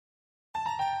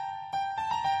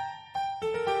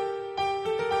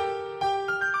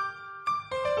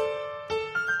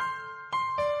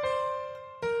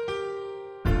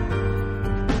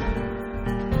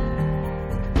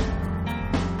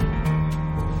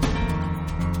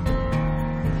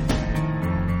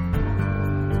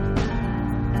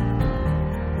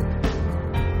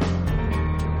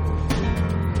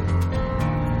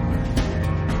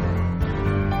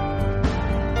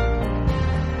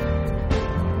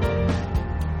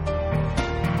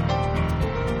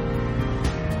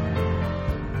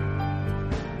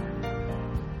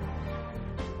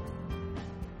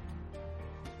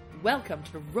Welcome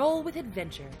to Roll with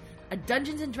Adventure, a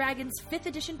Dungeons & Dragons 5th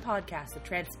edition podcast that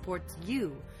transports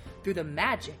you through the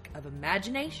magic of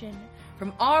imagination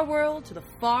from our world to the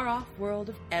far-off world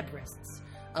of Ebris,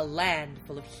 a land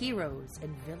full of heroes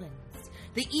and villains,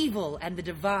 the evil and the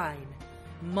divine,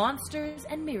 monsters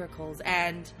and miracles,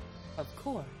 and, of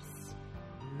course,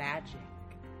 magic.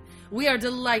 We are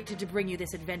delighted to bring you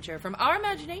this adventure from our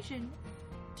imagination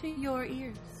to your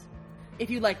ears. If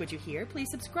you like what you hear,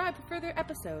 please subscribe for further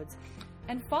episodes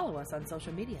and follow us on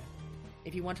social media.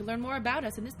 If you want to learn more about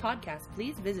us in this podcast,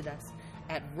 please visit us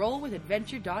at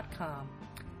rollwithadventure.com.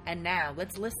 And now,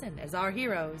 let's listen as our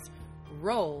heroes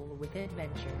roll with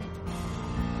adventure.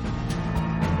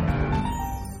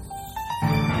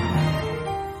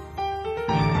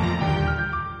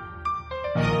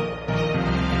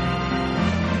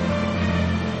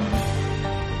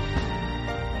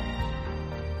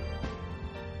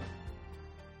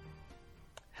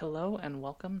 Hello and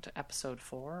welcome to episode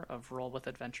 4 of Roll with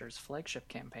Adventure's flagship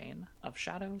campaign of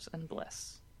Shadows and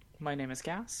Bliss. My name is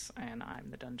Gas, and I'm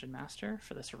the Dungeon Master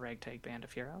for this ragtag band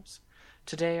of heroes.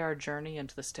 Today our journey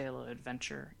into this tale of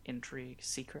adventure, intrigue,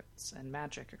 secrets, and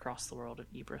magic across the world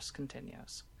of Ebris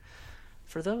continues.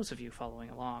 For those of you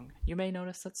following along, you may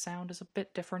notice that sound is a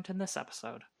bit different in this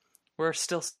episode. We're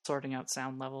still sorting out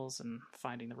sound levels and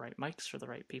finding the right mics for the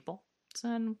right people,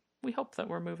 and we hope that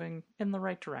we're moving in the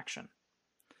right direction.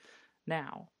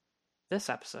 Now, this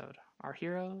episode, our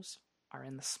heroes are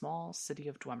in the small city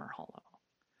of Dwemer Hollow.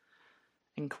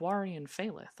 Inquari and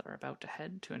Phalith are about to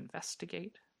head to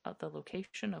investigate at the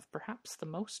location of perhaps the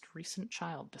most recent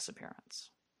child disappearance,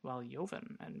 while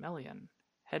Joven and Melian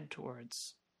head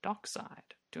towards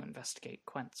Dockside to investigate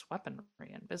Quent's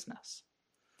weaponry and business.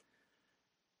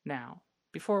 Now,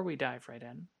 before we dive right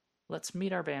in, let's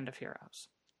meet our band of heroes.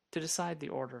 To decide the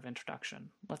order of introduction,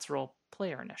 let's roll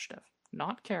player initiative,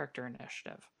 not character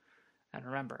initiative. And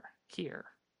remember, here,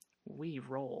 we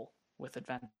roll with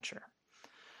adventure.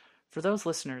 For those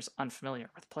listeners unfamiliar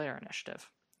with player initiative,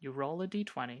 you roll a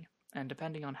d20, and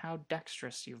depending on how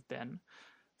dexterous you've been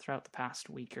throughout the past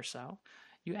week or so,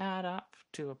 you add up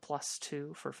to a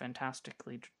 +2 for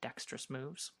fantastically dexterous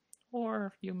moves,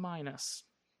 or you minus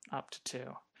up to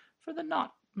 2 for the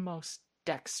not most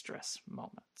dexterous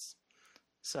moments.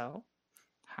 So,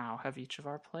 how have each of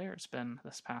our players been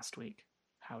this past week?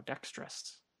 How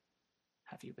dexterous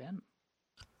have you been?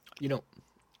 You know,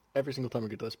 every single time we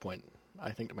get to this point,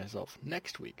 I think to myself,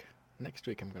 next week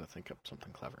I'm going to think up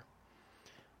something clever.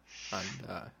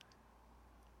 And,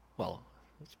 well,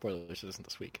 spoilers, this isn't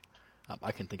this week.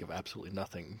 I can think of absolutely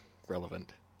nothing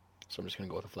relevant, so I'm just going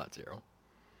to go with a flat 0.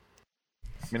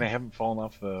 I mean, I haven't fallen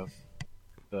off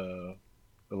the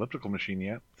elliptical machine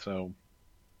yet, so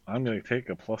I'm going to take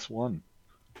a +1.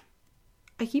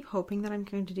 I keep hoping that I'm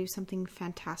going to do something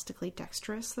fantastically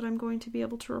dexterous that I'm going to be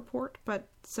able to report, but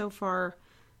so far,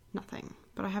 nothing.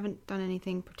 But I haven't done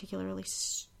anything particularly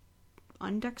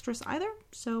undexterous either,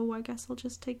 so I guess I'll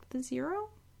just take the 0.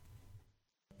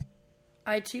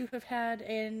 I too have had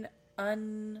an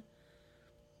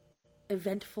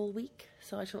uneventful week,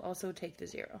 so I shall also take the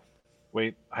 0.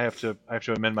 Wait, I have to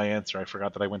amend my answer. I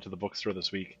forgot that I went to the bookstore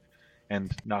this week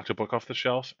and knocked a book off the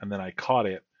shelf, and then I caught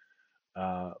it.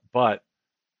 But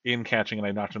in catching it,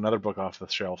 I knocked another book off the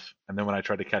shelf, and then when I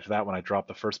tried to catch that one, I dropped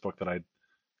the first book that I'd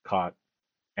caught,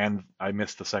 and I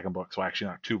missed the second book, so I actually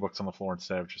knocked 2 books on the floor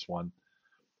instead of just 1.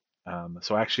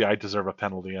 So actually, I deserve a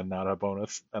penalty and not a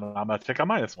bonus, and I'm going to take a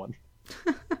 -1.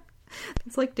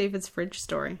 It's like David's fridge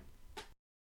story.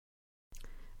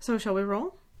 So, shall we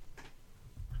roll?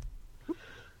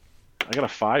 I got a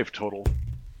 5 total.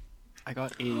 I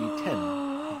got a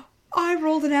 10. I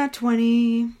rolled an at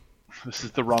 20. This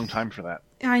is the wrong time for that.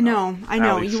 I know.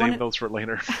 Allie, You save want those for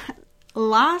later.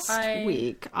 Last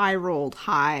week, I rolled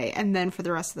high, and then for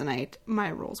the rest of the night,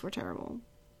 my rolls were terrible.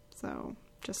 So,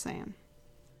 just saying.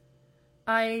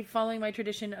 Following my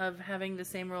tradition of having the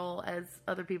same roll as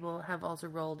other people, have also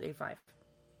rolled a 5.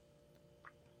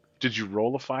 Did you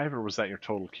roll a 5, or was that your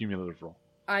total cumulative roll?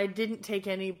 I didn't take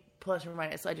any plus or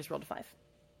minus, I just rolled a 5.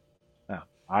 Yeah,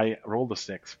 I rolled a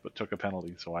 6, but took a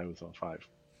penalty, so I was on 5.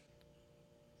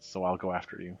 So I'll go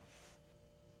after you.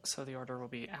 So the order will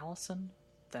be Allison,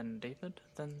 then David,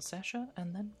 then Sasha,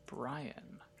 and then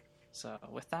Brian. So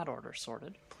with that order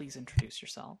sorted, please introduce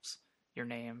yourselves, your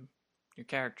name, your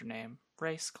character name,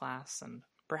 race, class, and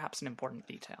perhaps an important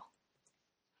detail.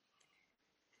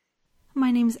 My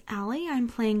name's Allie. I'm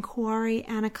playing Kuari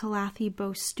Anakalathi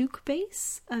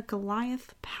Bostookbase, a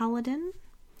Goliath paladin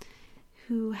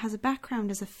who has a background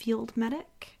as a field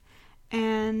medic.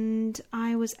 And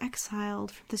I was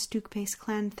exiled from the Stookbase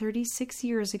clan 36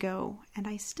 years ago, and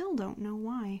I still don't know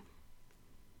why.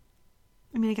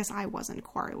 I mean, I guess I wasn't.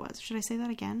 Quarry was. Should I say that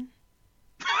again?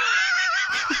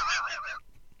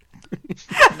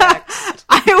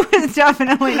 I was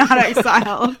definitely not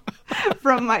exiled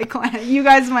from my clan. You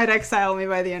guys might exile me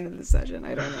by the end of the session.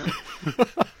 I don't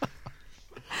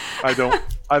know.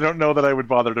 I don't know that I would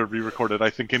bother to re-record it. I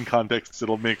think in context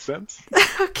it'll make sense.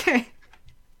 Okay.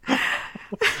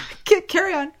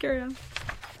 Carry on.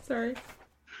 Sorry.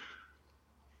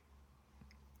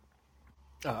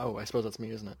 Oh, I suppose that's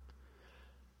me, isn't it?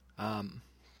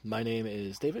 My name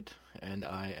is David, and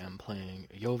I am playing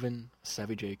Joven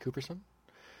Savijay Cooperson.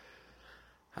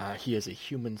 He is a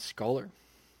human scholar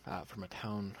from a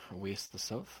town waste to the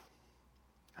south.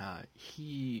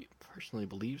 He personally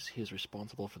believes he is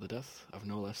responsible for the death of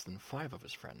no less than 5 of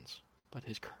his friends, but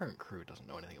his current crew doesn't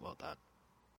know anything about that.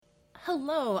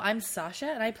 Hello, I'm Sasha,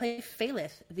 and I play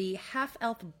Phalith, the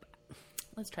half-elf...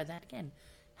 Let's try that again.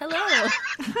 Hello!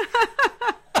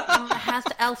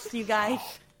 Half-elf, you guys.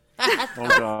 Oh,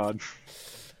 God.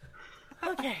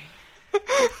 Okay.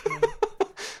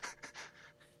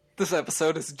 This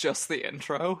episode is just the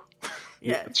intro.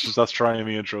 Yeah. It's just us trying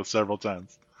the intro several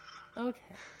times. Okay.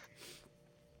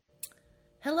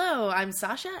 Hello, I'm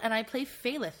Sasha, and I play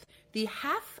Phalith, the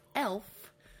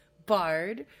half-elf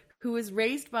bard who was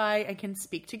raised by and can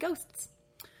speak to ghosts.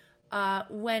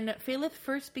 When Phalith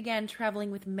first began traveling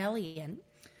with Melian,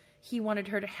 he wanted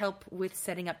her to help with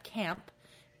setting up camp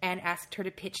and asked her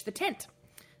to pitch the tent.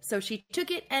 So she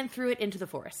took it and threw it into the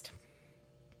forest.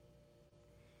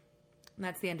 And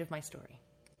that's the end of my story.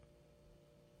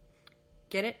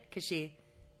 Get it? Because she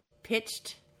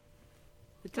pitched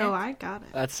the tent. Oh, I got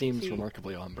it. That seems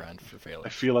remarkably on brand for Phalith.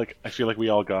 I feel like we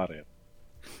all got it.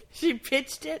 She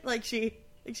pitched it like she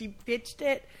pitched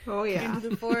it Oh, yeah. into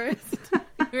the forest.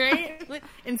 Right?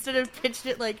 Instead of pitched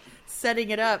it like setting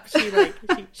it up,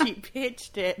 she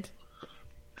pitched it.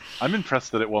 I'm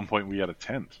impressed that at one point we had a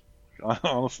tent.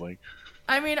 Honestly.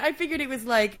 I mean, I figured it was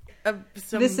like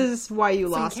This is why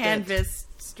you some lost canvas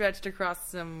stretched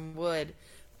across some wood,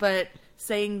 but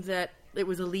saying that it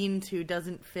was a lean-to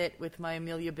doesn't fit with my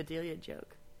Amelia Bedelia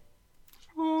joke.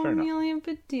 Oh, Fair enough. Amelia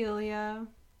Bedelia.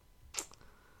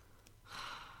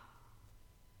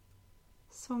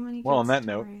 So many good Well, on that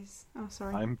note, stories. Oh,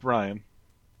 sorry. I'm Brian.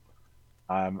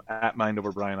 I'm at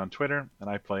MindOverBrian on Twitter, and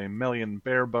I play Melian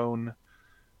Barebone,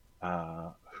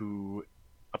 who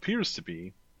appears to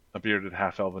be a bearded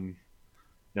half-elven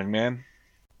young man.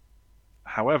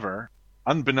 However,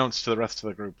 unbeknownst to the rest of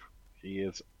the group, he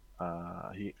has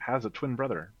a twin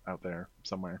brother out there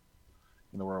somewhere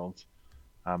in the world,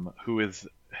 who is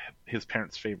his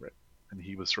parents' favorite, and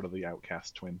he was sort of the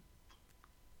outcast twin.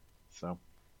 So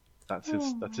that's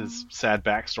his sad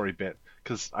backstory bit,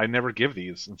 because I never give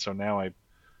these, and so now I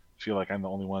feel like I'm the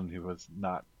only one who has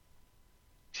not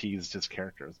teased his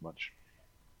character as much.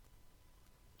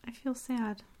 I feel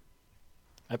sad.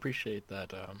 I appreciate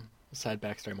that sad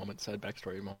backstory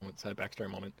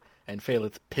moment, and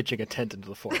Phalith pitching a tent into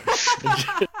the forest.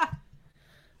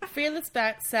 Phalith's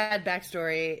sad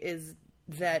backstory is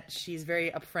that she's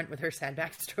very upfront with her sad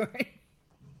backstory.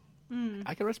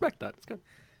 I can respect that. It's good.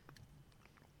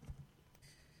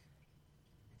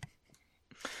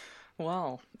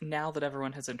 Well, now that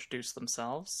everyone has introduced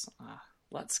themselves,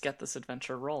 let's get this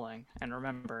adventure rolling. And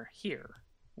remember, here,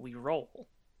 we roll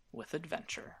with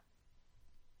adventure.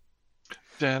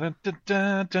 Dun, dun,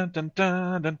 dun, dun, dun,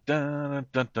 dun, dun, dun,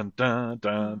 dun, dun,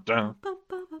 dun, dun.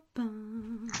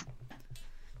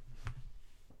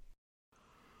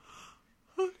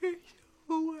 Okay,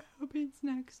 so what happens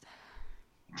next?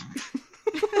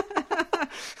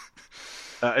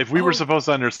 If we were supposed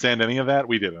to understand any of that,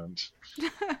 we didn't.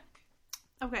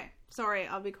 Okay, sorry,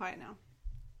 I'll be quiet now.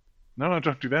 No,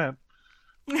 don't do that.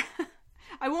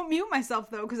 I won't mute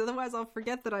myself, though, because otherwise I'll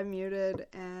forget that I'm muted,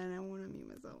 and I want to mute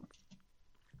myself.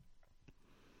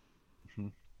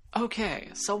 Okay,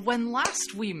 so when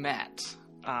last we met,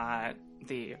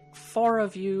 the 4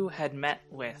 of you had met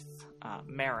with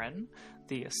Marin,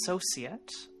 the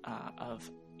associate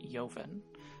of Joven,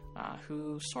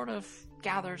 who sort of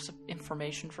gathers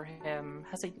information for him,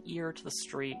 has an ear to the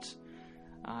street,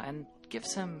 and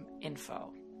gives him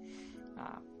info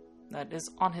that is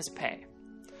on his pay.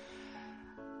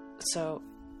 So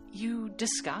you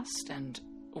discussed and,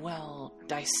 well,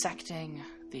 dissecting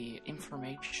the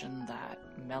information that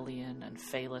Melian and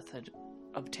Phalith had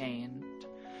obtained,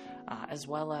 as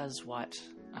well as what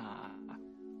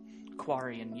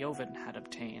Quarry and Joven had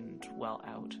obtained while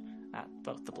out at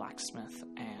both the blacksmith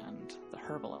and the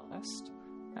herbalist,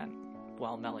 and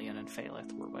while Melian and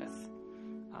Phalith were with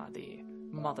the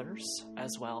mothers,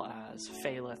 as well as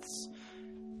Phalith's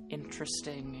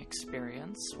interesting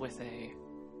experience with a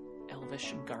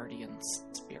elvish guardian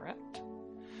spirit,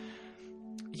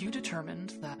 you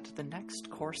determined that the next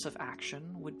course of action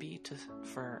would be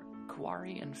for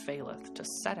Kuari and Phaleth to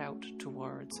set out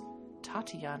towards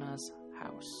Tatiana's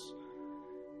house,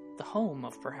 the home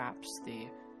of perhaps the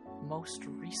most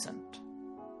recent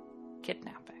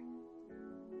kidnapping.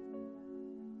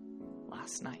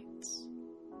 Last night's.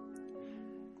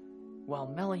 While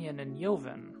Melian and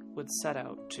Joven would set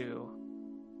out to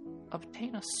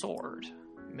obtain a sword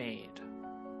made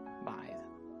by,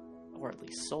 or at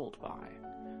least sold by,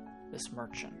 this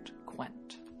merchant,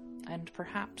 Quent, and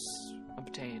perhaps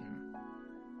obtain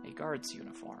a guard's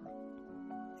uniform.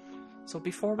 So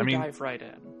before we dive right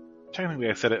in... Technically,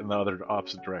 I said it in the other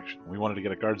opposite direction. We wanted to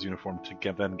get a guard's uniform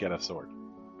to then get a sword.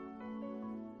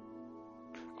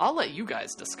 I'll let you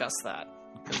guys discuss that,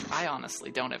 because I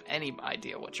honestly don't have any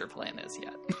idea what your plan is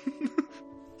yet.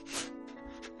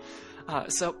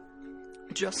 So,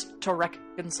 just to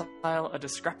reconcile a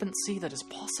discrepancy that is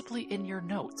possibly in your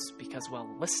notes, because while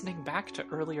listening back to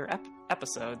earlier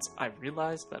episodes, I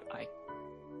realized that I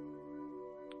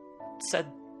said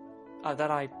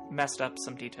that I messed up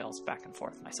some details back and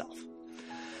forth myself.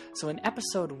 So in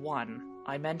episode 1,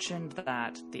 I mentioned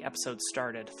that the episode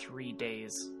started 3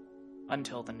 days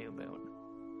until the new moon.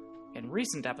 In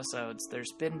recent episodes,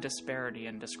 there's been disparity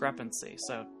and discrepancy,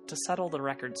 so to settle the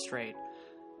record straight,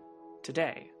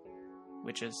 today,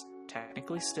 which is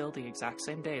technically still the exact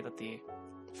same day that the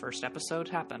first episode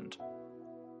happened,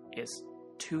 it is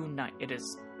 2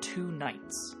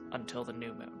 nights until the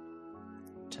new moon.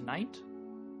 Tonight,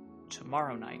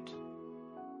 tomorrow night,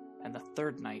 and the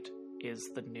third night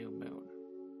is the new moon.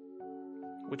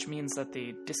 Which means that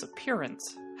the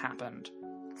disappearance happened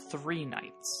 3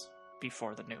 nights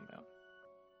before the new moon.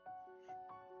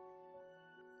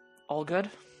 All good?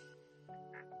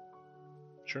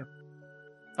 Sure.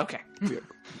 Okay.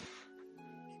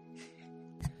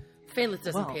 Phaleth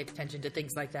doesn't pay attention to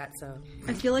things like that, so...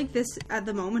 I feel like this, at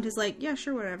the moment, is like, yeah,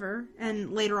 sure, whatever.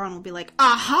 And later on we'll be like,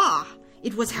 aha!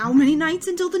 It was how many nights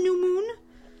until the new moon?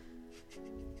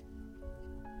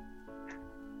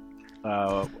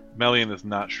 Melian is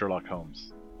not Sherlock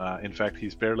Holmes. In fact,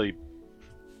 he's barely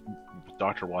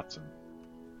Dr. Watson.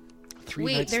 3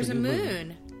 Wait, nights there's to a the new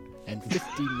moon. And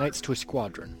 50 nights to a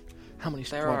squadron. How many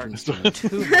There are squadrons do you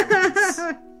 2 moons.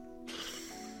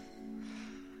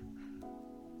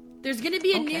 There's gonna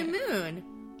be a Okay. new moon.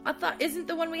 I thought, isn't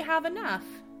the one we have enough?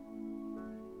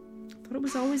 I thought it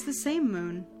was always the same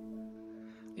moon.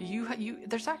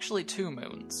 There's actually 2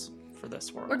 moons for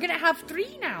this world. We're gonna have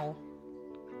 3 now.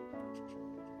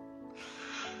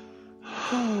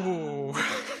 Ooh.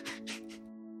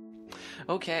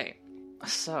 Okay,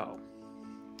 so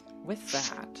with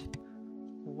that,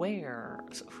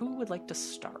 who would like to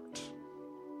start?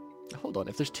 Hold on,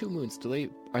 if there's 2 moons,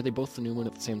 are they both the new moon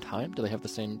at the same time? Do they have the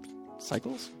same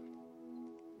cycles?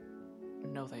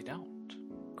 No, they don't.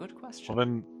 Good question. Well,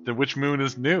 then which moon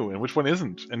is new and which one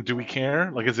isn't? And do we care?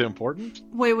 Like, is it important?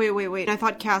 Wait. I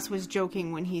thought Cass was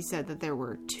joking when he said that there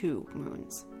were 2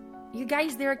 moons. You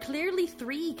guys, there are clearly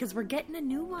 3, because we're getting a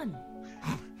new one.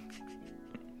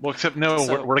 Well, except no,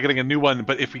 So- we're getting a new one,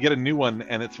 but if we get a new one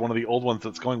and it's one of the old ones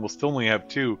that's going, we'll still only have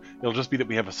 2. It'll just be that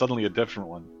we have suddenly a different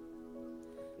one.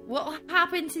 What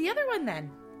happened to the other one, then?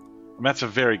 And that's a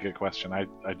very good question.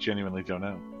 I genuinely don't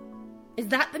know. Is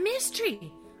that the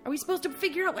mystery? Are we supposed to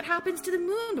figure out what happens to the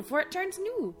moon before it turns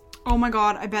new? Oh my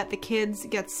god, I bet the kids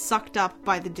get sucked up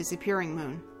by the disappearing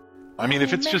moon. I mean,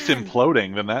 if it's just man.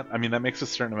 imploding, then that makes a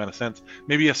certain amount of sense.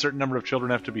 Maybe a certain number of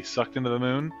children have to be sucked into the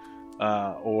moon,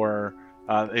 or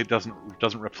it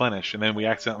doesn't replenish, and then we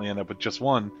accidentally end up with just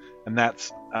one, and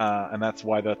that's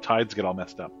why the tides get all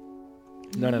messed up.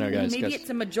 No, guys. Maybe guys. it's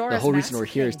a Majora's The whole reason we're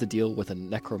Mask here is thing. to deal with a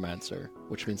necromancer,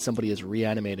 which means somebody is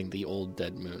reanimating the old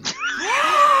dead moon.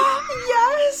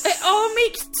 Yes! It all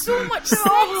makes so much sense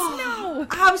now.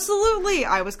 Absolutely!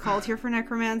 I was called here for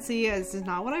necromancy. This is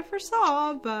not what I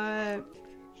foresaw, but...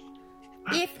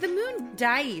 If the moon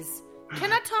dies,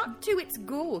 can I talk to its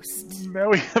ghost?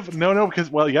 No, because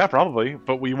probably,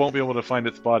 but we won't be able to find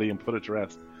its body and put it to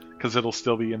rest because it'll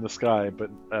still be in the sky, but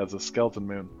as a skeleton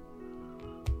moon.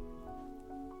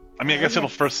 I mean, I guess it'll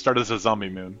first start as a zombie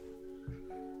moon.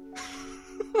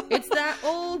 It's that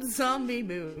old zombie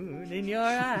moon in your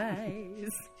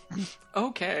eyes.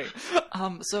 Okay,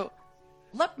 so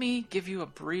let me give you a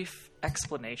brief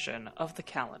explanation of the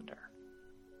calendar.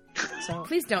 So,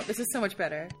 Please don't. This is so much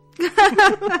better.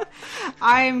 I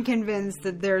am convinced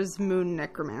that there's moon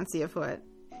necromancy afoot.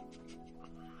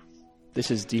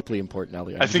 This is deeply important,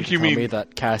 Ali. I think need you to tell mean- me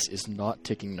that Cass is not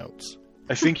taking notes.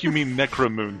 I think you mean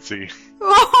necromooncy.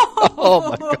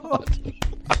 Oh my god.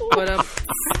 But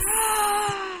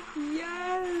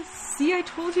See, I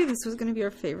told you this was going to be our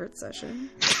favorite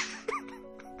session.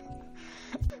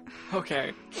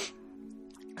 Okay.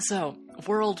 So,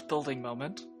 world building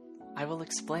moment. I will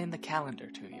explain the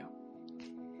calendar to you.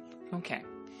 Okay.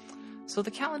 So the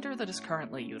calendar that is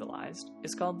currently utilized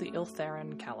is called the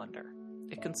Iltheran calendar.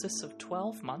 It consists of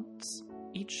 12 months,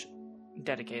 each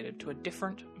dedicated to a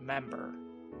different member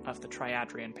of the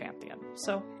Triadrian pantheon,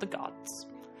 so the gods.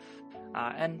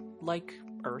 And like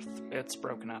Earth, it's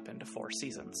broken up into 4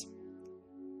 seasons.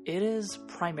 It is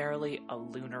primarily a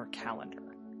lunar calendar.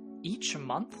 Each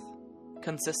month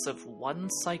consists of one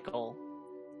cycle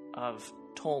of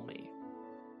Ptolemy,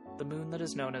 the moon that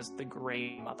is known as the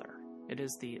Grey Mother. It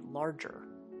is the larger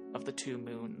of the 2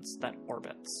 moons that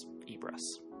orbits Ibris.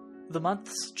 The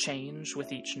months change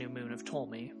with each new moon of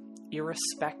Ptolemy,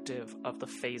 irrespective of the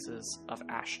phases of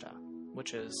Ashta,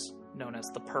 which is known as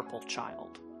the Purple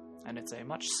Child. And it's a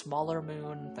much smaller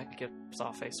moon that gives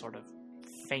off a sort of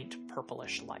faint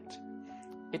purplish light.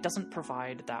 It doesn't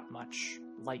provide that much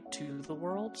light to the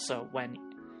world, so when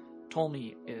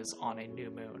Ptolemy is on a new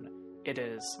moon, it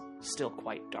is still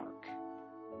quite dark.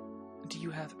 Do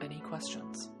you have any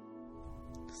questions?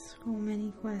 So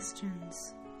many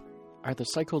questions. Are the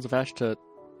cycles of Ashta,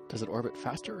 does it orbit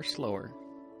faster or slower?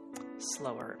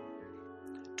 Slower.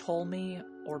 Ptolemy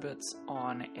orbits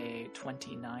on a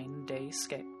 29-day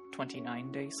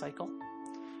cycle.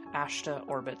 Ashta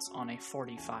orbits on a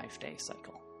 45-day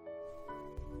cycle.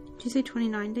 Did you say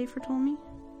 29-day for Ptolemy?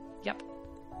 Yep.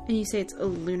 And you say it's a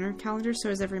lunar calendar, so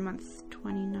is every month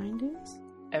 29 days?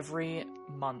 Every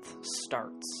month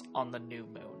starts on the new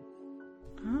moon,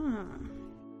 Ah.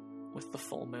 with the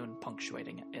full moon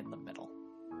punctuating it in the middle.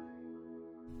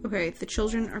 Okay, the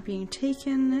children are being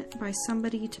taken by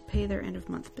somebody to pay their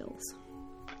end-of-month bills.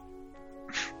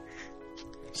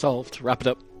 Solved. Wrap it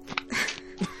up.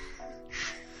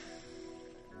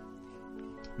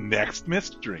 Next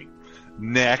mystery.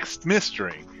 Next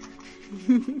mystery.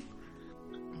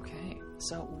 Okay,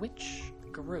 so which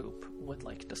group would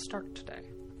like to start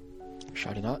today?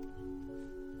 Shout it out.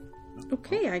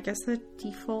 Okay, I guess the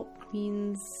default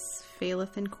means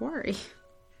Phaleth and Quarry.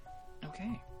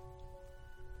 Okay.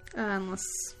 Unless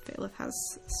Phaleth has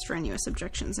strenuous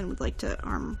objections and would like to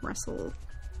arm wrestle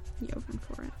Yovan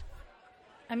for it.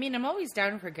 I mean, I'm always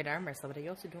down for a good arm wrestle, but I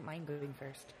also don't mind going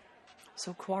first.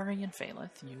 So Quarry and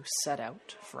Phaleth, you set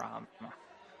out from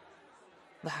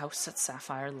the house at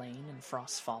Sapphire Lane in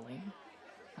Frost Folly.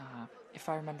 If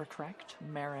I remember correct,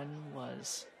 Marin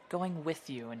was going with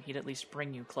you, and he'd at least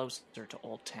bring you closer to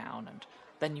Old Town, and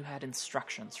then you had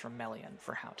instructions from Melian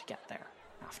for how to get there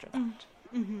after that.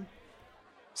 Mm-hmm.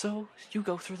 So you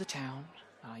go through the town,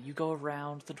 you go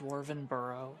around the Dwarven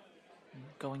Burrow,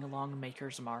 going along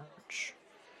Maker's March,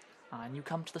 and you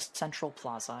come to the central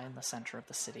plaza in the center of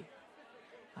the city.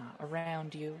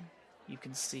 Around you, you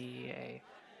can see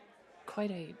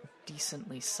quite a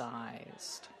decently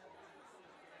sized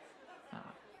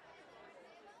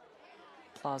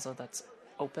plaza that's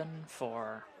open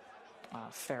for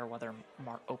fair weather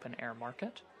open air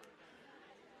market,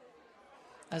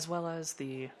 as well as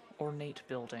the ornate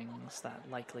buildings that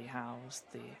likely house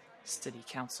the city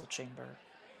council chamber,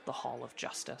 the Hall of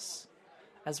Justice,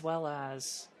 as well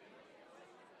as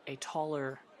a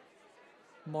taller,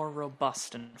 more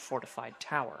robust and fortified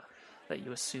tower that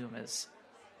you assume is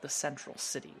the central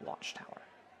city watchtower.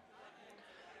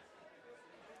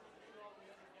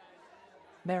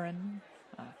 Marin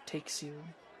takes you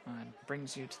and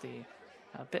brings you to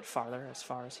a bit farther, as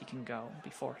far as he can go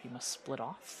before he must split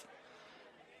off.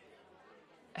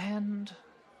 And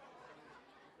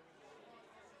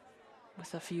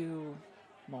with a few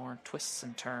more twists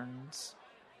and turns,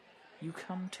 you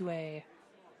come to a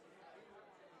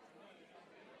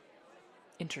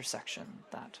intersection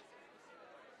that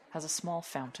has a small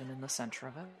fountain in the center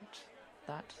of it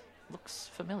that looks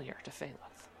familiar to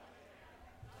Phaleth.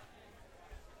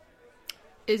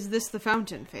 Is this the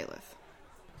fountain, Phaleth?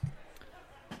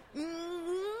 Mm-hmm.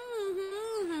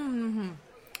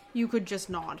 You could just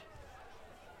nod.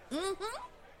 Mm-hmm.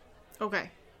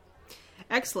 Okay.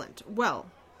 Excellent. Well,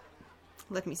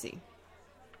 let me see.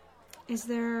 Is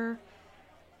there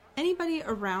anybody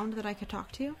around that I could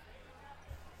talk to?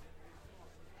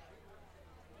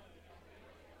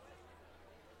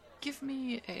 Give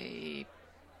me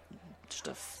just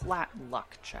a flat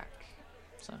luck check.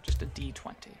 So just a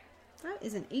D20. That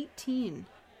is an 18.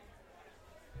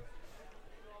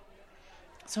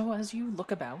 So as you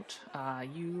look about,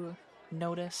 you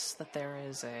notice that there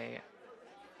is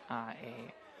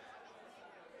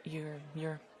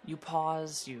you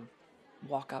pause, you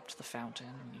walk up to the fountain,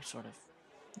 and you sort of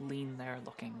lean there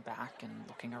looking back and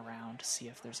looking around to see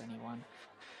if there's anyone.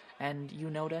 and you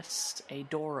noticed a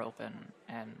door open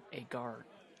and a guard,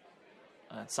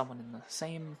 someone in the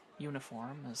same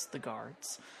uniform as the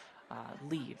guards,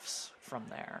 leaves from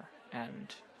there,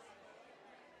 and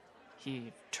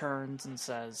he turns and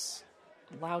says,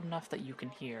 loud enough that you can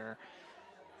hear,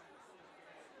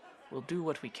 "We'll do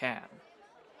what we can,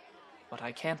 but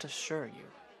I can't assure you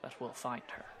that we'll find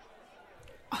her."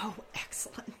 Oh,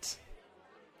 excellent.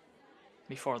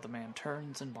 Before the man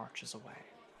turns and marches away.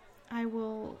 I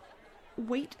will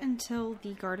wait until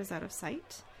the guard is out of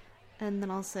sight, and then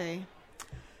I'll say,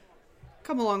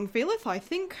 "Come along, Phaleth, I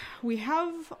think we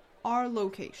have our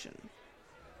location."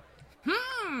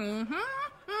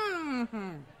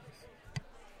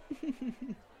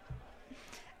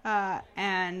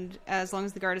 And as long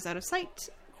as the guard is out of sight,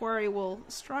 Quarry will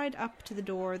stride up to the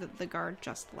door that the guard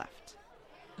just left.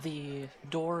 The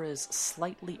door is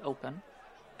slightly open,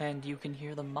 and you can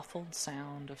hear the muffled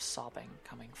sound of sobbing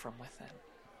coming from within.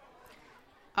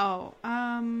 Oh,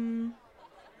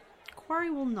 Quarry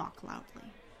will knock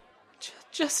loudly.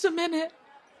 Just a minute.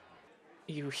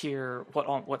 You hear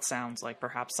what sounds like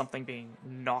perhaps something being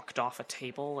knocked off a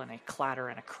table and a clatter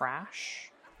and a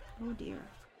crash. Oh dear.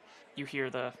 You hear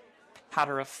the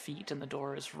patter of feet and the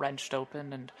door is wrenched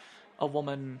open, and a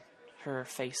woman, her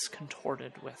face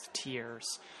contorted with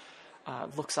tears,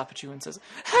 looks up at you and says,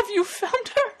 "Have you found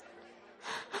her?"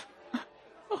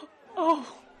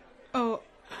 Oh.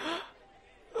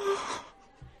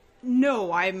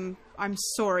 No, I'm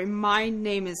sorry. My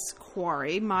name is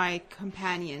Quarry. My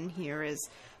companion here is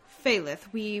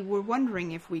Phaleth. We were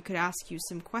wondering if we could ask you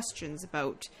some questions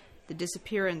about the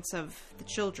disappearance of the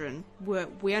children.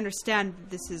 We understand that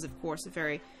this is, of course, a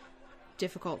very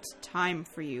difficult time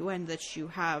for you, and that you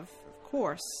have, of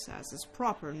course, as is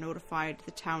proper, notified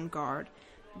the town guard.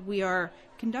 We are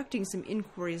conducting some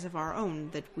inquiries of our own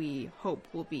that we hope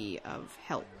will be of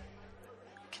help.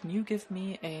 Can you give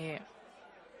me a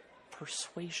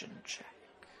persuasion check?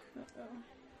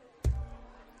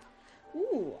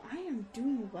 Ooh, I am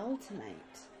doing well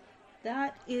tonight.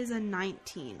 That is a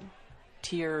 19.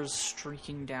 Tears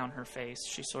streaking down her face,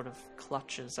 she sort of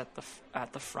clutches at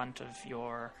the front of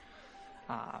your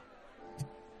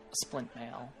splint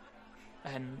mail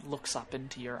and looks up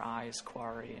into your eyes,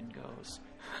 Quarry, and goes,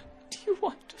 "Do you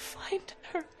want to find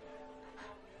her?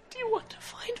 Do you want to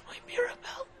find my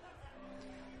Mirabelle?"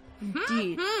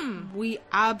 Indeed. We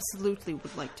absolutely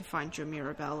would like to find your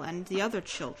Mirabelle and the other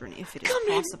children, if it is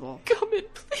possible. Come in,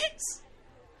 please.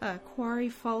 Quarry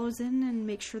follows in and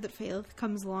makes sure that Phaleth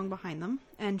comes along behind them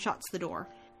and shuts the door.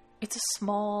 It's a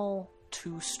small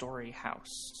 2-story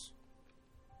house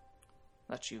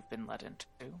that you've been let into.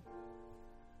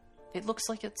 It looks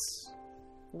like it's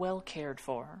well cared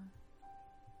for.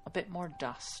 A bit more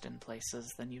dust in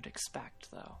places than you'd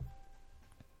expect, though.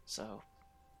 So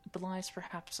it belies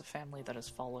perhaps a family that has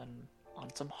fallen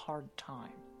on some hard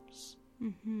times.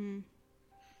 Mm-hmm.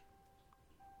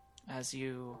 As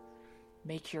you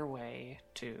make your way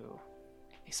to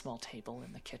a small table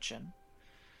in the kitchen,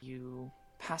 you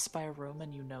pass by a room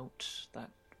and you note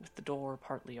that with the door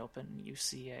partly open, you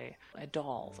see a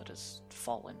doll that has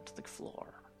fallen to the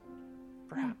floor.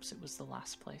 Perhaps it was the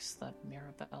last place that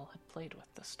Mirabelle had played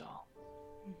with this doll.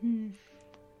 Mm-hmm.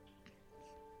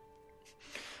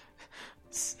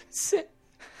 Sit.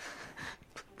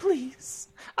 Please.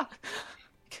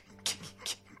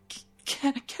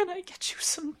 Can I get you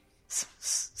some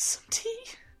tea?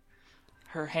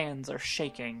 Her hands are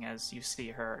shaking as you see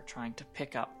her trying to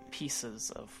pick up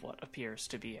pieces of what appears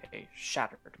to be a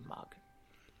shattered mug.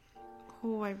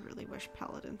 Oh, I really wish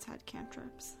paladins had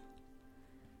cantrips.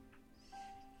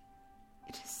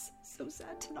 It is so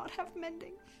sad to not have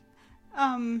mending.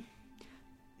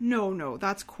 No,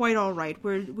 that's quite all right.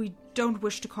 We don't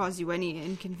wish to cause you any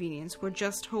inconvenience. We're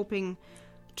just hoping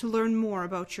to learn more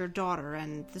about your daughter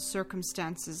and the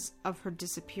circumstances of her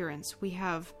disappearance. We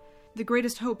have the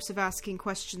greatest hopes of asking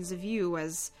questions of you,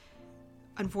 as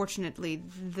unfortunately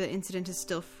the incident is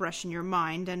still fresh in your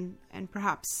mind, and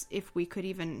perhaps if we could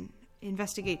even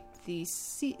investigate the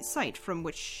site from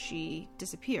which she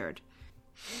disappeared.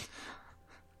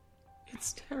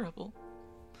 It's terrible.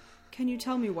 Can you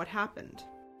tell me what happened?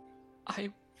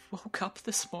 I woke up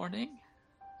this morning.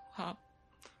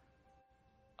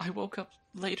 I woke up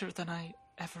later than I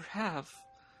ever have.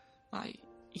 I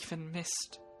even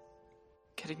missed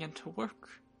getting into work.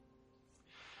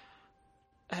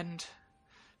 And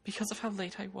because of how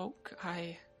late I woke,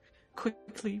 I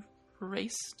quickly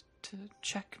raced to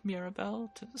check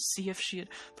Mirabelle to see if she had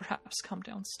perhaps come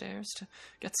downstairs to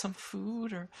get some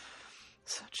food or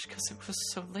such, because it was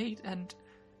so late, and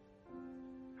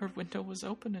her window was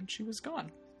open and she was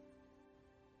gone.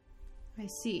 I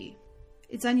see.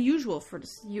 It's unusual for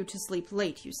you to sleep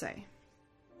late, you say.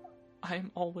 I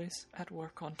am always at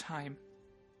work on time.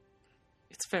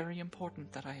 It's very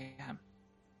important that I am.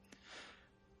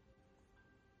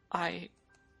 I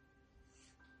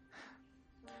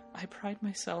pride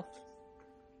myself,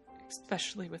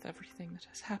 especially with everything that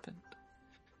has happened,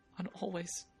 on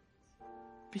always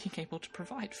being able to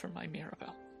provide for my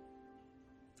Mirabelle.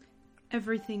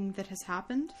 Everything that has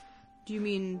happened? Do you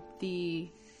mean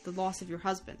the loss of your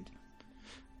husband?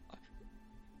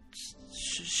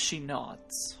 She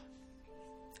nods.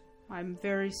 I'm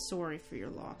very sorry for your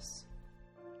loss.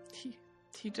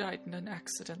 He died in an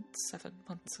accident 7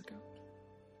 months ago.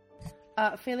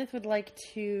 Phalith would like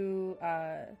to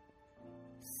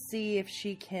see if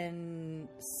she can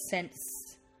sense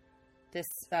this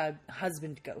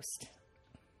husband ghost.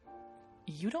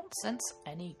 You don't sense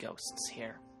any ghosts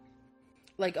here.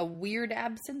 Like a weird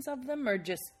absence of them, or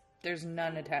just there's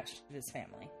none attached to this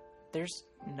family? There's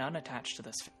none attached to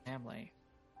this family.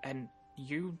 And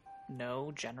you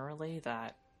know generally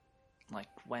that, like,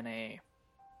 when a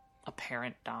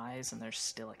parent dies and there's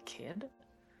still a kid,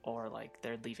 or like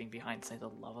they're leaving behind, say, the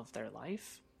love of their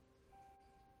life,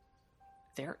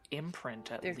 their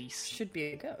imprint at There least should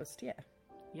be a ghost, yeah.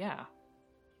 Yeah.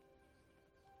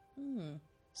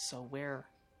 So where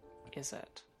is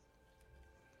it?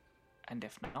 And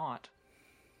if not,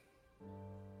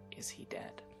 is he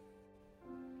dead?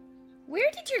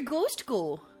 Where did your ghost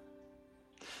go?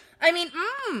 I mean,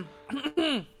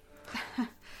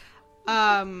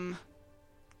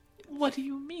 What do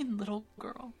you mean, little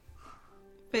girl?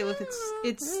 Phalith,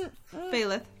 it's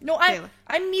Phalith. No,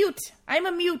 I'm mute. I'm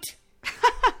a mute.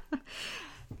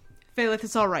 Phalith,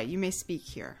 it's all right. You may speak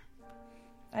here.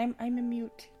 I'm a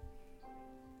mute.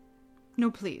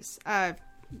 No, please.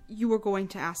 You were going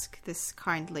to ask this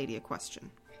kind lady a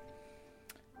question.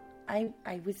 I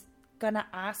was gonna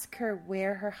ask her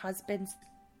where her husband's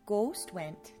ghost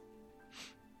went.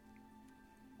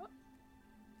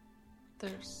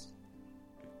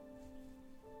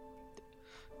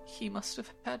 He must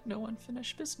have had no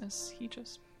unfinished business. He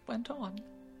just went on.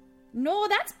 No,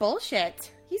 that's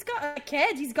bullshit. He's got a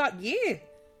kid. He's got you.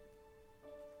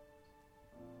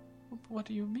 What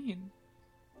do you mean?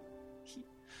 He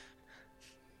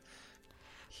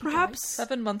Perhaps died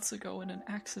 7 months ago in an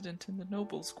accident in the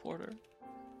Nobles' Quarter.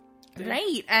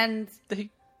 Right, and They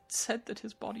said that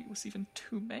his body was even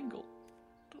too mangled,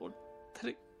 or that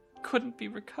it couldn't be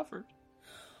recovered.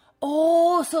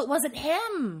 oh, so it wasn't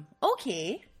him.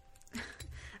 Okay.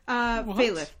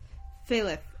 Phalith.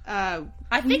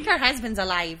 I think her husband's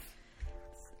alive.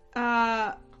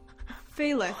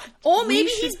 Phalith. Oh, maybe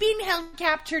he's being held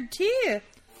captured too.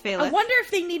 Phalith. I wonder if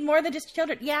they need more than just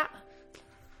children. Yeah.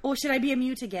 Oh, should I be a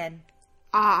mute again?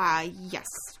 Yes.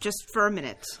 Just for a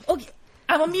minute. Okay,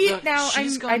 I'm a mute now.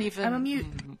 She's I'm a mute.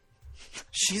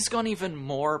 She's gone even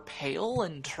more pale,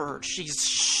 and she's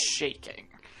shaking.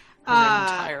 Her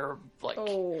entire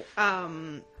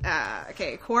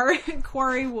Okay.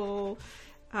 Quarry will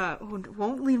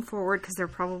won't lean forward because they're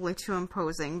probably too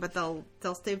imposing, but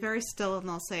they'll stay very still and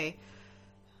they'll say,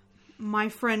 "My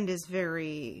friend is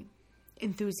very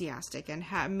enthusiastic and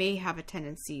may have a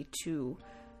tendency to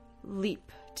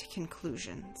leap to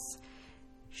conclusions.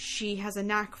 She has a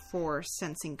knack for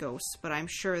sensing ghosts, but I'm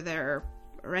sure there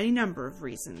are any number of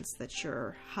reasons that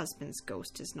your husband's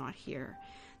ghost is not here.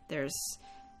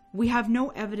 We have no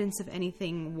evidence of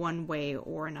anything one way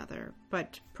or another,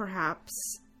 but perhaps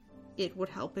it would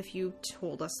help if you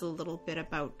told us a little bit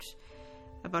about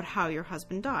how your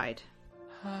husband died."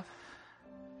 About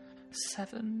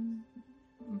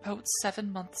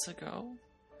 7 months ago,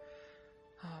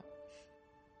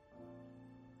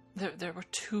 there were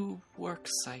 2 work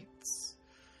sites.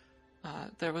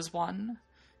 There was one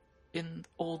in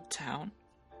Old Town.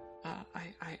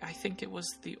 I think it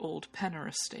was the old Penner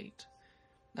estate.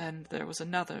 And there was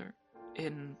another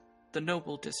in the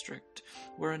Noble District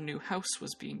where a new house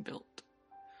was being built.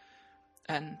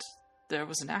 And there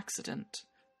was an accident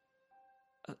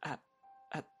at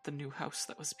the new house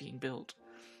that was being built.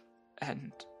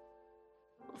 And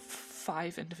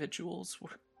 5 individuals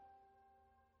were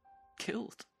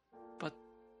killed, but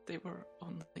they were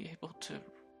only able to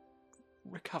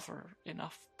recover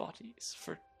enough bodies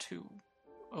for 2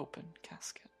 open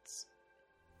caskets.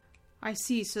 I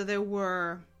see, so there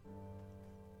were...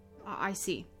 I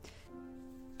see.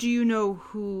 Do you know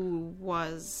who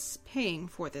was paying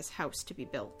for this house to be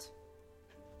built?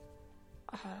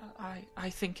 I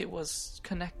think it was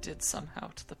connected somehow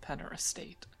to the Penner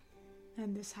estate.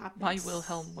 And this happened... My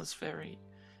Wilhelm was very...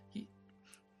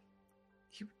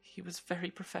 He was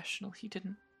very professional. He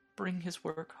didn't bring his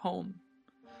work home.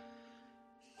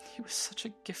 He was such a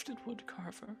gifted wood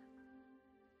carver.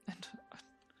 And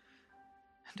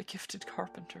a gifted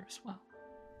carpenter as well.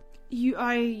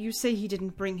 You say he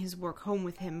didn't bring his work home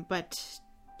with him, but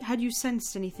had you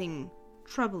sensed anything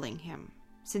troubling him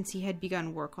since he had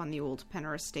begun work on the old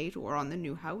Penner estate or on the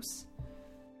new house?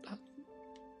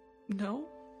 No,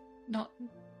 not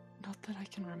that I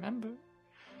can remember.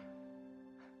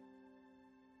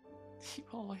 He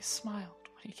always smiled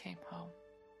when he came home.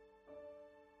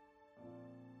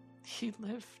 He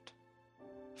lived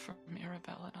for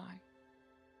Mirabelle and I.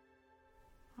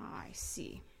 I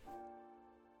see.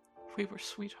 We were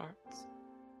sweethearts.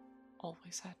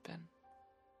 Always had been.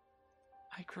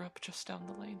 I grew up just down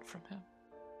the lane from him.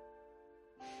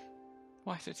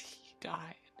 Why did he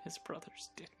die and his brothers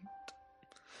didn't?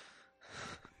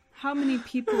 How many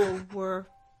people were...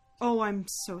 Oh, I'm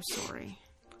so sorry.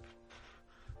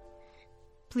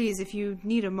 Please, if you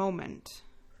need a moment...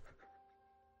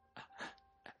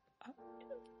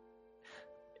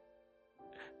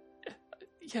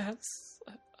 Yes,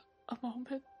 a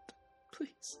moment,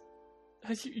 please.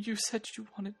 You said you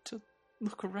wanted to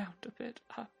look around a bit.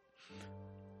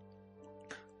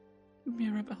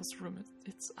 Mirabelle's room,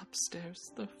 it's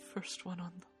upstairs, the first one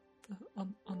on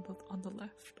the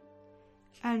left.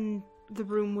 And the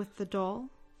room with the doll?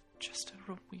 Just a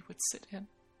room we would sit in.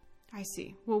 I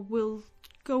see. Well, we'll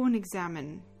go and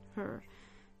examine her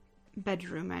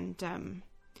bedroom and,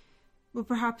 well,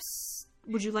 perhaps...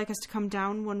 Would you like us to come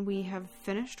down when we have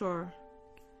finished, or...?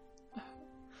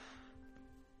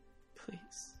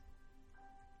 Please.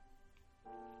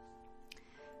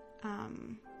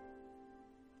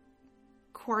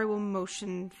 Quarry will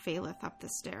motion Phaleth up the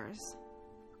stairs.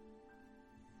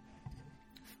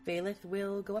 Phaleth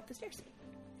will go up the stairs.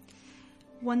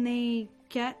 When they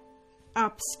get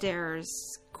upstairs,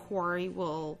 Quarry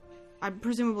will...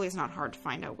 presumably it's not hard to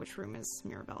find out which room is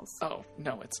Mirabelle's. Oh,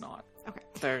 no, it's not. Okay.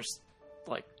 There's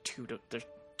there's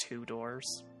two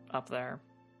doors up there.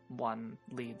 One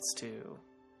leads to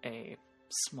a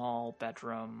small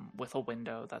bedroom with a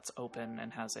window that's open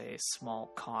and has a small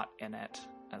cot in it,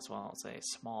 as well as a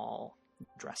small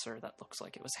dresser that looks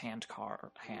like it was hand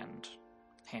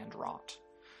wrought.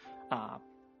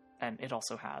 And it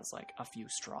also has like a few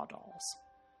straw dolls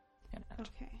in it.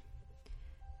 Okay.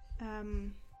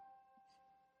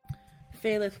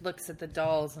 Phaleth looks at the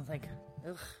dolls and is like,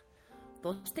 ugh,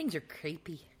 those things are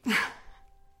creepy.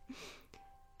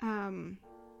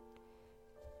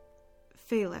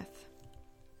 Phaleth.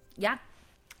 Yeah?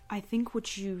 I think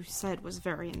what you said was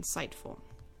very insightful.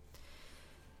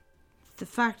 The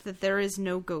fact that there is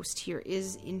no ghost here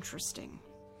is interesting.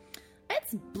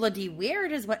 It's bloody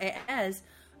weird is what it is.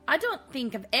 I don't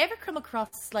think I've ever come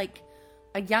across, like,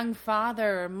 a young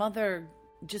father or mother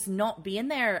just not being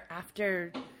there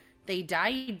after they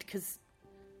died, because,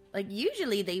 like,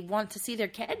 usually they want to see their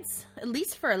kids, at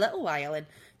least for a little while, and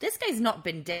this guy's not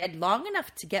been dead long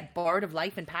enough to get bored of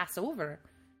life and pass over.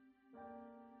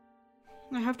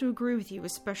 I have to agree with you,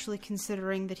 especially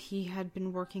considering that he had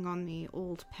been working on the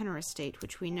old Penner estate,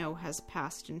 which we know has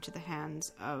passed into the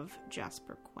hands of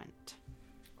Jasper Quent.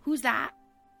 Who's that?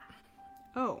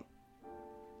 Oh.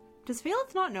 Does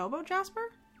Phaleth not know about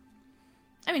Jasper?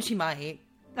 I mean, she might.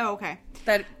 Oh, okay.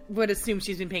 That would assume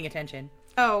she's been paying attention.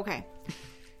 Oh, okay.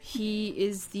 He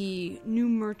is the new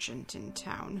merchant in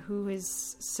town who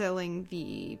is selling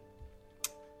the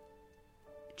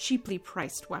cheaply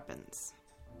priced weapons.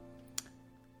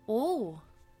 Oh,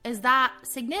 is that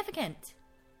significant?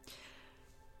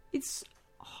 It's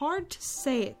hard to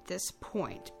say at this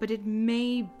point, but it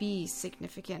may be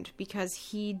significant because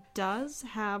he does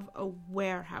have a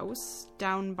warehouse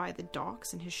down by the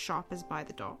docks, and his shop is by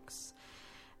the docks.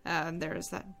 There's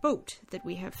that boat that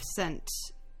we have sent.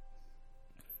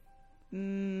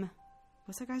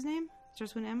 What's that guy's name?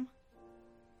 Starts with an M?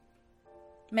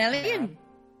 Melian?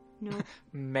 No.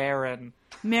 Marin.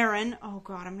 Marin. Oh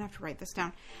god, I'm gonna have to write this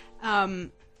down.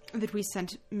 That we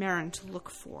sent Marin to look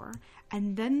for.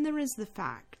 And then there is the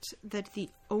fact that the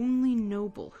only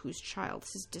noble whose child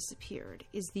has disappeared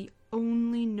is the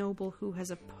only noble who has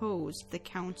opposed the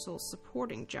council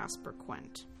supporting Jasper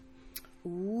Quent.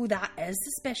 Ooh, that is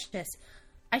suspicious.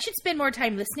 I should spend more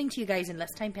time listening to you guys and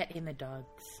less time petting the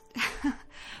dogs.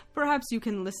 Perhaps you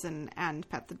can listen and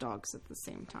pet the dogs at the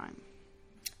same time.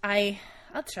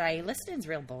 I'll try. Listening's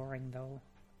real boring, though.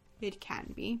 It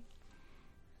can be.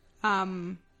 But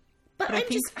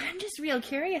I'm just real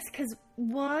curious, because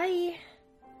why...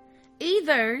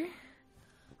 Either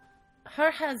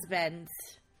her husband,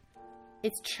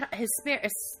 his spirit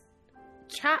is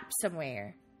trapped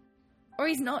somewhere, or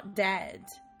he's not dead.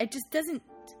 It just doesn't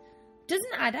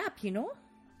add up, you know?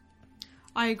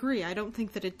 I agree. I don't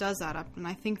think that it does add up, and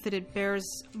I think that it bears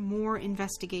more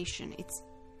investigation. It's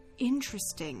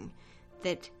interesting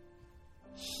that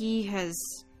he has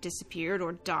disappeared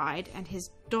or died, and his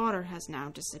daughter has now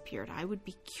disappeared. I would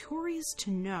be curious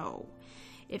to know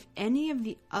if any of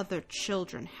the other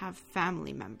children have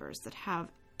family members that have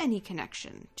any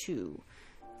connection to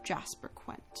Jasper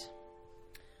Quent.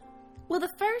 Well,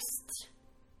 the first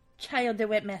child that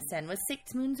went missing was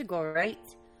 6 moons ago, right?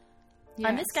 Yes.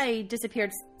 And this guy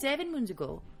disappeared 7 moons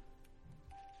ago.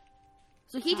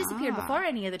 So he disappeared before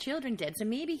any of the children did. So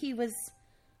maybe he was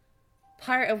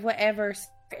part of whatever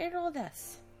started all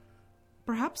this.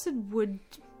 Perhaps it would...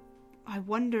 I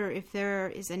wonder if there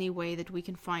is any way that we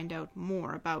can find out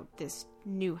more about this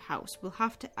new house. We'll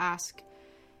have to ask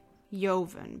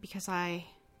Joven, because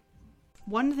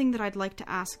one thing that I'd like to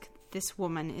ask this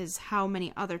woman is how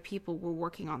many other people were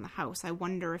working on the house. I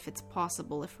wonder if it's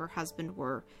possible if her husband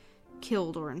were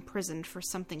killed or imprisoned for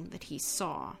something that he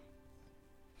saw.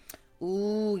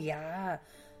 Ooh, yeah.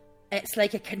 It's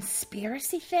like a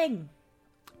conspiracy thing.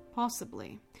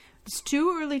 Possibly. It's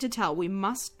too early to tell. We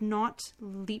must not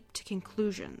leap to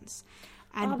conclusions.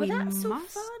 And but that's so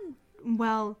fun.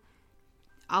 Well,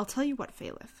 I'll tell you what,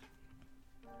 Phalith.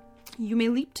 You may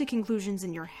leap to conclusions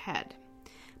in your head,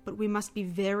 but we must be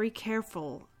very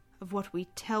careful of what we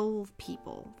tell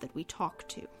people that we talk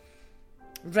to.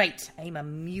 Right, I'm a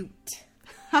mute.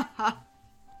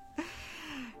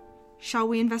 Shall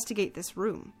we investigate this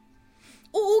room?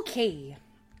 Okay.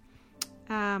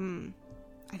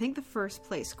 I think the first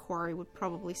place Quarry would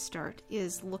probably start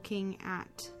is looking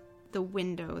at the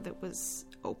window that was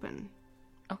open.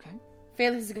 Okay.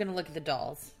 Felix is going to look at the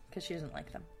dolls, because she doesn't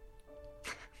like them.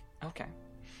 Okay.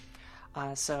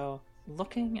 So,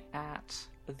 looking at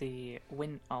the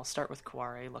I'll start with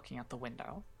Quarry looking at the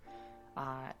window.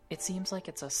 It seems like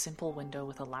it's a simple window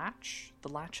with a latch. The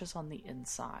latch is on the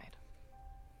inside.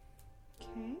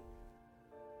 Okay.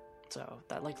 So,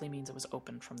 that likely means it was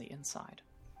opened from the inside.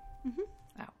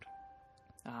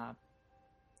 Out.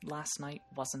 Last night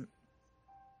wasn't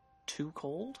too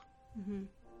cold.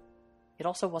 It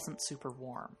also wasn't super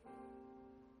warm.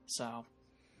 So.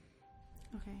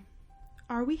 Okay.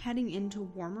 Are we heading into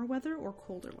warmer weather or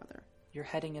colder weather? You're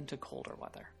heading into colder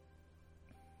weather.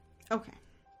 Okay.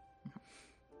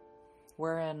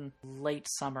 We're in late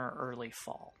summer, early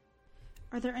fall.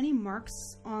 Are there any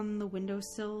marks on the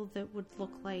windowsill that would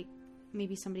look like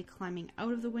maybe somebody climbing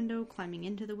out of the window, climbing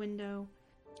into the window?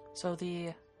 So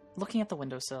looking at the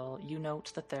windowsill, you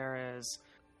note that there's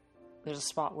a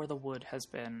spot where the wood has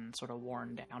been sort of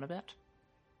worn down a bit.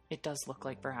 It does look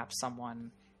like perhaps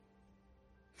someone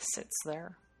sits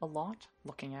there a lot,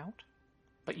 looking out.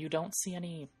 But you don't see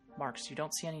any marks. You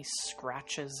don't see any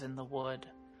scratches in the wood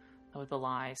that would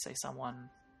belie, say, someone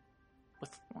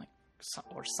with,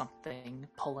 or something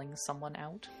pulling someone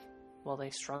out while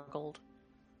they struggled.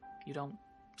 You don't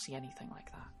see anything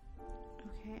like that.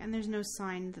 Okay, and there's no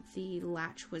sign that the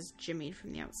latch was jimmied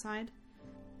from the outside?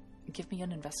 Give me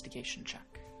an investigation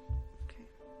check. Okay.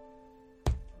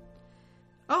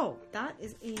 Oh, that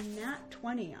is a nat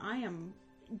 20. I am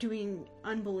doing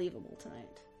unbelievable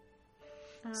tonight.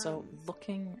 So,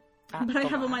 looking at But I the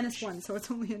have latch, a -1, so it's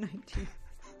only a 19.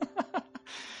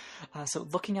 So,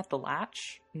 looking at the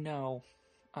latch, no.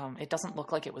 It doesn't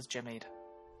look like it was jimmied.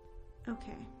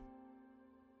 Okay.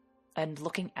 And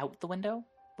looking out the window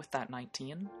with that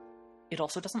 19, it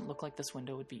also doesn't look like this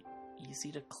window would be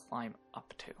easy to climb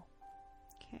up to.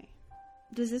 Okay.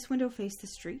 Does this window face the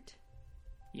street?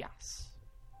 Yes.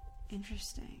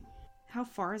 Interesting. How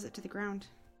far is it to the ground?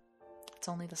 It's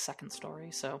only the second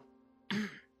story, so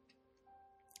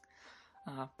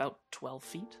about 12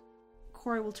 feet.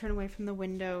 Corey will turn away from the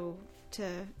window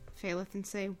to Phalith and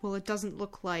say, well, it doesn't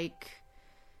look like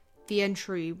the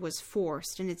entry was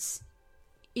forced, and it's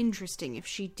interesting if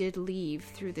she did leave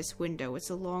through this window.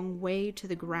 It's a long way to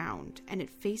the ground, and it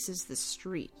faces the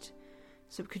street,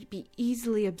 so it could be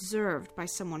easily observed by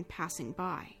someone passing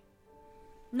by.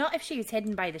 Not if she was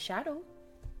hidden by the shadow.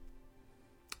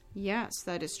 Yes,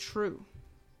 that is true.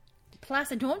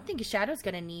 Plus, I don't think a shadow's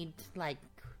gonna need,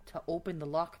 to open the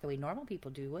lock the way normal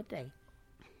people do, would they?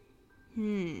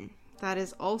 That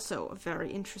is also a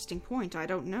very interesting point. I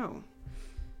don't know.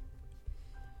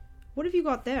 What have you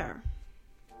got there?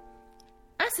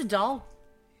 That's a doll.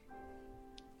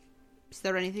 Is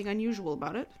there anything unusual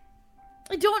about it?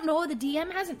 I don't know. The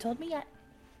DM hasn't told me yet.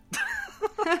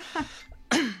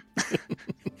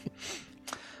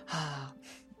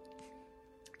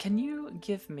 Can you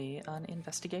give me an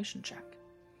investigation check?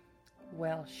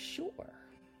 Well, sure.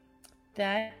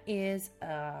 That is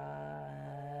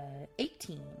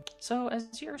 18. So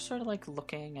as you're sort of like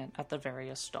looking at the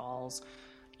various stalls,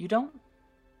 you don't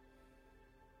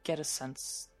get a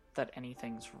sense that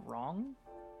anything's wrong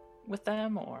with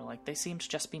them, or like they seem to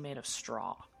just be made of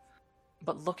straw.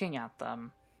 But looking at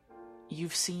them,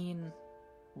 you've seen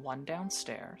one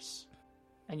downstairs,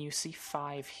 and you see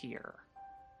 5 here.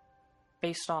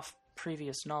 Based off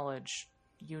previous knowledge,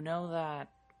 you know that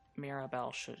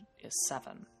Mirabelle is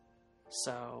 7.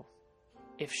 So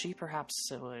if she perhaps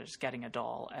was getting a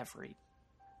doll every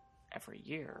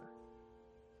year,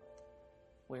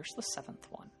 where's the 7th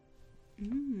one?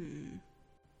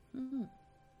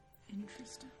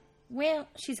 Interesting. Well,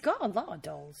 she's got a lot of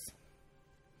dolls.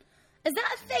 Is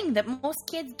that a thing that most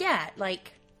kids get?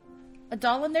 Like, a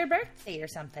doll on their birthday or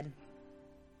something?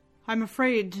 I'm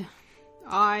afraid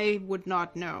I would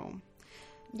not know.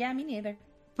 Yeah, me neither.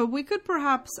 But we could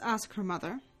perhaps ask her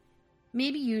mother.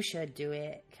 Maybe you should do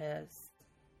it, because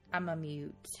I'm a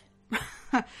mute.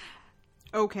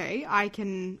 Okay, I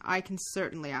can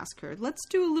certainly ask her. Let's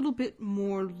do a little bit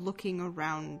more looking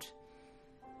around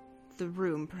the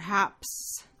room.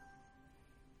 Perhaps,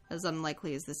 as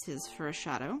unlikely as this is for a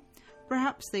shadow,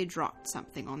 perhaps they dropped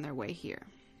something on their way here.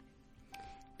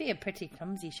 Be a pretty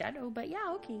clumsy shadow, but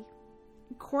yeah, okay.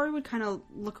 Corey would kind of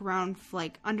look around,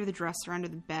 like, under the dresser, under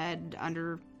the bed,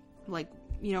 under, like,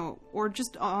 you know, or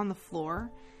just on the floor,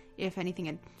 if anything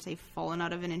had, say, fallen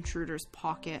out of an intruder's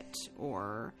pocket,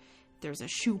 or there's a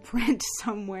shoe print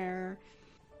somewhere.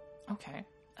 Okay.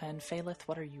 And Phalith,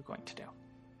 what are you going to do?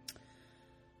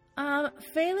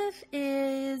 Phalith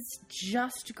is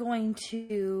just going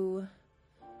to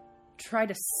try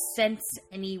to sense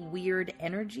any weird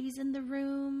energies in the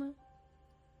room.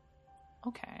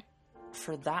 Okay.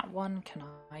 For that one, can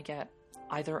I get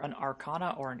either an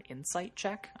Arcana or an Insight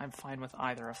check? I'm fine with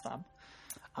either of them.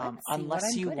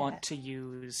 Unless you want to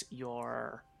use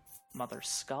your Mother's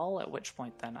Skull, at which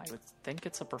point then I would think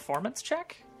it's a performance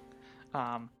check.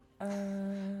 Yeah,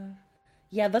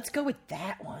 let's go with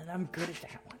that one. I'm good at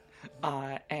that one.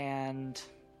 And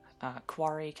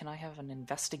Quarry, can I have an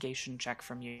investigation check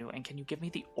from you, and can you give me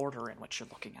the order in which you're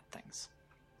looking at things?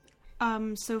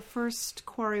 So first,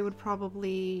 Quarry would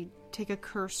probably take a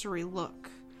cursory look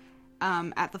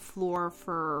at the floor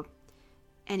for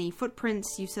any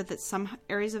footprints. You said that some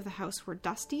areas of the house were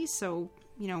dusty, so,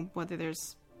 you know, whether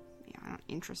there's,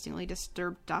 interestingly,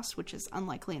 disturbed dust, which is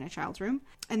unlikely in a child's room.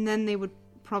 And then they would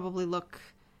probably look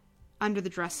under the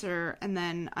dresser and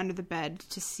then under the bed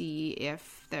to see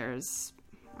if there's,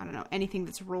 anything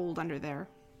that's rolled under there.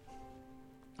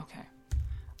 Okay.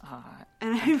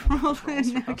 And I rolled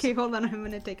in. Okay, hold on. I'm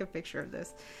going to take a picture of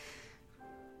this.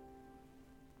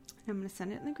 I'm going to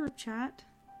send it in the group chat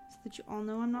so that you all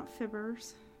know I'm not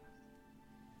fibbers.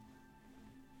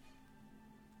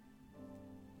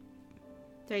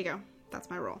 There you go. That's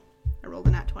my roll. I rolled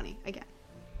a nat 20 again.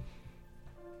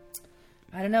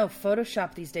 I don't know.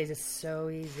 Photoshop these days is so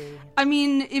easy. I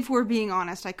mean, if we're being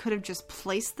honest, I could have just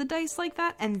placed the dice like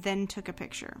that and then took a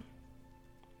picture.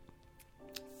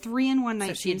 3 in one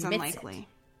night seems unlikely.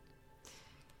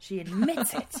 She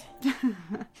admits it.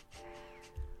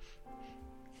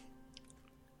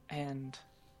 And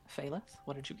Phalith,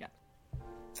 what did you get?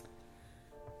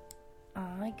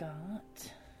 I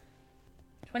got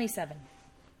 27.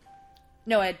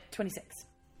 No, I had 26.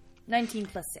 19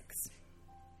 plus 6.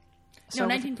 So no,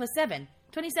 19 plus 7.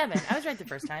 27. I was right the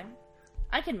first time.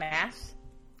 I can math.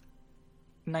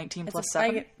 19 That's plus I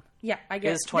 7? get, yeah, I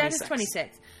get Is 26. That is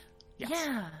 26. Yes.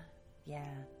 Yeah.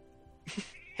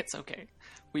 It's okay.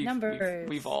 Numbers.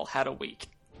 We've all had a week.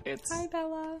 It's Hi,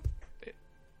 Bella.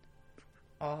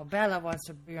 Oh, Bella wants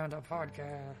to be on the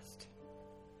podcast.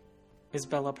 Is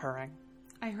Bella purring?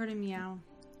 I heard a meow.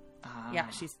 Yeah,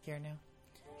 she's here now.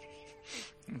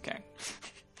 Okay.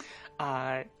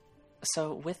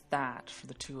 So with that, for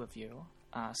the two of you,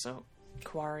 so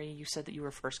Quarry, you said that you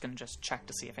were first going to just check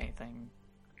to see if anything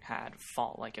had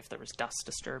fall, like if there was dust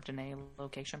disturbed in a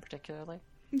location particularly?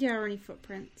 Yeah, or any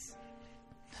footprints.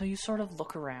 So you sort of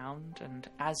look around, and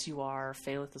as you are,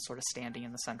 Phalith is sort of standing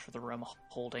in the center of the room,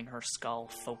 holding her skull,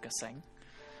 focusing.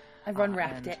 I've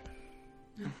unwrapped it.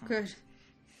 Good.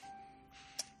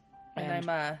 And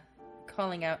I'm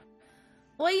calling out,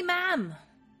 "Oi, ma'am!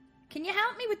 Can you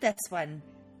help me with this one?"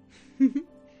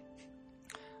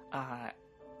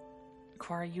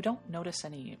 Quarry, you don't notice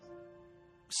any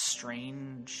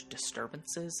strange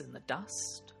disturbances in the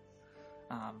dust.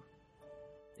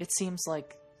 It seems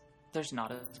like there's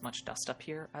not as much dust up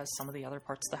here as some of the other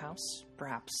parts of the house.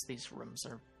 Perhaps these rooms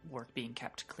are worth being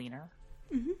kept cleaner.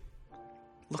 Mm-hmm.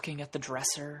 Looking at the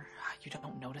dresser, you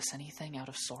don't notice anything out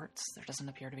of sorts. There doesn't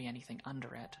appear to be anything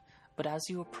under it. But as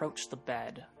you approach the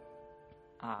bed,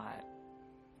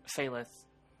 Phalith,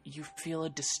 you feel a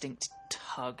distinct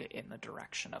tug in the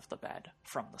direction of the bed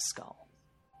from the skull.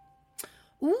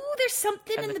 Ooh, there's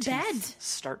something And in the teeth bed.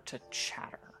 start to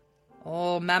chatter.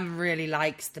 Oh, Mum really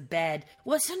likes the bed.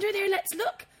 What's under there? Let's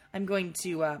look. I'm going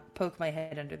to poke my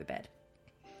head under the bed.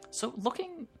 So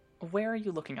where are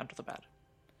you looking under the bed?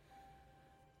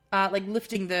 Like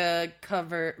lifting the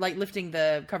cover, like lifting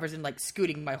the covers and like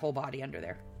scooting my whole body under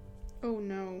there. Oh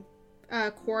no.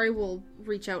 Quarry will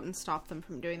reach out and stop them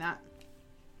from doing that.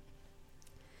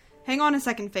 Hang on a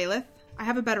second, Phalith. I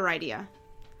have a better idea.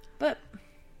 But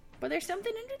there's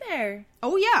something under there.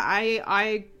 Oh yeah,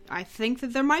 I think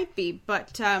that there might be,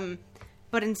 but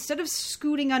instead of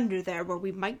scooting under there where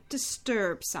we might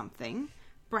disturb something,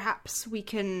 perhaps we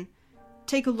can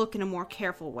take a look in a more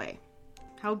careful way.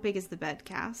 How big is the bed,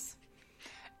 Cass?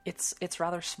 It's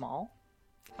rather small.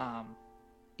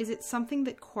 Is it something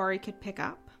that Quarry could pick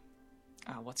up?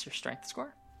 What's your strength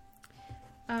score?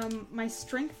 My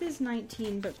strength is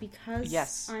 19, but because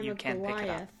Yes, I'm you a can pick it up.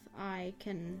 Goliath, I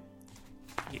can...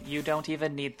 You don't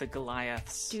even need the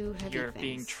Goliaths. Do heavy You're things.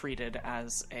 being treated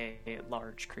as a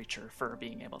large creature for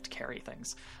being able to carry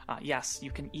things. Yes,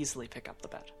 you can easily pick up the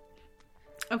bed.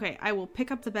 Okay, I will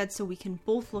pick up the bed so we can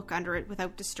both look under it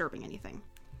without disturbing anything.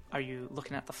 Are you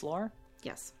looking at the floor?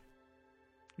 Yes.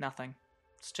 Nothing.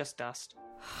 It's just dust.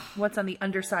 What's on the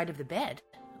underside of the bed?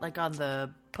 Like on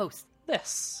the post.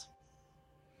 This.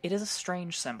 It is a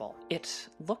strange symbol. It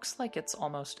looks like it's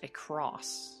almost a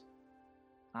cross,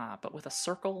 but with a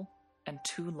circle and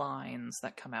two lines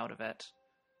that come out of it.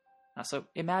 So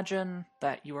imagine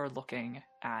that you are looking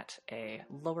at a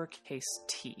lowercase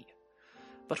t,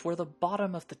 but where the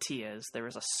bottom of the T is, there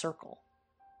is a circle.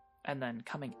 And then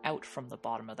coming out from the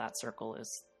bottom of that circle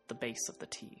is the base of the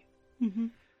T. Mm-hmm.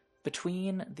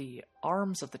 Between the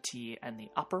arms of the T and the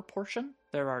upper portion,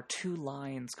 there are two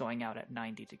lines going out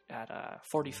at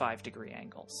 45 degree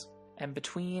angles. And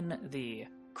between the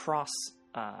cross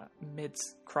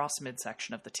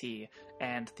midsection of the T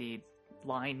and the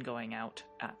line going out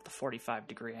at the 45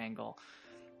 degree angle,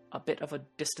 a bit of a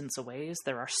distance away,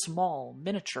 there are small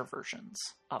miniature versions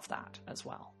of that as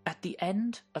well. At the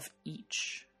end of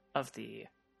each of the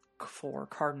 4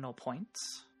 cardinal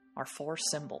points are 4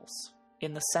 symbols.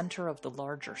 In the center of the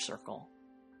larger circle,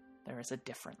 there is a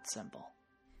different symbol.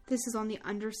 This is on the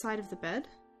underside of the bed?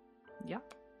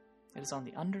 Yep. It is on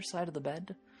the underside of the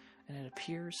bed, and it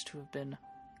appears to have been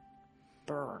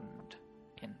burned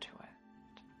into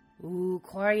it. Ooh,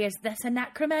 Quarry, is this a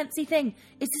necromancy thing?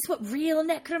 Is this what real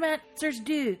necromancers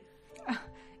do?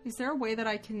 Is there a way that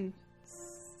I can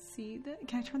see that?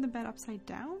 Can I turn the bed upside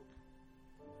down?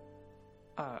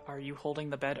 Are you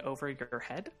holding the bed over your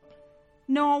head?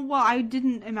 No, well, I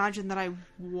didn't imagine that I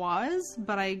was,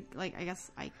 but I guess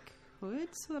I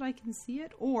could so that I can see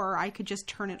it, or I could just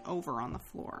turn it over on the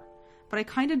floor. But I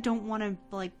kind of don't want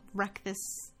to, wreck this.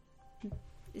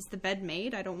 Is the bed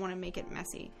made? I don't want to make it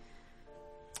messy.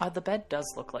 The bed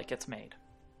does look like it's made.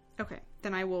 Okay,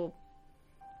 then I will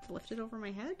lift it over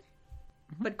my head,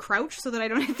 but crouch so that I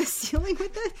don't hit the ceiling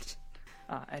with it.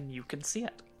 And you can see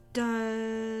it.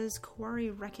 Does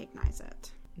Quarry recognize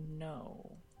it?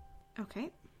 No.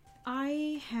 Okay.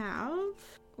 I have...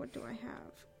 What do I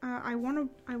have? I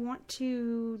want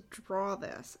to draw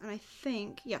this, and I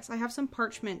think... Yes, I have some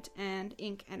parchment and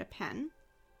ink and a pen.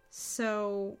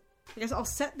 So, I guess I'll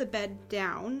set the bed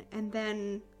down, and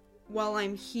then while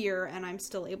I'm here and I'm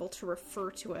still able to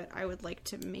refer to it, I would like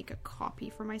to make a copy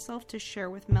for myself to share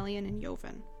with Melian and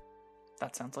Joven.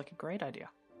 That sounds like a great idea.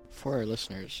 For our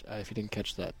listeners, if you didn't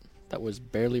catch that, that was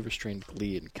barely restrained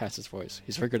glee in Cass's voice.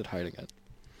 He's very good at hiding it.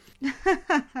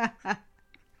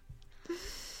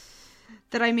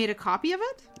 That I made a copy of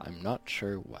it? I'm not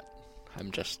sure what.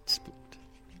 I'm just spooked.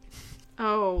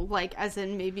 Oh, as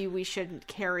in maybe we shouldn't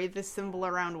carry this symbol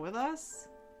around with us?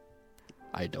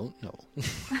 I don't know.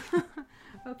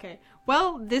 Okay.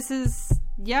 Well, this is...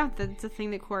 Yeah, that's the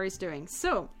thing that Quarry's doing.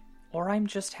 So... Or I'm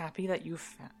just happy that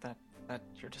that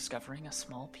you're discovering a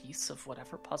small piece of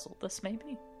whatever puzzle this may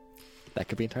be. That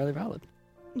could be entirely valid.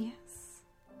 Yes.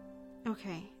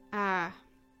 Okay.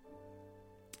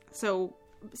 So,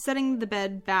 setting the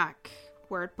bed back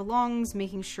where it belongs,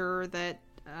 making sure that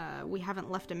we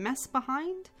haven't left a mess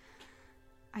behind.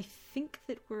 I think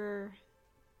that we're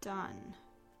done.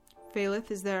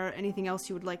 Phalith, is there anything else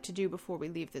you would like to do before we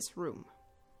leave this room?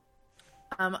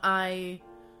 I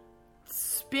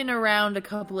spin around a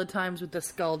couple of times with the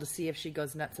skull to see if she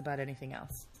goes nuts about anything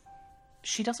else.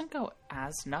 She doesn't go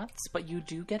as nuts, but you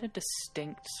do get a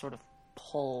distinct sort of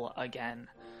pull again.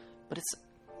 But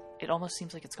it almost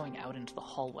seems like it's going out into the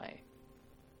hallway.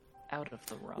 Out of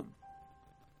the room.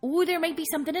 Ooh, there might be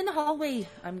something in the hallway.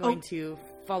 I'm going to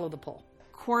follow the pull.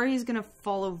 Quarry is gonna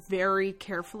follow very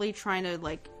carefully, trying to,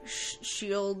 like,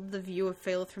 shield the view of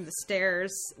Phaleth from the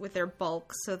stairs with their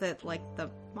bulk so that, like, the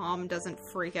mom doesn't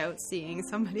freak out seeing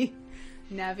somebody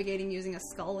navigating using a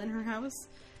skull in her house.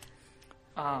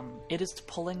 It is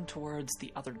pulling towards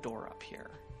the other door up here,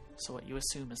 so what you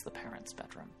assume is the parents'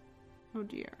 bedroom. Oh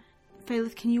dear.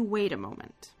 Phaleth, can you wait a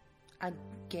moment? I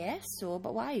guess so,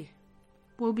 but why?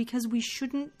 Well, because we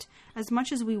shouldn't, as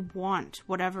much as we want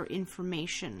whatever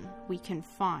information we can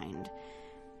find,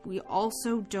 we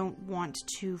also don't want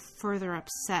to further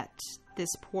upset this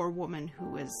poor woman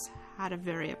who has had a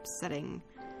very upsetting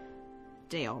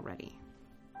day already.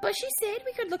 But she said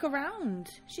we could look around.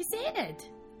 She said.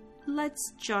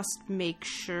 Let's just make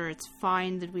sure it's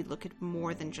fine that we look at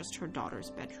more than just her daughter's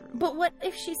bedroom. But what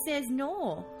if she says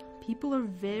no? People are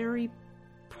very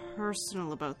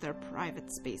personal about their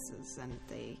private spaces, and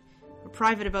they are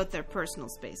private about their personal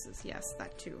spaces. Yes,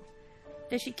 that too.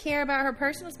 Does she care about her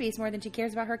personal space more than she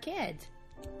cares about her kid?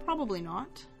 Probably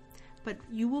not. But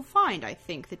you will find, I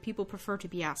think, that people prefer to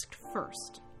be asked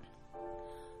first.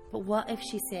 But what if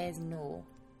she says no?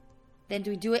 Then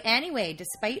do we do it anyway,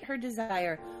 despite her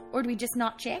desire? Or do we just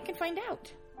not check and find out?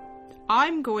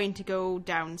 I'm going to go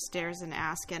downstairs and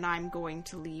ask, and I'm going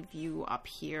to leave you up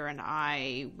here, and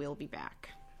I will be back.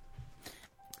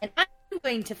 And I'm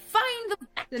going to find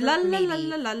the lady.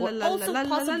 Or also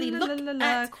possibly look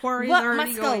at Quarry's what already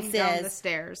my skull going down the says.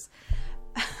 stairs.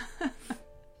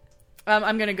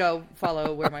 I'm going to go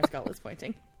follow where my skull is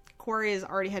pointing. Quarry has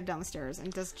already headed down the stairs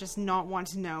and does just not want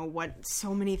to know what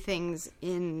so many things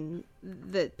in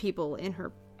the people in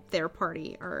their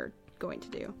party are going to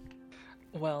do.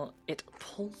 Well, it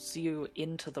pulls you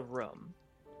into the room,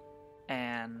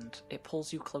 and it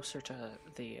pulls you closer to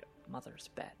the mother's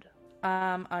bed.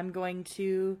 I'm going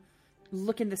to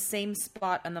look in the same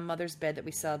spot on the mother's bed that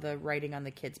we saw the writing on the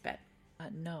kid's bed.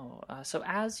 No. So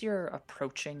as you're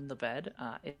approaching the bed,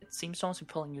 it seems to almost be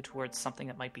pulling you towards something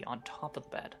that might be on top of the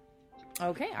bed.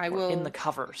 Okay, I Or will... in the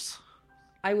covers.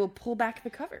 I will pull back the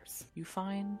covers. You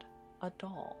find a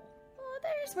doll. Oh,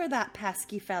 there's where that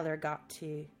pesky feller got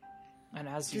to. And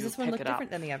as Does you this one pick look it up, different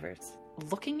than the others?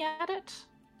 looking at it,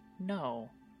 no.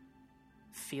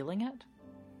 Feeling it,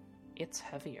 it's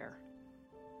heavier.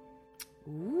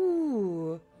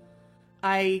 Ooh.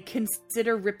 I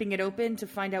consider ripping it open to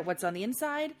find out what's on the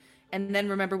inside, and then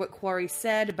remember what Quarry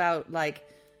said about, like,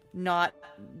 not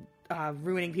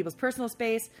ruining people's personal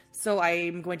space, so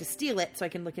I'm going to steal it so I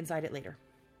can look inside it later.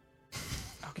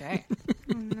 Okay.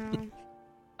 Oh no.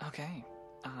 Okay.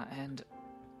 And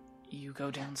you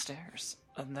go downstairs.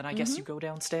 And then I guess you go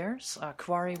downstairs.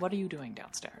 Quarry, what are you doing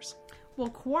downstairs? Well,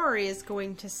 Quarry is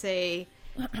going to say,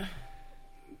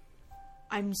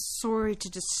 I'm sorry to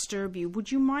disturb you.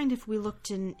 Would you mind if we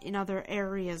looked in other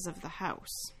areas of the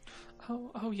house?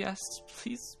 Oh yes,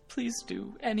 please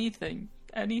do anything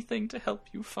to help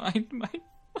you find my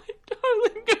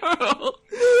darling girl.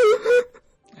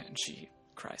 And she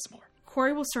cries more.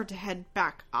 Quarry will start to head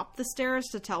back up the stairs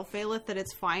to tell Phaleth that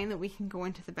it's fine, that we can go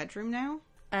into the bedroom now.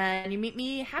 And you meet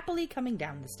me happily coming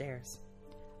down the stairs.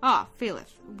 Ah,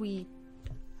 Phaleth, we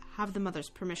have the mother's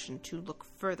permission to look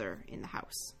further in the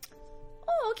house.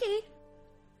 Oh, okay.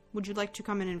 Would you like to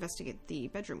come and investigate the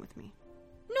bedroom with me?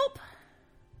 Nope.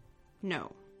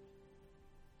 No.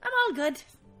 I'm all good.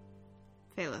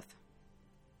 Phaleth.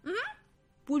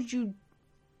 Would you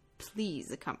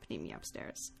please accompany me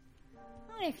upstairs?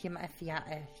 If you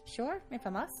sure, if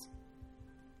I must.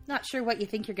 Not sure what you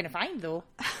think you're going to find, though.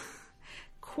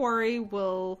 Quarry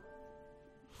will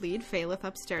lead Phaleth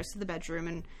upstairs to the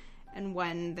bedroom, and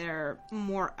when they're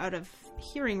more out of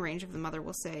hearing range of the mother,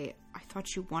 will say, I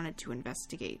thought you wanted to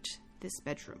investigate this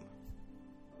bedroom.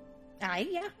 Aye,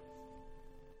 yeah.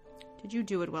 Did you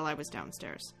do it while I was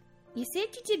downstairs? You said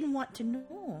you didn't want to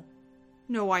know.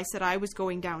 No, I said I was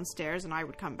going downstairs and I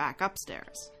would come back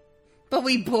upstairs. But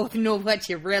we both know what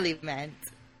you really meant.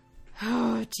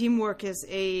 Teamwork is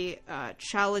a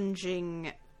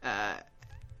challenging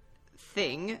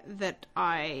thing that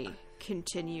I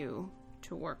continue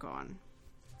to work on.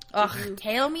 Ugh,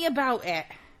 tell me about it.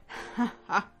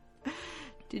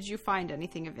 Did you find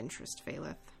anything of interest,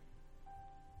 Phaleth?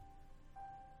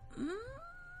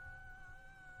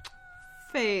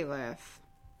 Phaleth.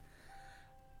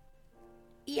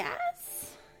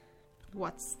 Yes?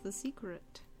 What's the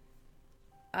secret?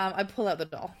 I pull out the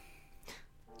doll.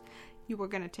 You were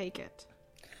gonna take it.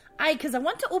 because I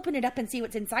want to open it up and see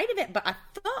what's inside of it, but I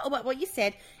thought about what you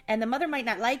said, and the mother might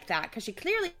not like that, because she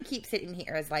clearly keeps it in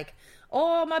here as like,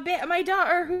 oh, my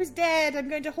daughter who's dead, I'm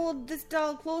going to hold this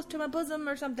doll close to my bosom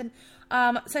or something.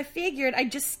 So I figured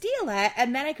I'd just steal it,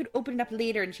 and then I could open it up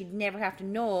later, and she'd never have to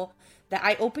know that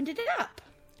I opened it up.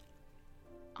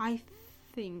 I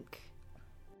think...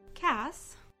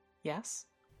 Cass, Yes?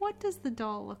 what does the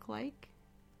doll look like?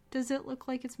 Does it look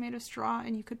like it's made of straw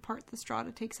and you could part the straw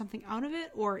to take something out of it?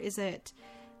 Or is it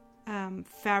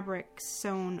fabric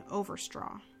sewn over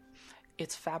straw?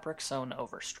 It's fabric sewn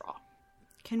over straw.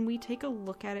 Can we take a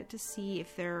look at it to see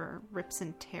if there are rips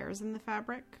and tears in the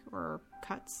fabric or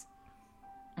cuts?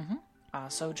 Mm-hmm.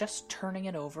 So just turning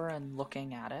it over and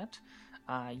looking at it,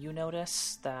 you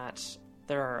notice that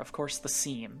there are, of course, the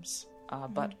seams,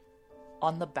 but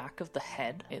on the back of the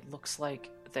head, it looks like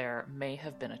there may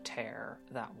have been a tear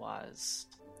that was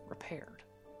repaired.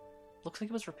 Looks like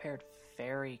it was repaired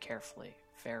very carefully,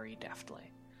 very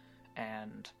deftly.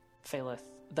 And Phaleth,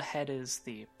 the head is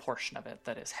the portion of it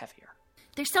that is heavier.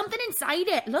 There's something inside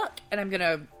it, look! And I'm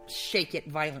gonna shake it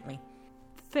violently.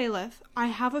 Phaleth, I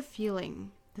have a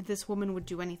feeling that this woman would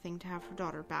do anything to have her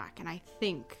daughter back, and I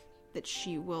think that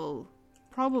she will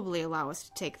probably allow us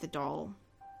to take the doll.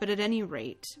 But at any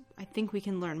rate, I think we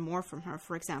can learn more from her.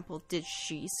 For example, did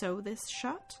she sew this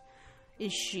shut?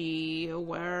 Is she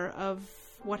aware of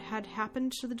what had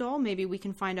happened to the doll? Maybe we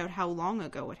can find out how long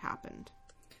ago it happened.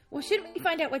 Well, shouldn't we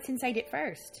find out what's inside it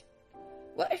first?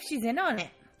 What if she's in on it?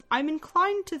 I'm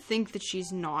inclined to think that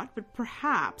she's not, but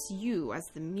perhaps you, as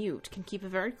the mute, can keep a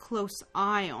very close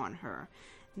eye on her.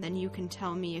 And then you can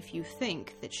tell me if you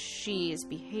think that she is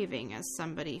behaving as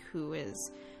somebody who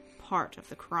is part of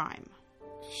the crime.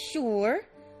 Sure.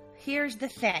 Here's the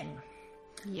thing.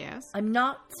 Yes? I'm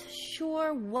not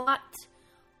sure what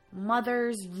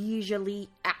mothers usually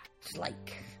act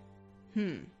like.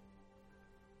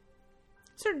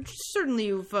 Certainly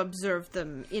you've observed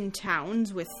them in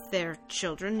towns with their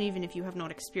children, even if you have not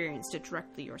experienced it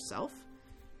directly yourself.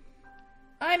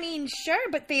 I mean, sure,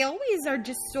 but they always are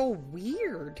just so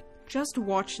weird. Just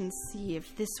watch and see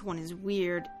if this one is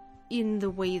weird in the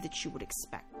way that you would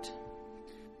expect.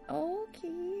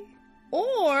 Okay.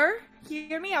 Or,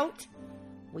 hear me out,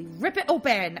 we rip it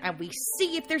open and we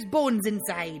see if there's bones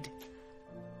inside.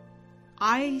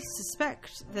 I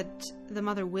suspect that the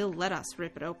mother will let us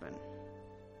rip it open.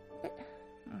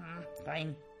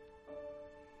 Fine.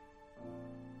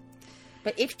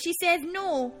 But if she says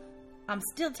no, I'm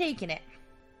still taking it.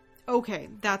 Okay,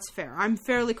 that's fair. I'm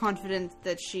fairly confident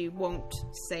that she won't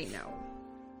say no.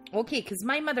 Okay, because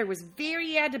my mother was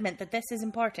very adamant that this is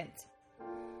important.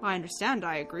 I understand,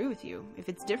 I agree with you. If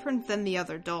it's different than the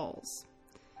other dolls,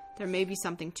 there may be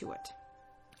something to it.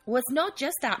 Well, it's not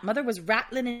just that. Mother was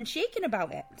rattling and shaking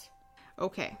about it.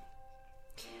 Okay.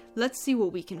 Let's see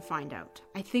what we can find out.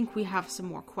 I think we have some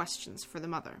more questions for the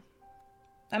mother.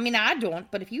 I mean, I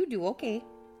don't, but if you do, okay.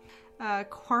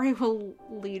 Quarry will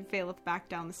lead Phaleth back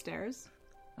down the stairs.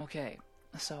 Okay,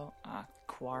 so,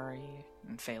 Quarry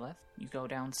and Phaleth, you go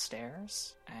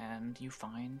downstairs, and you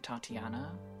find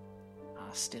Tatiana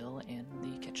still in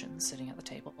the kitchen, sitting at the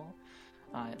table.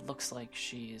 It looks like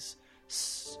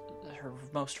her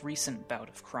most recent bout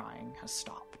of crying has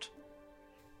stopped.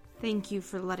 Thank you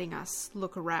for letting us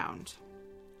look around.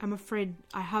 I'm afraid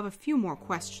I have a few more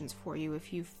questions for you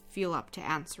if you feel up to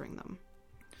answering them.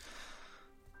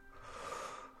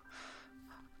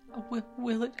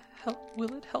 Will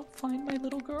it help find my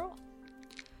little girl?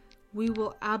 We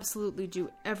will absolutely do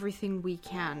everything we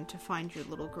can to find your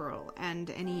little girl,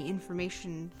 and any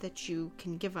information that you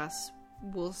can give us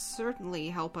will certainly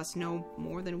help us know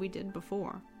more than we did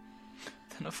before.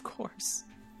 Then of course.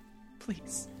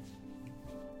 Please.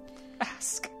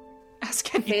 Ask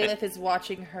anything. Phaleth is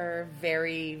watching her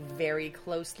very, very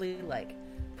closely, like,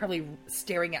 probably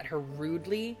staring at her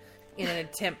rudely in an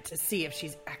attempt to see if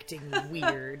she's acting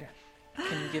weird.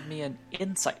 Can you give me an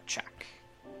insight check?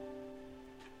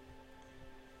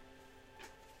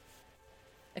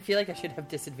 I feel like I should have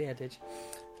disadvantage.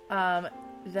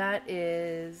 That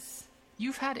is...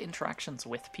 You've had interactions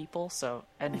with people, so...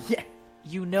 And yeah.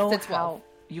 You know It's a 12.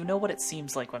 You know what it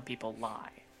seems like when people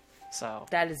lie. So...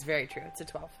 That is very true. It's a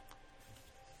 12.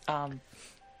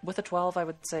 With a 12, I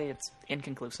would say it's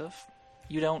inconclusive.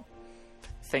 You don't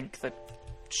think that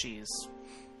she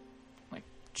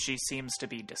seems to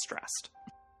be distressed.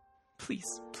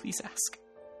 Please ask.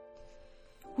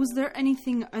 Was there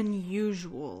anything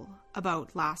unusual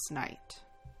about last night?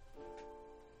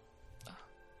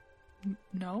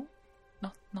 No,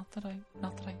 not that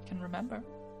I can remember.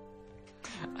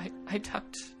 I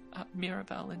tucked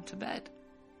Mirabelle into bed,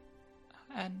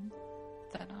 and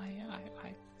then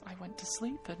I I went to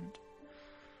sleep, and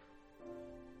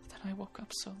then I woke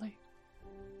up so late.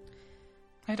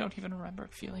 I don't even remember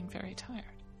feeling very tired.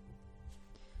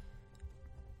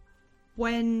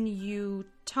 When you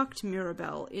tucked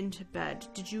Mirabelle into bed,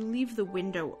 did you leave the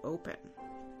window open?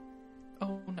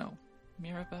 Oh no,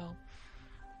 Mirabelle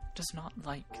does not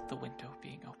like the window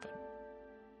being open.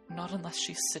 Not unless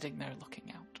she's sitting there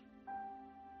looking out.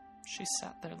 She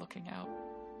sat there looking out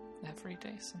every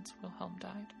day since Wilhelm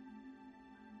died.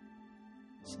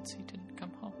 Since he didn't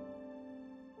come home.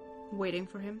 Waiting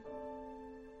for him?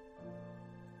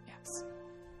 Yes.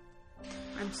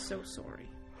 I'm so sorry.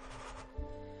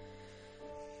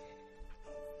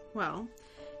 Well,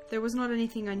 there was not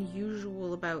anything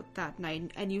unusual about that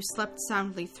night, and you slept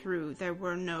soundly through. There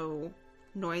were no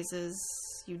noises.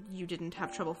 You didn't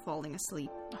have trouble falling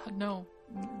asleep. No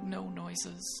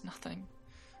noises, nothing.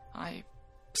 I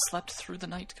slept through the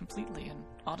night completely, and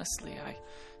honestly, I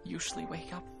usually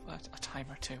wake up a time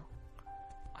or two.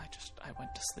 I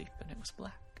went to sleep and it was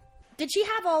black. Did she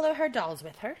have all of her dolls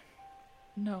with her?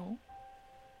 No.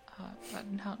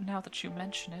 Now that you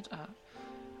mention it,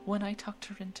 when I tucked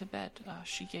her into bed,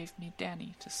 she gave me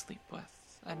Danny to sleep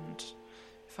with, and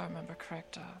if I remember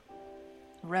correct,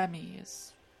 Remy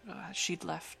is, she'd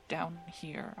left down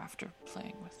here after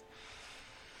playing with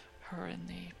her in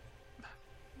the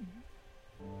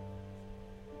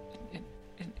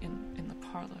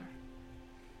parlor.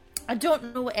 I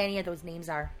don't know what any of those names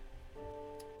are.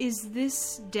 Is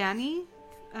this Danny?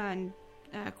 And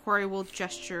Quarry will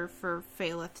gesture for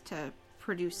Phaleth to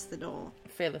produce the doll.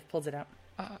 Phaleth pulls it out.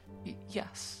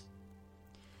 Yes.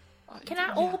 Can I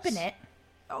yes. open it?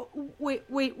 Oh, wait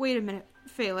a minute,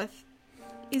 Phaleth.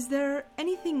 Is there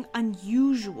anything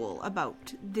unusual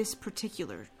about this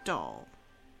particular doll?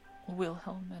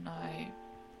 Wilhelm and I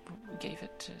gave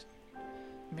it to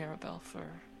Mirabelle for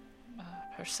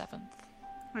her 7th.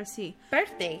 I see.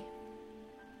 Birthday?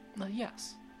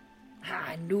 Yes.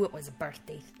 I knew it was a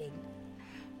birthday thing.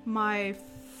 My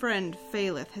friend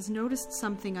Phaleth has noticed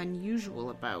something unusual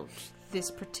about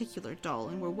this particular doll,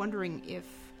 and we're wondering if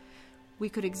we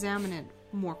could examine it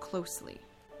more closely.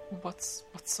 What's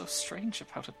so strange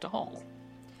about a doll?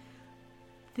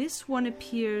 This one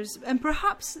appears, and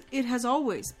perhaps it has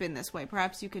always been this way,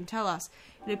 perhaps you can tell us,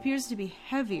 it appears to be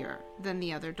heavier than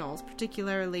the other dolls,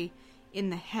 particularly in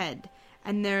the head.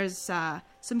 And there's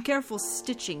some careful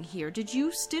stitching here. Did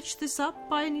you stitch this up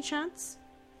by any chance?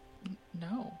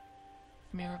 No.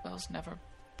 Mirabelle's never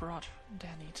brought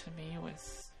Danny to me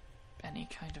with any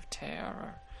kind of tear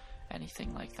or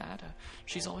anything like that.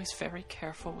 She's always very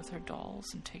careful with her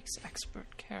dolls and takes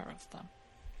expert care of them.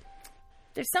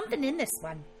 There's something in this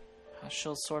one.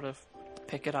 She'll sort of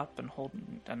pick it up and hold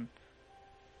it, and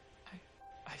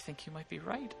I think you might be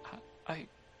right.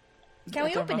 Can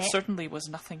we open There it? certainly was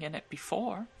nothing in it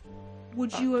before.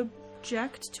 Would you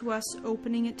object to us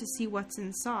opening it to see what's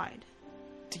inside?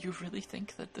 Do you really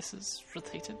think that this is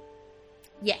related?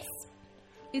 Yes.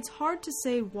 It's hard to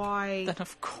say why. Then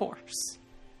of course.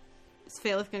 Is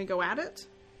Phaleth going to go at it?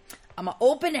 I'm gonna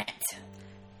open it.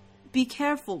 Be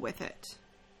careful with it.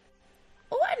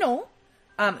 Oh, I know.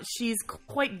 She's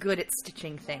quite good at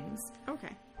stitching things.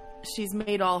 Okay. She's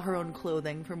made all her own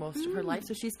clothing for most of her life,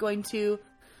 so she's going to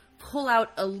pull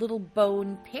out a little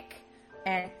bone pick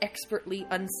and expertly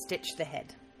unstitch the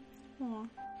head. Aw.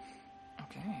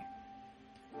 Okay.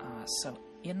 So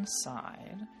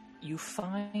inside, you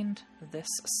find this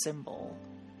symbol.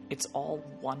 It's all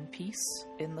one piece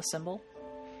in the symbol,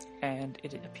 and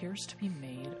it appears to be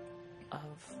made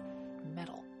of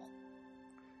metal.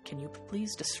 Can you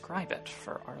please describe it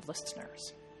for our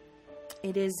listeners?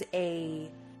 It is a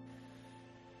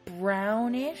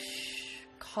brownish,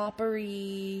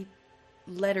 coppery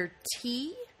letter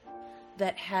T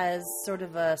that has sort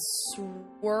of a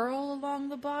swirl along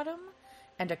the bottom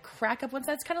and a crack up one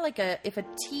side. It's kind of like if a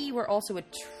T were also a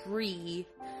tree,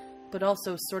 but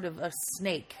also sort of a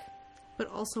snake. But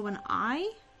also an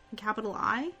I? A capital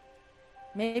I?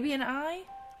 Maybe an I?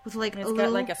 With like And a it's got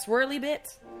little like a swirly bit.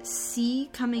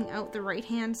 C coming out the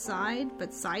right-hand side,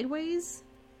 but sideways?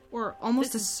 Or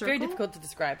almost This a is circle? very difficult to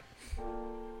describe.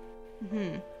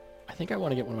 I think I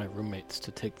want to get one of my roommates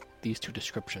to take these two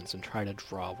descriptions and try to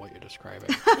draw what you're describing.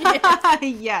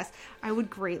 Yes, I would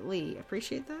greatly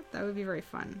appreciate that. That would be very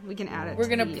fun. We can add it. We're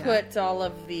to going to the, put all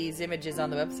of these images on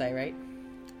the website, right?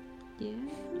 Yeah.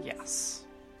 Yes.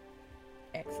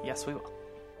 Excellent. Yes, we will.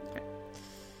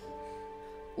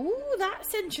 Ooh,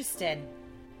 that's interesting.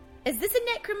 Is this a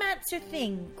necromancer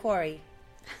thing, Quarry?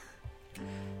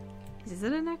 Is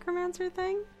it a necromancer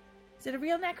thing? Is it a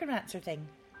real necromancer thing?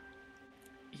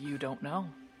 You don't know.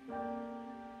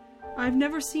 I've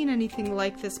never seen anything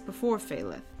like this before,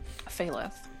 Phalith.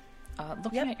 Phalith,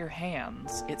 looking at your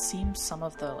hands, it seems some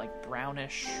of the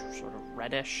brownish, sort of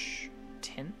reddish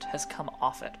tint has come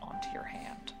off it onto your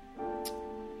hand.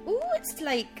 Ooh,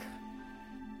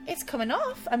 it's coming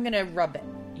off. I'm gonna rub it.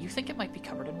 You think it might be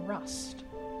covered in rust.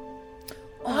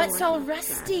 Oh, it's all I have a bad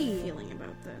rusty. feeling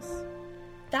about this.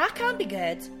 That can't be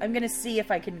good. I'm gonna see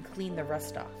if I can clean the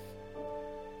rust off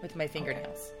with my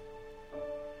fingernails.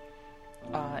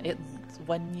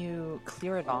 When you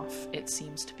clear it off, it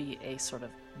seems to be a sort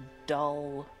of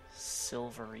dull,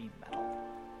 silvery metal.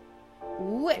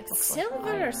 Ooh, it's looks like silver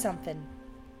or iron. something.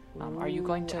 Are you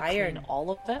going to iron. clean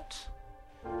all of it?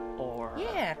 Or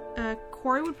Yeah,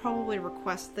 Corey would probably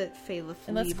request that Phalith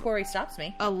unless leave, Corey stops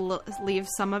me. leave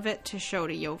some of it to show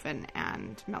to Joven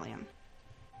and Melian.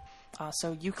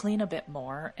 So you clean a bit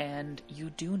more, and you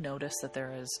do notice that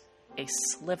there is a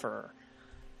sliver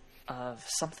of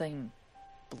something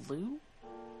blue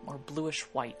or bluish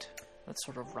white that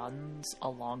sort of runs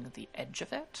along the edge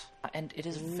of it. And it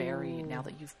is very, now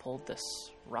that you've pulled this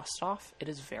rust off, it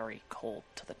is very cold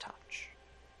to the touch.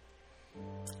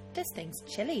 This thing's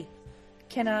chilly.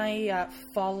 Can I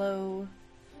follow,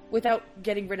 without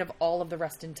getting rid of all of the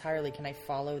rust entirely, can I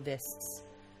follow this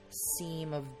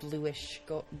seam of bluish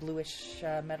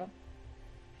metal?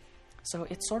 So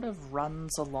it sort of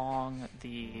runs along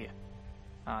the...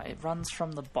 it runs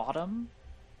from the bottom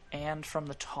and from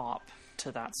the top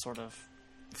to that sort of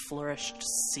flourished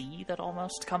C that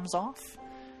almost comes off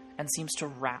and seems to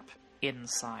wrap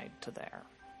inside to there.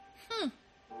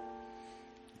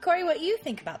 Corey, what do you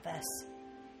think about this?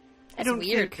 I It's don't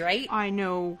weird, think right? I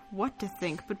know what to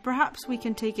think, but perhaps we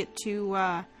can take it to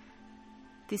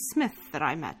the smith that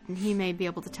I met, and he may be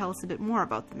able to tell us a bit more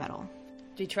about the metal.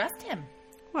 Do you trust him?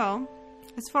 Well,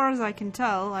 as far as I can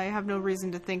tell, I have no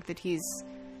reason to think that he's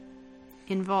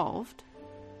involved.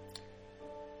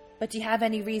 But do you have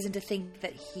any reason to think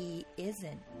that he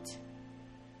isn't?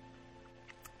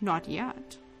 Not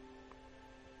yet.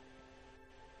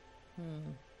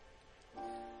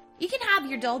 You can have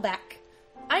your doll back.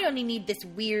 I only need this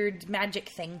weird magic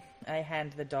thing. I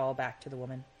hand the doll back to the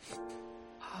woman.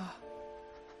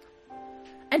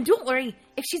 And don't worry,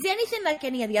 if she's anything like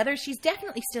any of the others, she's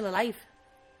definitely still alive.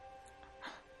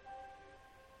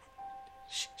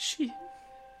 She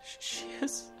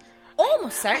is...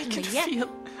 Almost I certainly, can yeah. feel...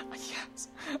 Yes,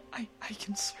 I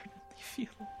can certainly feel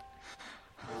it.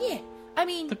 Yeah, I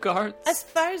mean, The guards... as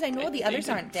far as I know, the they others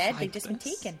didn't aren't dead. They've fight just been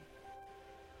this. taken.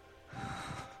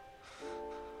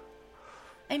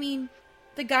 I mean,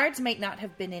 the guards might not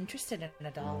have been interested in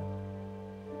a doll.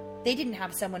 They didn't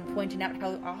have someone pointing out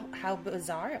how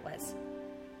bizarre it was.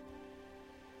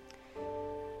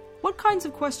 What kinds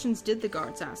of questions did the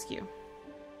guards ask you?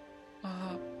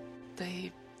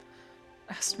 They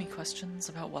asked me questions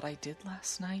about what I did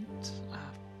last night.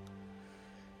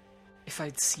 If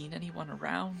I'd seen anyone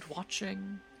around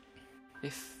watching.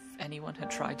 If anyone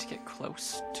had tried to get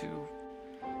close to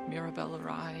Mirabelle or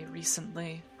I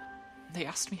recently. They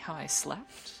asked me how I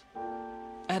slept.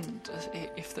 And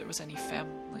if there was any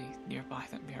family nearby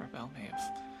that Mirabelle may have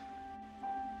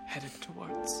headed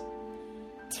towards.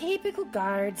 Typical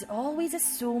guards, always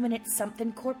assuming it's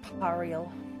something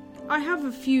corporeal. I have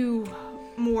a few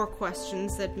more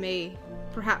questions that may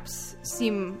perhaps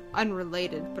seem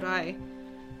unrelated, but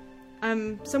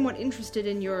I'm somewhat interested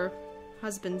in your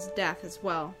husband's death as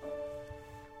well.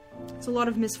 It's a lot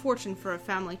of misfortune for a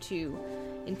family to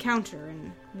encounter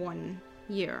in 1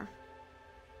 year.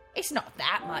 It's not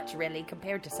that much, really,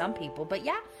 compared to some people, but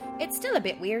yeah, it's still a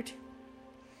bit weird.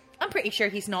 I'm pretty sure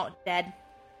he's not dead.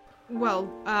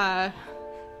 Well,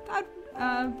 that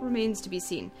remains to be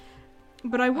seen.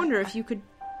 But I wonder if you could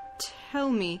tell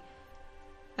me,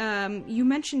 you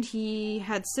mentioned he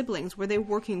had siblings. Were they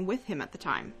working with him at the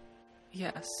time?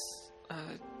 Yes,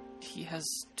 he has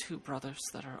two brothers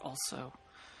that are also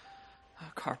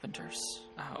carpenters,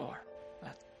 or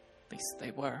at least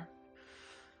they were.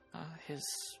 His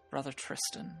brother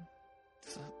Tristan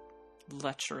is a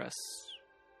lecherous,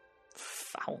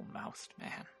 foul-mouthed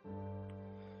man.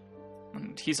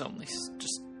 And he's only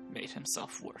just made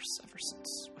himself worse ever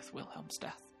since with Wilhelm's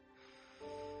death.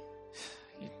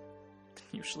 You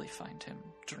usually find him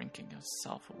drinking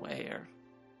himself away or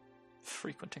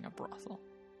frequenting a brothel,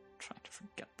 trying to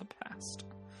forget the past,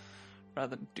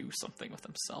 rather than do something with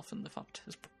himself and live up to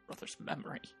his brother's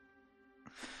memory.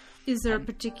 Is there a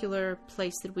particular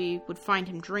place that we would find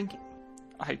him drinking?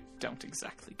 I don't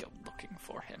exactly go looking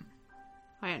for him.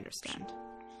 I understand.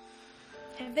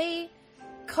 Have they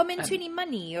come into any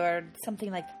money or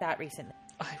something like that recently?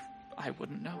 I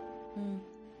wouldn't know.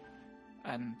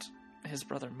 And his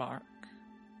brother Mark,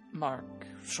 Mark,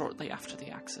 shortly after the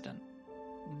accident,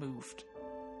 moved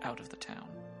out of the town.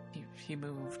 He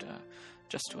moved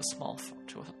just to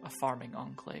a farming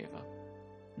enclave,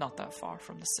 not that far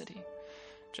from the city,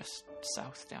 just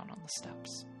south down on the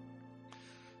steppes.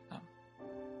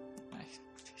 I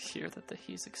hear that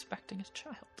he's expecting a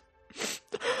child.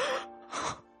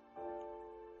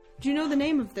 Do you know the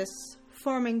name of this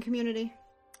farming community?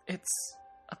 It's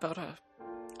about a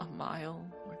mile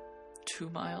or 2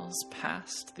 miles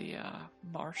past the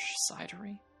Marsh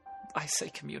Cidery. I say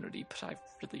community, but I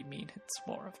really mean it's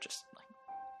more of just like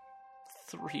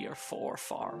 3 or 4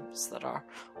 farms that are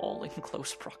all in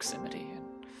close proximity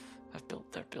and have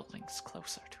built their buildings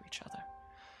closer to each other.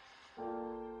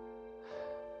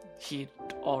 He'd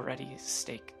already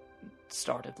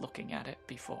started looking at it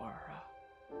before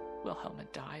Wilhelm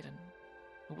had died, and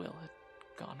Will had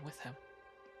gone with him.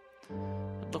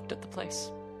 Had looked at the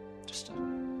place just a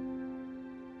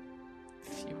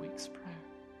few weeks prior.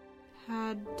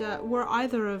 Were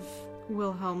either of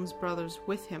Wilhelm's brothers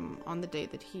with him on the day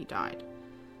that he died?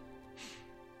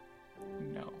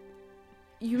 No.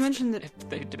 You mentioned that... If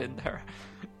they'd been there,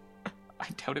 I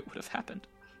doubt it would have happened.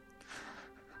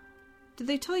 Did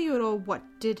they tell you at all what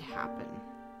did happen?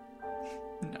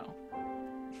 No.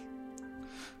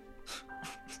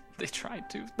 They tried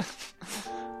to. They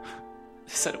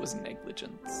said it was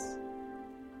negligence.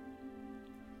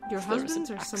 Your If there was husband's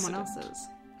an or someone accident, else's?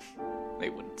 They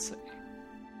wouldn't say.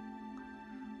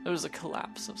 There was a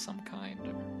collapse of some kind,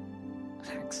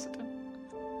 or an accident.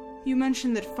 You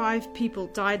mentioned that 5 people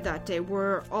died that day.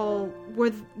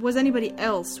 Was anybody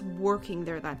else working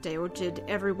there that day, or did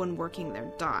everyone working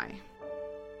there die?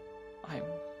 I'm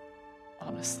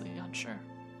honestly unsure.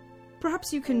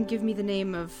 Perhaps you can give me the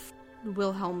name of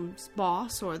Wilhelm's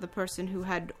boss, or the person who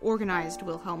had organized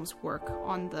Wilhelm's work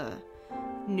on the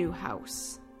new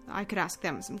house. I could ask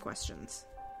them some questions.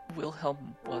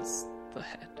 Wilhelm was the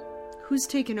head. Who's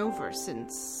taken over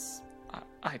since...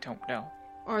 I don't know.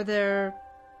 Are there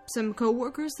some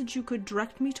co-workers that you could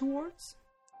direct me towards?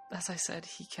 As I said,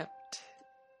 he kept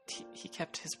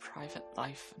his private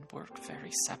life and work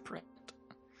very separate.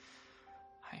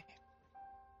 I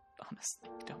honestly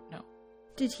don't know.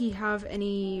 Did he have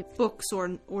any books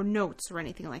or notes or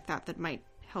anything like that that might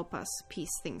help us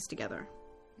piece things together?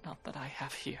 Not that I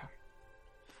have here.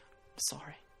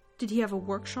 Sorry. Did he have a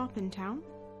workshop in town?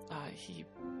 He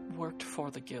worked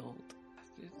for the guild.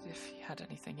 If he had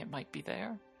anything, it might be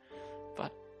there.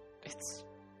 But it's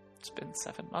been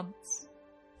 7 months.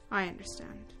 I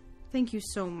understand. Thank you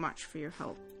so much for your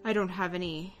help. I don't have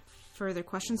any further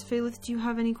questions. Phalith, do you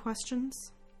have any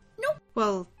questions? No.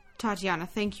 Well, Tatiana,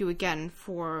 thank you again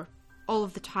for all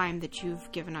of the time that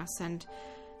you've given us, and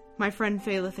my friend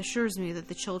Phalith assures me that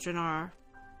the children are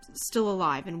still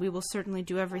alive, and we will certainly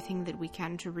do everything that we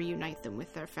can to reunite them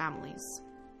with their families.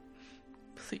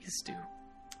 Please do.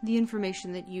 The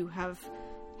information that you have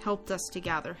helped us to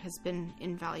gather has been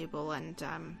invaluable, and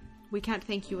we can't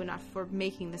thank you enough for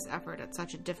making this effort at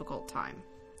such a difficult time.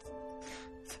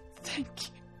 Thank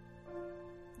you.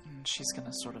 And she's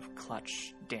gonna sort of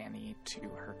clutch Danny to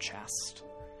her chest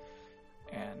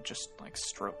and just,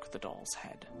 stroke the doll's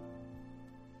head.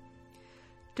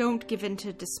 Don't give in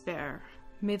to despair.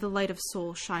 May the light of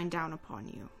soul shine down upon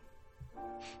you.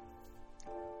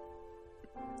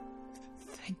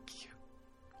 Thank you.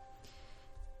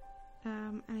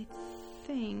 And I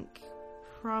think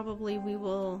probably we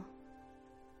will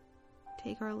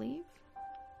take our leave.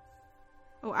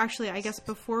 Oh, actually, I guess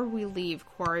before we leave,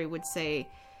 Quarry would say,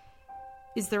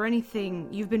 is there anything...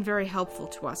 You've been very helpful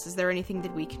to us. Is there anything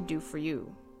that we can do for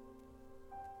you?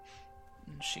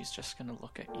 And she's just gonna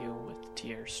look at you with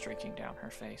tears streaking down her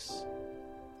face.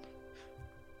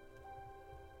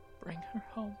 Bring her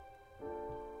home.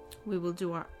 We will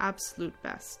do our absolute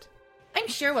best. I'm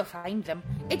sure we'll find them.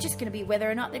 It's just going to be whether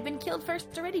or not they've been killed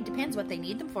first already. Depends what they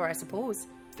need them for, I suppose.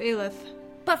 Phalith.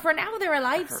 But for now, they're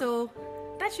alive, so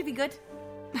that should be good.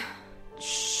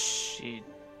 She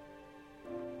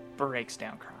breaks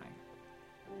down crying.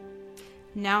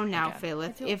 Now, Again.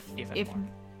 Phalith,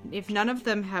 if none of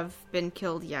them have been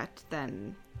killed yet,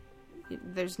 then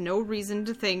there's no reason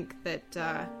to think that,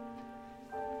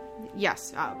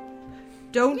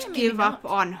 don't give up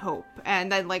on hope.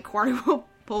 And then, Quarry will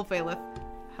pull Phalith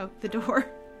out the door.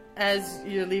 As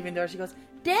you're leaving there, she goes,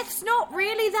 Death's not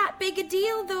really that big a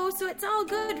deal, though, so it's all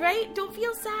good, right? Don't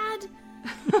feel sad.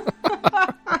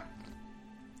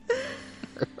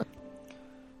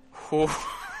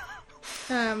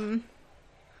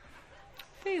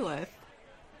 Phalith.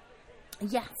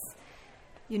 Yes.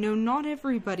 You know, not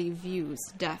everybody views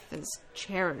death as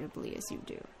charitably as you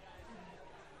do.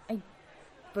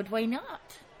 But why not?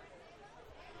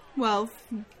 Well,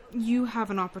 you have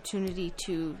an opportunity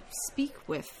to speak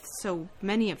with so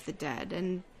many of the dead,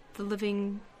 and the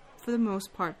living, for the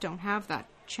most part, don't have that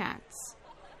chance.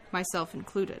 Myself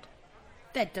included.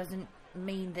 That doesn't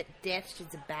mean that death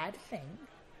is a bad thing.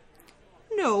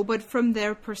 No, but from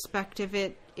their perspective,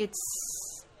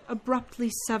 it's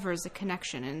abruptly severs a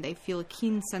connection, and they feel a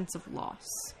keen sense of loss.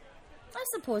 I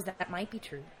suppose that might be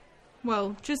true.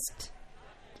 Well, just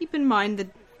keep in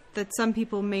mind that some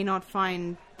people may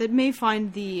find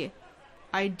the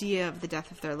idea of the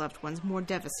death of their loved ones more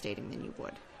devastating than you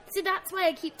would. See, that's why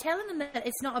I keep telling them that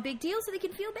it's not a big deal so they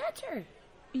can feel better.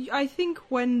 I think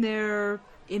when they're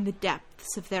in the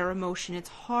depths of their emotion, it's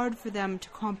hard for them to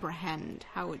comprehend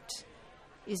how it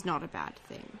is not a bad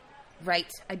thing.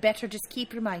 Right, I better just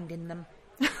keep reminding them.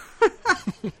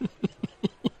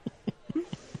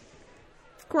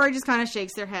 Corey just kind of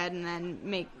shakes their head and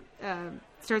then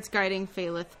starts guiding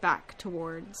Phalith back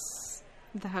towards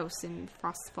the house in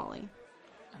Frost's Folly.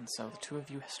 And so the two of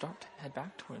you start to head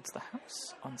back towards the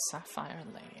house on Sapphire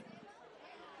Lane.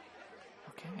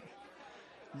 Okay.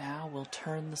 Now we'll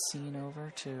turn the scene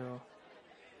over to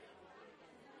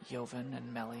Joven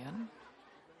and Melian.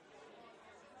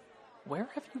 Where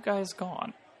have you guys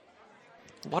gone?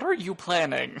 What are you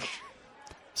planning?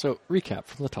 So, recap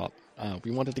from the top.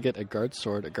 We wanted to get a guard's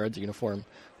sword, a guard's uniform.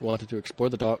 We wanted to explore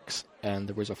the docks, and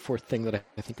there was a fourth thing that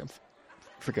I think I'm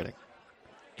forgetting.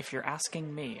 If you're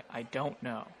asking me, I don't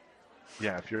know.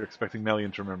 Yeah, if you're expecting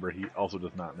Melian to remember, he also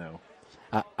does not know.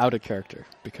 Out of character,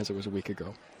 because it was a week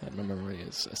ago, and my memory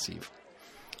is a sieve.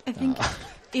 I think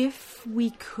if we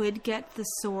could get the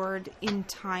sword in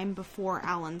time before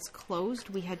Alan's closed,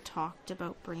 we had talked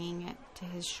about bringing it to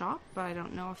his shop, but I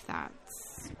don't know if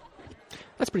that's...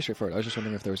 That's pretty straightforward. I was just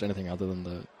wondering if there was anything other than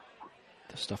the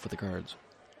stuff with the guards.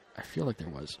 I feel like there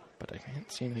was, but I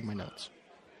can't see anything in my notes.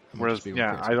 Whereas,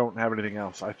 yeah, I don't have anything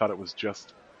else. I thought it was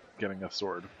just getting a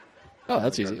sword. Oh,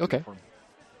 that's easy. Okay.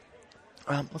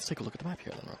 Let's take a look at the map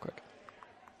here then real quick.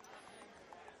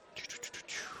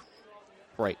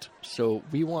 Right. So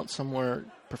we want somewhere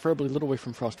preferably a little away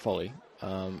from Frost Folly.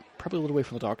 Probably a little away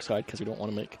from the dock side because we don't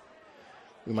want to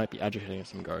we might be agitating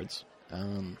some guards.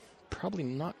 Probably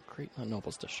not Great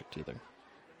Nobles District either.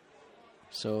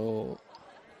 So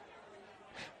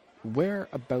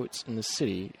whereabouts in the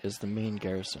city is the main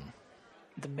garrison?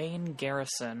 The main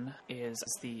garrison is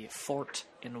the fort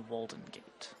in Walden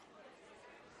Gate.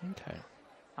 Okay.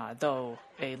 Though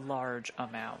a large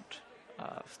amount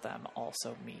of them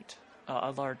also meet.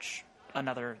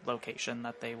 Another location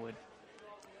that they would,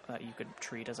 you could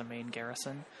treat as a main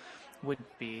garrison would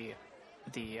be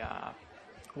the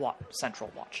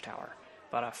central watchtower.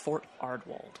 But Fort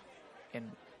Ardwold,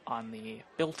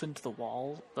 built into the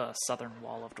wall, the southern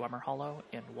wall of Dwemer Hollow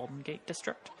in Walden Gate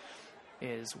District,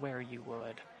 is where you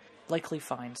would likely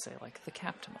find, say, like the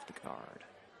captain of the guard,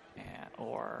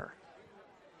 or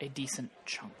a decent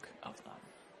chunk of them.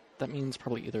 That means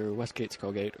probably either Westgate,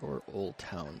 Skullgate, or Old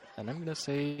Town. And I'm going to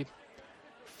say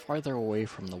farther away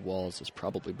from the walls is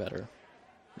probably better.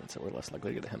 Means that we're less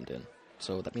likely to get hemmed in.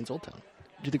 So that means Old Town.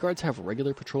 Do the guards have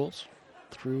regular patrols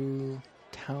through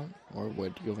town? Or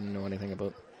would you even know anything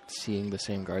about seeing the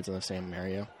same guards in the same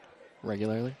area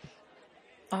regularly?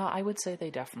 I would say they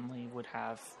definitely would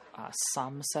have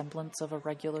some semblance of a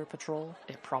regular patrol.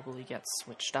 It probably gets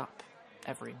switched up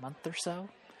every month or so.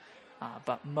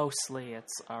 But mostly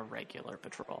it's a regular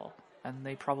patrol. And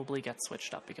they probably get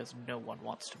switched up because no one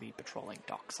wants to be patrolling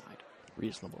dockside.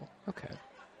 Reasonable. Okay.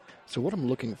 So what I'm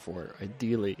looking for,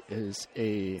 ideally, is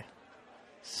a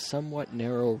somewhat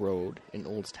narrow road in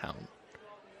Old Town,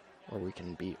 where we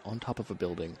can be on top of a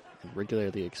building and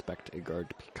regularly expect a guard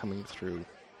to be coming through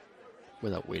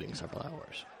without waiting several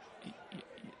hours.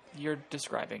 You're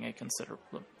describing a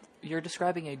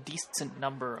decent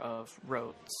number of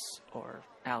roads or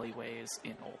alleyways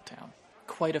in Old Town.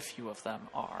 Quite a few of them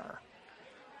are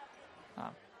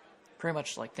pretty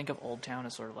much like, think of Old Town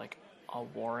as sort of like a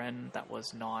warren that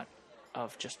was not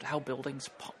of just how buildings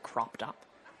cropped up.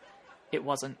 It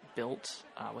wasn't built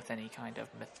with any kind of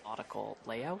methodical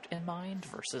layout in mind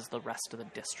versus the rest of the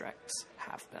districts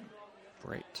have been.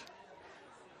 Right.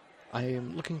 I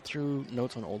am looking through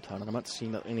notes on Old Town, and I'm not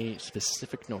seeing any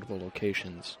specific notable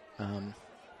locations.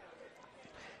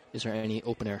 Is there any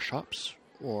open-air shops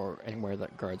or anywhere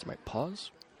that guards might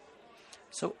pause?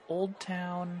 So Old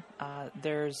Town,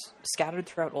 there's scattered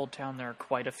throughout Old Town, there are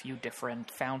quite a few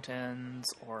different fountains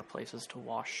or places to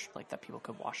wash, like that people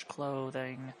could wash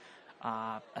clothing.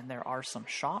 And there are some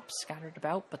shops scattered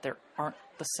about, but there aren't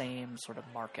the same sort of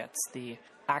markets. The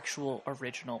actual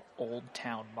original Old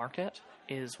Town market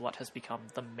is what has become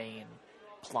the main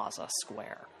plaza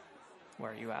square,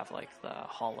 where you have like the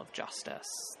Hall of Justice,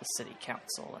 the City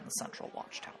Council, and the Central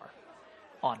Watchtower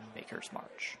on Maker's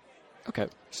March. Okay,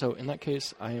 so in that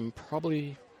case, I am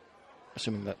probably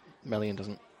assuming that Melian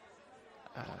doesn't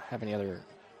have any other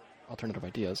alternative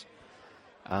ideas.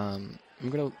 I'm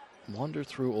going to wander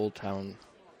through Old Town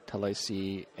till I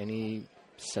see any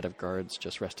set of guards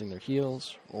just resting their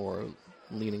heels or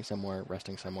leaning somewhere,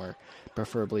 resting somewhere,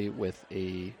 preferably with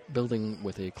a building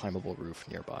with a climbable roof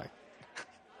nearby.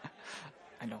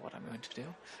 I know what I'm going to do.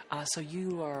 So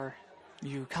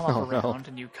you come up around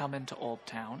and you come into Old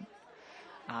Town,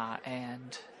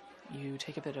 and you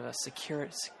take a bit of a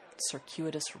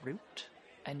circuitous route,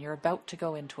 and you're about to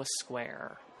go into a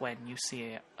square when you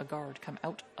see a guard come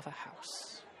out of a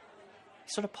house. He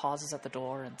sort of pauses at the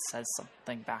door and says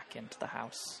something back into the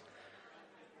house,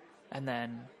 and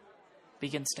then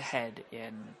begins to head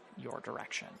in your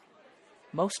direction.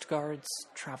 Most guards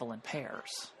travel in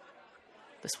pairs.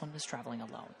 This one is traveling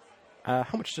alone.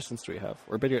 How much distance do we have?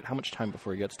 Or better yet, how much time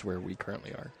before he gets to where we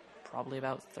currently are? Probably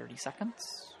about 30 seconds.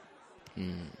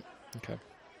 Okay.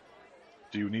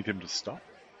 Do you need him to stop?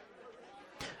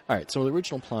 Alright, so the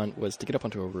original plan was to get up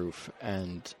onto a roof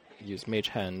and use Mage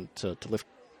Hand to lift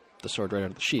the sword right out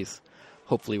of the sheath,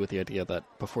 hopefully with the idea that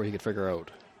before he could figure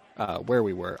out where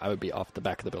we were, I would be off the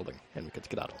back of the building and we could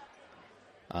skedaddle.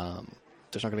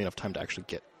 There's not going to be enough time to actually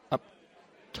get up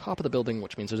top of the building,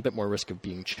 which means there's a bit more risk of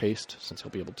being chased, since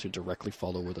he'll be able to directly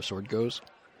follow where the sword goes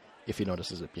if he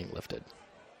notices it being lifted.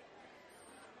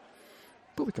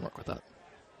 But we can work with that.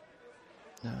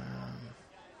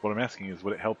 What I'm asking is,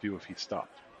 would it help you if he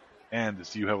stopped? And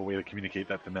do you have a way to communicate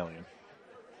that to Melian?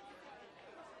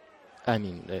 I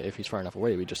mean, if he's far enough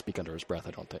away, we just speak under his breath,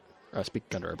 speak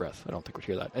under our breath. I don't think we'd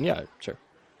hear that. And yeah, sure.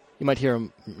 You might hear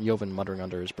him, Joven muttering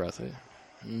under his breath,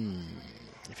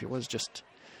 if it was just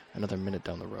another minute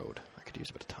down the road, I could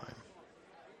use a bit of time.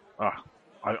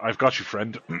 I've got you,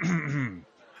 friend.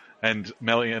 And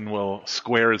Melian will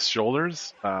square his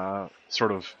shoulders,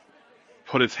 sort of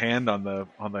put his hand on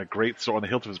the great sword, on the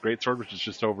hilt of his great sword, which is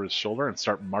just over his shoulder, and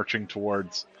start marching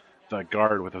towards the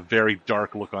guard with a very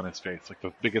dark look on his face, like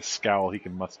the biggest scowl he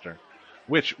can muster,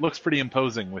 which looks pretty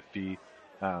imposing with the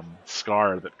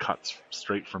scar that cuts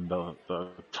straight from the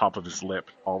top of his lip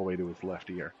all the way to his left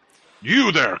ear.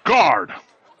 You there, guard!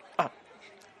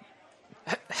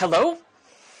 Hello?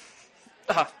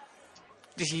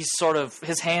 He's sort of,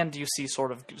 his hand, you see,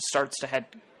 sort of starts to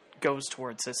goes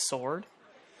towards his sword.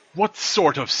 What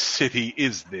sort of city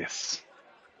is this?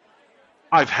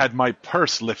 I've had my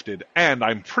purse lifted, and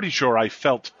I'm pretty sure I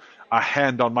felt a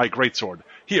hand on my greatsword.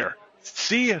 Here,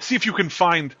 see if you can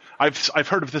find. I've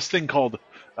heard of this thing called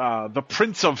the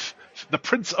Prince of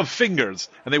Fingers,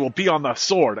 and they will be on the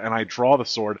sword. And I draw the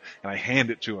sword and I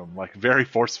hand it to him, like very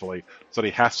forcefully, so that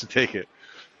he has to take it.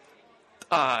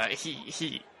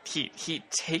 He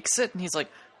takes it and he's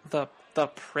like, the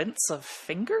Prince of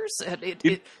Fingers.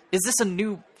 Is this a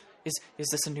new? Is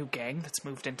this a new gang that's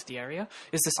moved into the area?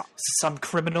 Is this some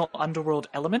criminal underworld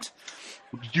element?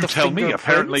 You tell me.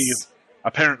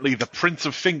 Apparently the Prince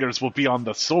of Fingers will be on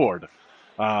the sword.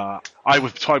 I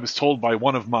was told by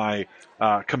one of my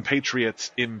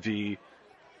compatriots in the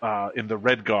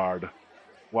Red Guard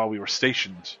while we were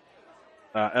stationed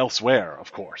elsewhere,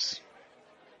 of course.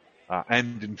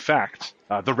 And in fact,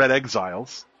 the Red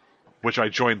Exiles, which I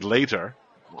joined later,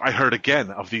 I heard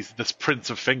again of this Prince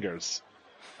of Fingers.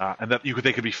 And that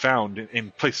they could be found in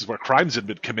places where crimes had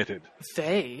been committed.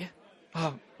 They?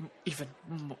 Even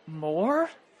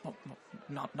more?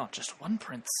 Not just one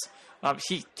prince.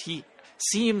 He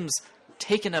seems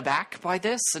taken aback by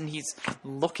this, and he's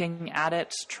looking at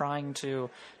it, trying to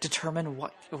determine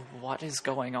what is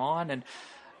going on. And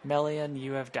Melian,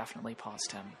 you have definitely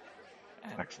paused him.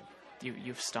 And excellent.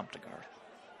 You've stumped a guard.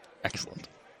 Excellent.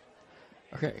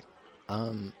 Okay.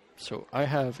 So I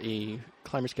have a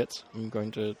climber's kit. I'm going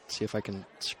to see if I can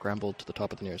scramble to the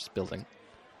top of the nearest building.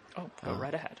 Oh, go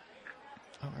right ahead.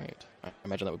 All right. I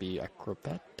imagine that would be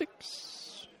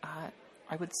acrobatics? I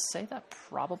would say that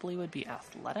probably would be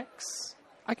athletics.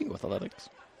 I can go with athletics.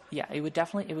 Yeah, it would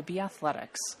be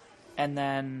athletics. And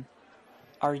then,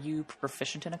 are you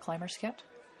proficient in a climber's kit?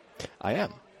 I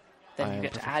am. Then you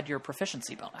get to add your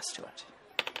proficiency bonus to it.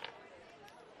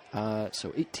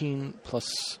 So 18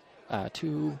 plus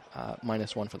 2,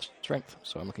 minus 1 for the strength,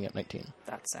 so I'm looking at 19.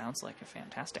 That sounds like a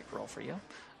fantastic roll for you.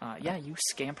 You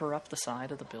scamper up the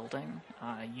side of the building.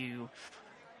 You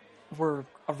were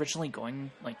originally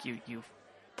going, you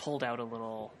pulled out a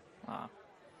little, I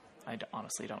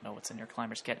honestly don't know what's in your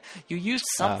climber's kit. You used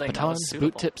something that was batons,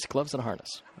 suitable. boot tips, gloves, and a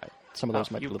harness. Right. Some of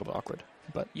those might be a little bit awkward,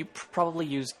 but... You probably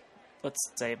used, let's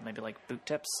say, maybe like boot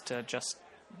tips to just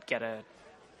get a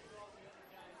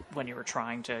when you were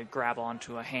trying to grab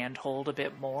onto a handhold a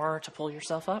bit more to pull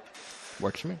yourself up.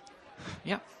 Works for me.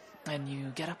 Yep. And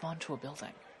you get up onto a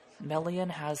building. Melian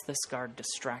has this guard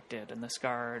distracted, and this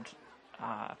guard,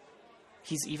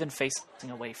 he's even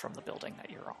facing away from the building that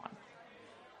you're on.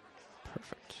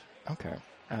 Perfect. Okay.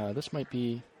 This might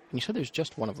be... And you said there's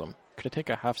just one of them. Could it take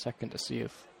a half second to see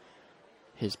if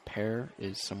his pair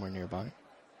is somewhere nearby?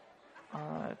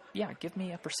 Yeah, give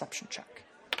me a perception check.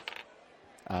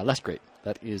 Less great.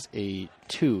 That is a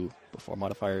 2 before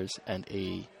modifiers and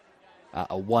a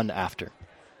 1 after.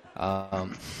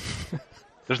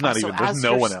 There's not So even. There's as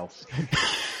no you're one else.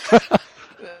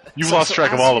 You've lost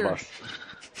track of as all of you're- us.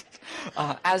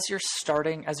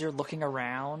 As you're looking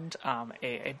around,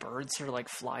 a bird sort of like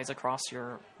flies across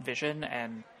your vision,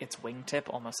 and its wingtip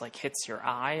almost like hits your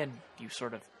eye, and you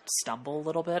sort of stumble a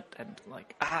little bit, and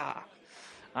like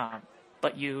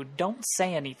but you don't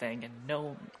say anything, and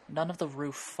none of the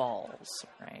roof falls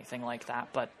or anything like that.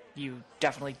 But you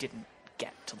definitely didn't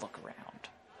get to look around.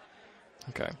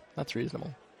 Okay, that's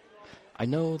reasonable. I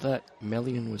know that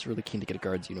Melian was really keen to get a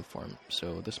guard's uniform,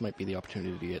 so this might be the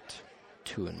opportunity to get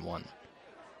 2 in 1.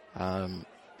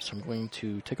 So I'm going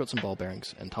to take out some ball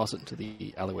bearings and toss it into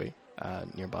the alleyway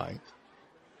nearby.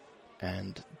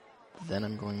 And then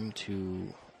I'm going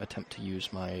to attempt to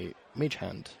use my mage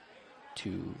hand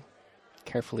to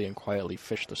carefully and quietly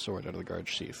fish the sword out of the guard's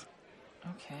sheath.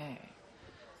 Okay.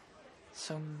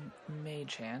 So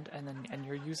mage hand, and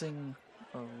you're using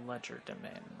a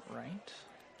legerdemain, right?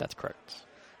 That's correct.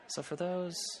 So for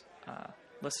those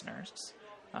listeners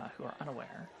who are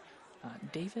unaware,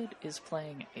 David is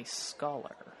playing a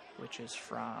scholar, which is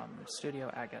from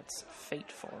Studio Agate's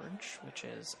Fate Forge, which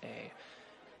is a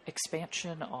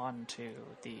expansion onto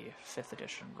the 5th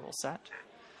edition rule set.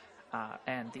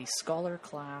 And the scholar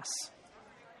class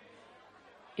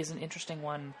is an interesting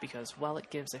one because while it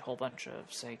gives a whole bunch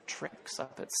of, say, tricks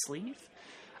up its sleeve,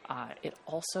 it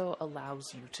also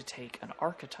allows you to take an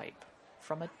archetype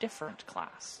from a different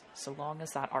class, so long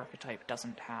as that archetype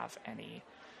doesn't have any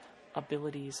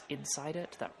abilities inside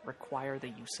it that require the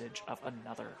usage of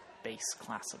another base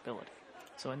class ability.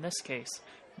 So in this case,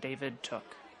 David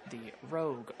took the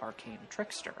Rogue Arcane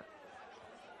Trickster,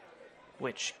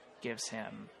 which gives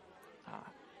him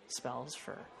spells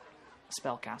for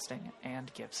spellcasting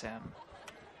and gives him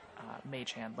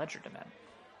Mage Hand Legerdemain.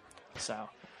 So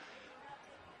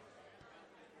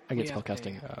I get we have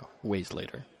spellcasting ways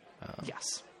later.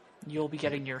 yes. You'll be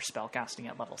getting your spellcasting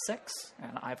at level 6,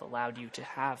 and I've allowed you to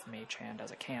have Mage Hand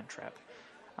as a cantrip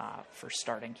for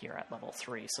starting here at level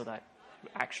 3, so that you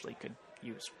actually could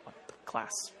use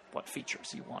what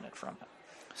features you wanted from it.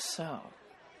 So,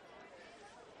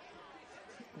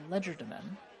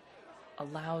 Legerdemain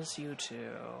allows you to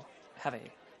have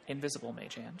a invisible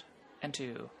Mage Hand, and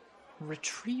to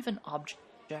retrieve an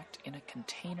object in a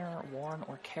container worn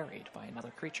or carried by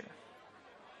another creature.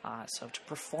 So to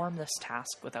perform this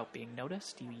task without being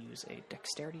noticed, you use a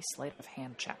dexterity sleight of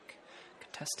hand check,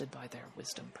 contested by their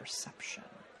wisdom perception.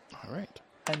 All right.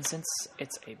 And since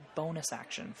it's a bonus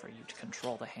action for you to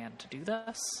control the hand to do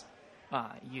this,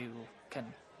 you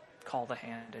can call the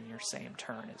hand in your same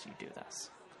turn as you do this.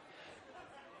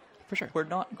 For sure. We're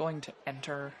not going to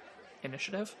enter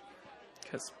initiative,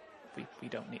 because we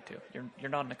don't need to. You're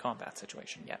not in a combat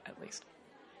situation yet, at least.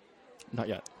 Not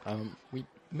yet. We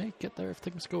may get there if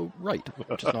things go right,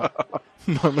 which is not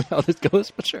normally how this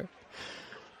goes, but sure.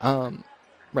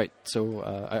 Right, so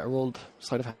I rolled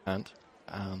sleight of hand.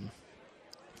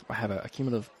 I have a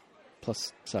cumulative +7,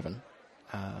 and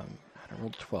I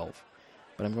rolled 12.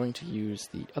 But I'm going to use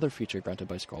the other feature granted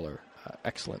by Scholar,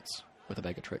 Excellence, with a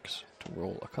bag of tricks, to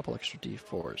roll a couple extra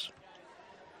d4s.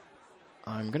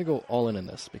 I'm going to go all in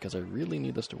this, because I really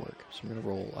need this to work. So I'm going to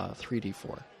roll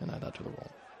 3d4, and add that to the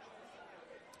roll.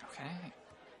 Okay.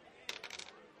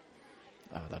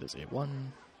 That is a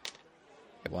 1,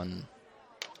 and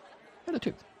a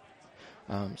 2.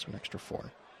 So an extra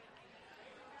 4.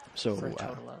 So For a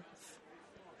total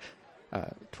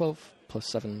of? 12 plus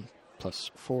 7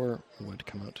 plus 4 would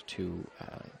come out to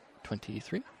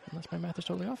 23, unless my math is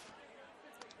totally off.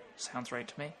 Sounds right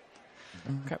to me.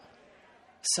 Okay.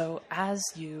 So as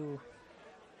your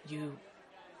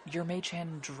mage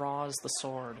hand draws the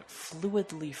sword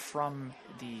fluidly from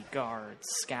the guard's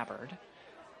scabbard,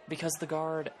 because the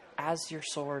guard, as your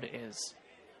sword is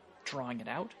drawing it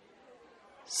out,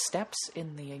 steps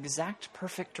in the exact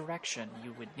perfect direction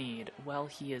you would need while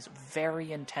he is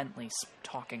very intently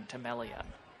talking to Melian,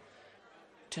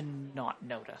 to not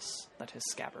notice that his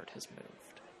scabbard has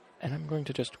moved. And I'm going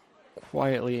to just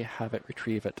quietly have it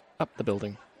retrieve it up the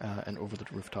building and over the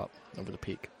rooftop, over the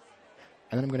peak.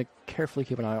 And then I'm going to carefully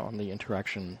keep an eye on the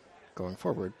interaction going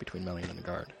forward between Melian and the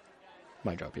guard.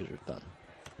 My job here is done.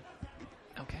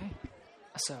 Okay.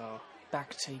 So,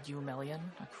 back to you, Melian,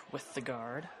 with the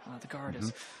guard. The guard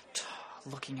is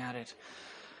looking at it.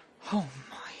 Oh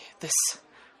my, this...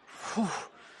 Whew.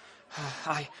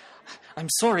 I'm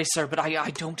sorry, sir, but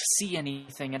I don't see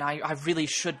anything, and I really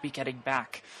should be getting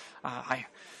back. I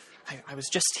was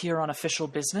just here on official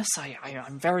business.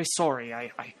 I'm very sorry.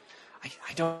 I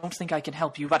don't think I can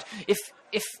help you, but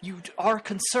if you are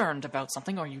concerned about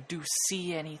something or you do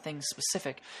see anything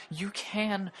specific, you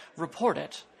can report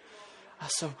it.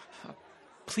 So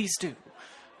please do.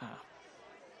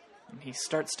 And he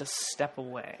starts to step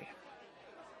away.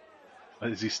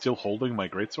 Is he still holding my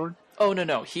greatsword? Oh,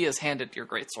 no. He has handed your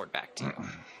greatsword back to you.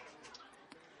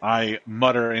 I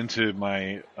mutter into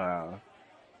my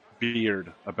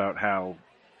beard about how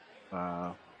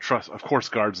of course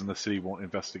guards in the city won't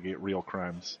investigate real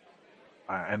crimes.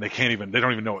 And they don't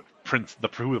even know what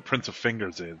who the Prince of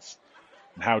Fingers is.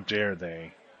 And how dare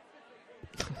they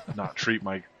not treat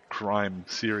my crime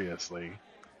seriously.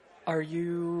 Are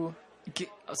you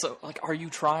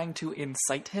trying to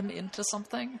incite him into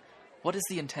something? What is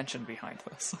the intention behind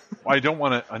this? I don't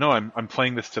want to. I know I'm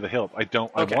playing this to the hilt. I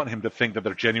want him to think that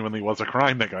there genuinely was a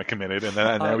crime that got committed, and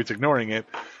now he's ignoring it.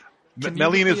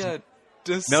 Melian is a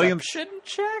deception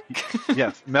check.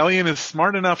 Yes, Melian is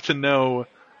smart enough to know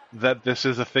that this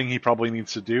is a thing he probably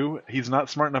needs to do. He's not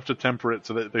smart enough to temper it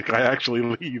so that the guy actually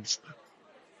leaves.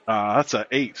 That's an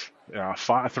 8.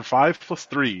 5 plus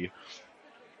 3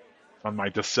 on my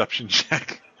deception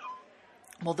check.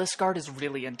 Well, this guard is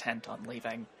really intent on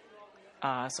leaving.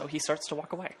 So he starts to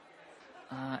walk away.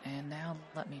 And now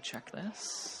let me check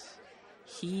this.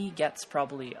 He gets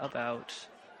probably about...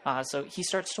 so he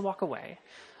starts to walk away.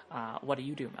 What do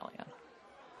you do, Melian?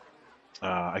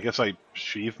 I guess I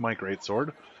sheathe my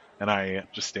greatsword, and I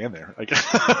just stand there.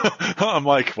 I'm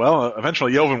like, well,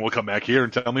 eventually Yovan will come back here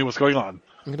and tell me what's going on.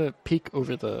 I'm going to peek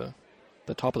over the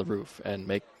top of the roof and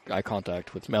make eye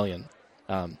contact with Melian.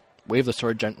 Wave the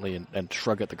sword gently and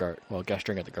shrug at the guard,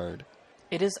 gesturing at the guard.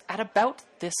 It is at about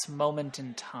this moment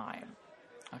in time.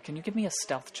 Can you give me a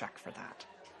stealth check for that?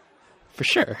 For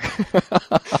sure.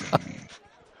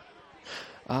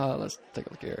 Let's take a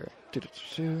look here.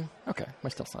 Okay, my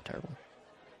stealth's not terrible.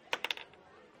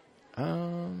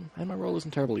 And my roll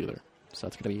isn't terrible either. So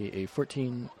that's going to be a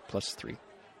 14 plus 3.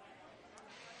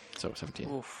 So 17.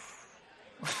 Oof.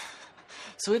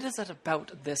 So it is at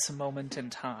about this moment in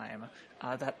time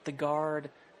that the guard...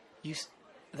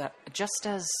 that just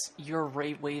as you're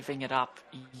waving it up,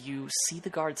 you see the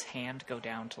guard's hand go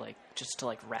down to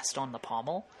rest on the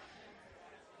pommel,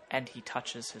 and he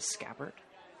touches his scabbard,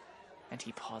 and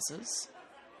he pauses,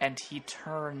 and he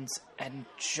turns, and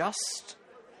just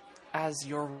as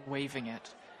you're waving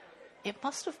it, it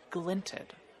must have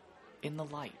glinted in the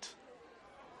light,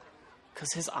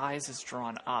 because his eyes is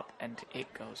drawn up, and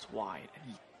it goes wide,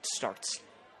 and he starts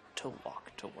to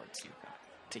walk towards you,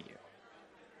 to you.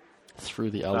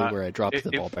 Through the alley where I dropped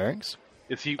the ball bearings?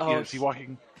 Is he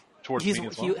walking towards me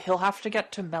as well? He'll have to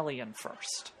get to Melian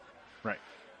first. Right.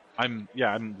 I'm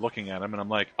looking at him and I'm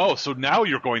like, oh, so now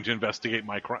you're going to investigate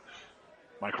my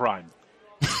crime.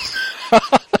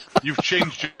 You've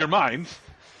changed your mind.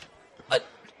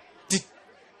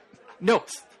 No,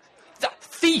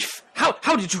 thief!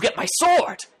 How did you get my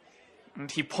sword? And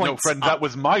he points. No, friend, that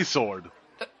was my sword.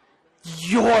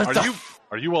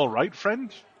 Are you all right,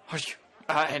 friend? Are you?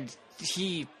 And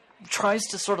he tries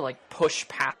to sort of push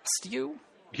past you.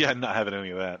 Yeah, I'm not having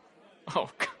any of that. Oh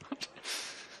God!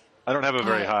 I don't have a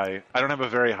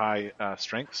very high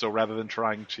strength, so rather than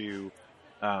trying to,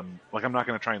 I'm not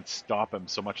going to try and stop him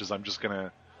so much as I'm just going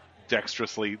to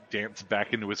dexterously dance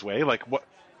back into his way. Like what?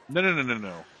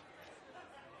 No.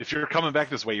 If you're coming back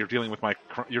this way, you're dealing with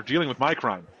my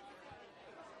crime.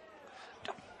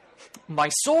 My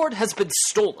sword has been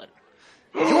stolen.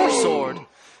 Your sword.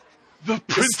 The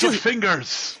Prince of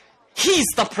Fingers! He's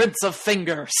the Prince of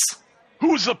Fingers!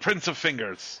 Who's the Prince of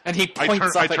Fingers? And he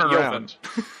points up at turn Yovan. Around.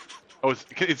 Oh, is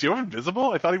Yovan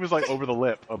visible? I thought he was over the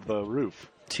lip of the roof.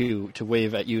 To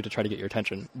wave at you to try to get your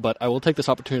attention. But I will take this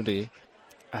opportunity,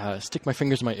 stick my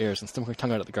fingers in my ears and stick my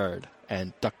tongue out at the guard,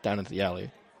 and duck down into the alley.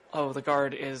 Oh, the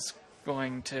guard is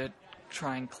going to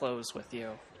try and close with you.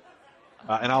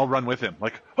 And I'll run with him.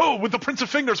 With the Prince of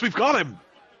Fingers, we've got him!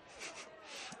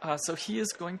 So he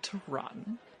is going to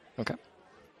run. Okay.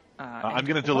 I'm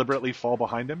going to deliberately fall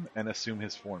behind him and assume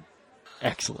his form.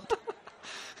 Excellent.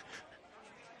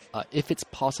 If it's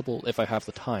possible, if I have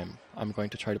the time, I'm going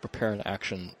to try to prepare an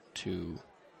action to...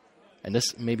 And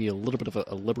this may be a little bit of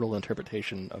a liberal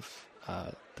interpretation of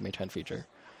the Mage Hand feature.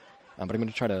 but I'm going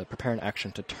to try to prepare an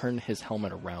action to turn his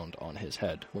helmet around on his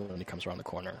head when he comes around the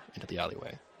corner into the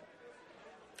alleyway.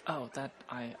 Oh,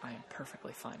 I am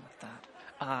perfectly fine with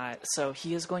that. So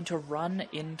he is going to run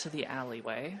into the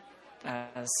alleyway,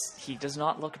 as he does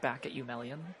not look back at you,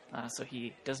 Melian, so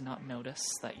he does not notice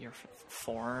that your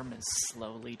form is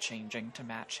slowly changing to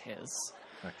match his.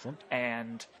 Excellent.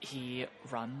 And he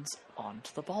runs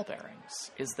onto the ball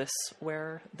bearings. Is this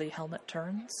where the helmet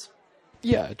turns?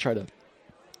 Yeah, I try to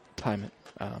time it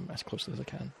as closely as I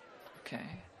can.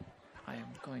 Okay. I am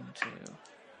going to...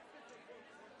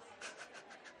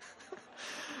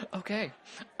 Okay.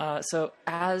 So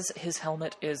as his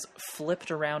helmet is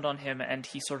flipped around on him and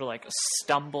he sort of like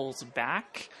stumbles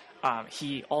back,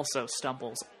 he also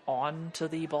stumbles onto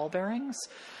the ball bearings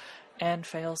and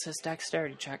fails his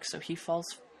dexterity check, so he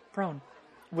falls prone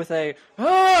with a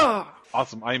 "Ah!"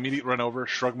 Awesome. I immediately run over,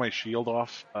 shrug my shield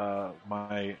off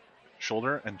my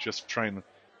shoulder, and just try and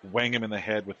wang him in the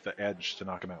head with the edge to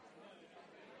knock him out.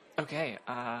 Okay,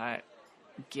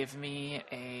 give me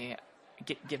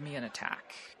an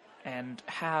attack and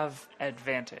have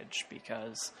advantage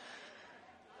because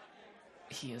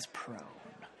he is prone.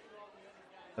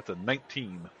 That's a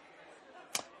 19.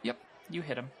 Yep, you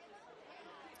hit him.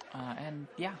 And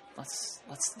yeah, let's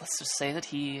just say that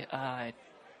he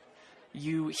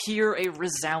you hear a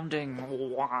resounding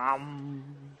wham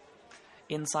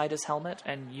inside his helmet,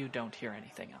 and you don't hear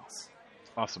anything else.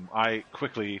 Awesome. I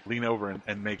quickly lean over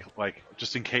and make, like,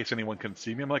 just in case anyone can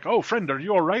see me, I'm like, "Oh, friend, are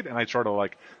you all right?" And I try to,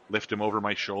 like, lift him over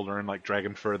my shoulder and, like, drag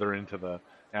him further into the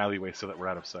alleyway so that we're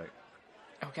out of sight.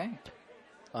 Okay.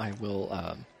 I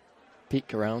will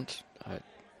peek around,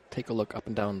 take a look up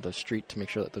and down the street to make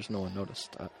sure that there's no one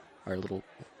noticed our little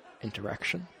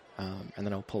interaction, and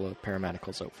then I'll pull a pair of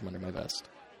manacles out from under my vest.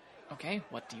 Okay,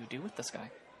 what do you do with this guy?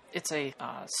 It's a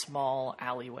small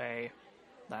alleyway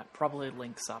that probably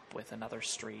links up with another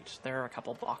street. There are a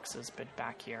couple boxes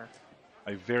back here.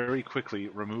 I very quickly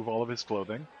remove all of his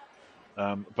clothing,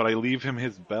 but I leave him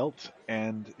his belt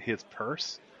and his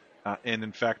purse, and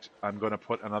in fact, I'm going to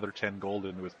put another 10 gold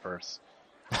into his purse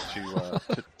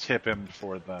to tip him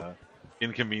for the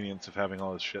inconvenience of having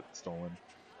all his shit stolen.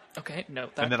 Okay,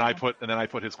 note that. And then I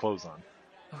put his clothes on.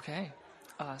 Okay,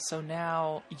 so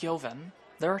now Joven.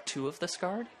 There are two of this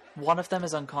guard. One of them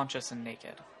is unconscious and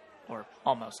naked, or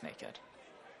almost naked.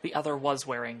 The other was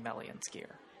wearing Melian's gear.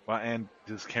 Well, and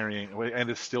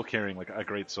is still carrying like a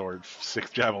great sword,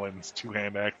 6 javelins, 2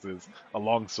 hand axes, a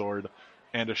long sword,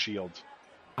 and a shield.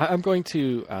 I'm going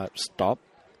to stop,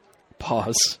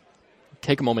 pause,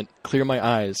 take a moment, clear my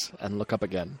eyes, and look up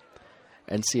again,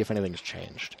 and see if anything's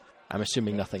changed. I'm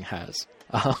assuming nothing has.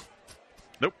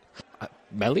 Nope.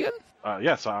 Melian?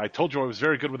 Yes, I told you I was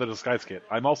very good with a disguise kit.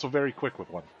 I'm also very quick with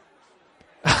one.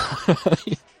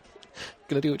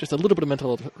 Gonna do just a little bit of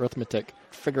mental arithmetic,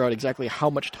 figure out exactly how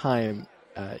much time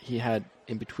he had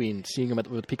in between seeing him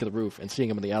at the peak of the roof and seeing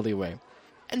him in the alleyway,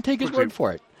 and take his word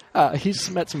for it.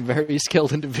 He's met some very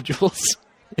skilled individuals.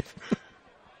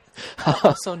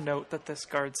 Also note that this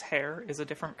guard's hair is a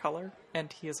different color,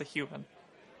 and he is a human.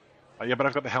 Yeah, but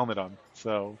I've got the helmet on,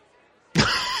 so...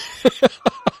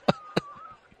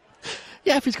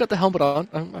 Yeah, if he's got the helmet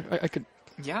on, I could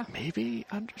Yeah. maybe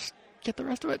get the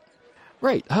rest of it.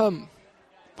 Right,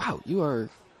 wow, you are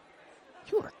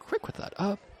quick with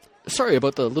that. Sorry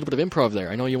about the little bit of improv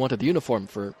there. I know you wanted the uniform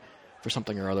for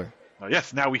something or other.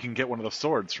 Yes, now we can get one of those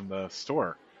swords from the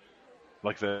store.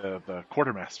 Like the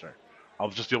quartermaster. I'll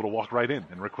just be able to walk right in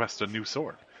and request a new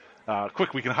sword.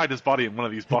 Quick, we can hide his body in one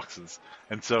of these boxes.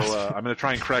 And so I'm going to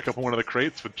try and crack open one of the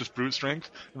crates with just brute strength,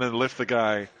 and then lift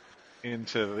the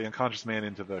unconscious man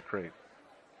into the crate.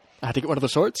 I had to get one of the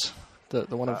swords? The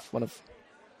one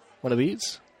of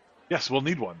these? Yes, we'll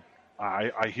need one.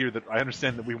 I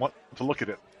understand that we want to look at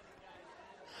it.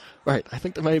 Right, I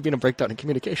think there might have been a breakdown in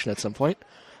communication at some point.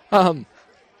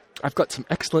 I've got some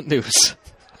excellent news.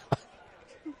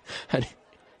 And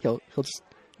he'll just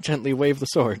gently wave the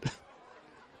sword.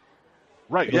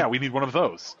 Right, yeah, we need one of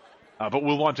those. But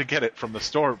we'll want to get it from the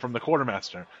store, from the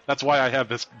quartermaster. That's why I have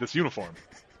this uniform.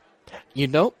 You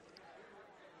know,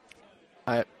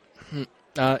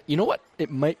 you know what? It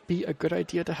might be a good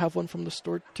idea to have one from the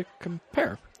store to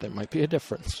compare. There might be a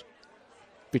difference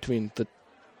between the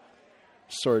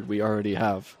sword we already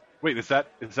have. Wait, is that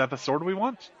the sword we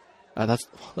want? That's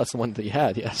the one that you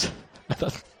had, yes.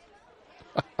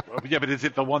 Yeah, but is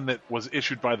it the one that was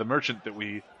issued by the merchant that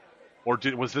we... Or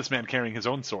was this man carrying his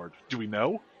own sword? Do we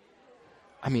know?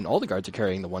 I mean, all the guards are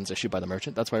carrying the ones issued by the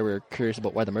merchant. That's why we're curious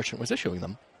about why the merchant was issuing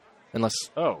them. Unless...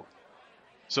 Oh.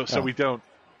 So we don't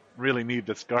really need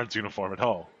this guard's uniform at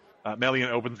all. Melian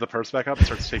opens the purse back up and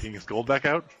starts taking his gold back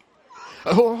out.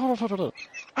 Hold on.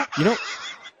 You know,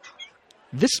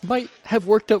 this might have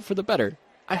worked out for the better.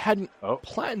 I hadn't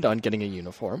planned on getting a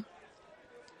uniform,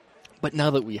 but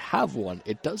now that we have one,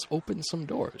 it does open some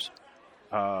doors.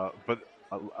 But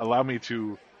allow me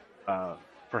to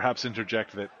perhaps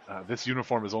interject that this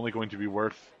uniform is only going to be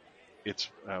worth it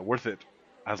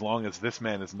as long as this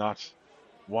man is not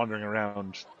wandering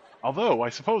around. Although, I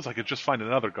suppose I could just find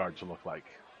another guard to look like.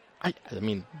 I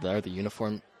mean, are the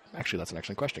uniform... Actually, that's an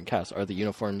excellent question. Cass, are the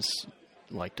uniforms,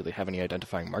 like, do they have any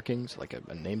identifying markings, like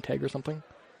a name tag or something?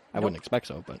 I wouldn't expect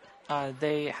so, but...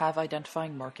 They have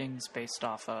identifying markings based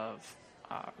off of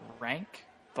rank,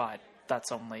 but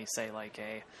that's only, say, like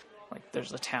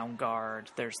there's a town guard,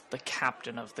 there's the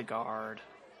captain of the guard,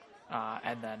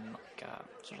 and then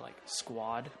sort of like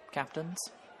squad captains.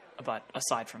 But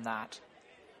aside from that,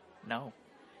 no.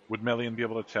 Would Melian be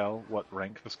able to tell what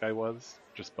rank this guy was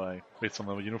just based on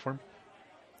the uniform?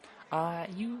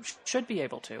 You should be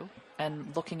able to.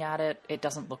 And looking at it, it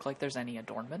doesn't look like there's any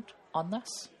adornment on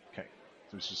this. Okay,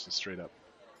 so it's just a straight up.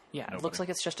 Yeah, nobody. It looks like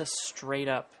it's just a straight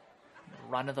up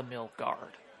run-of-the-mill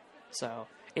guard. So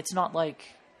it's not like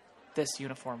this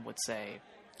uniform would say,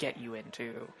 get you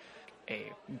into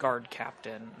a guard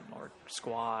captain or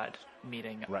squad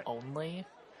meeting only,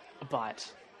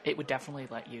 but it would definitely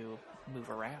let you move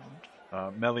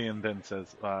around. Melian then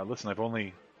says, listen, I've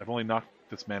only knocked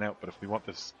this man out, but if we want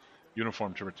this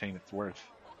uniform to retain its worth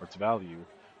or its value,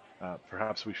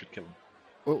 perhaps we should kill him.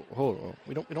 Oh, hold on.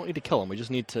 We don't need to kill him. We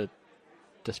just need to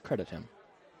discredit him.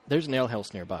 There's an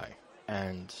alehouse nearby,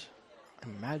 and I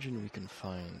imagine we can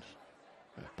find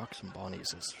Bucks and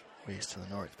Bonnies is ways to the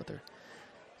north, but there's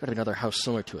got to be another house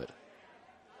similar to it.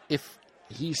 If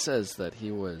he says that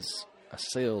he was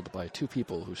assailed by two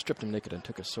people who stripped him naked and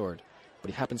took a sword, but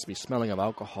he happens to be smelling of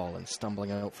alcohol and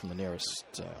stumbling out from the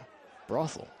nearest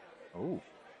brothel. Oh.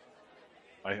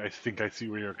 I think I see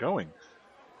where you're going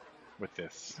with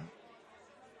this.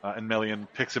 And Melian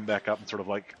picks him back up and sort of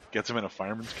like gets him in a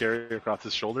fireman's carrier across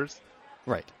his shoulders.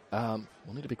 Right.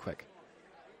 We'll need to be quick.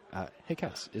 Hey,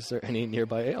 Cass, is there any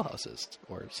nearby alehouses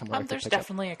or somewhere I can There's pick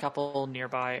definitely a couple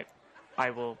nearby. I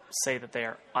will say that they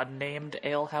are unnamed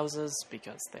alehouses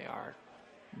because they are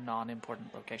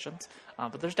non-important locations.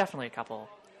 But there's definitely a couple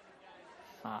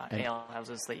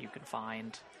alehouses that you can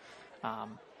find.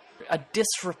 A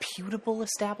disreputable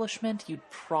establishment, you'd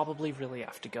probably really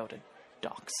have to go to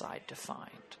Dockside to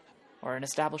find. Or an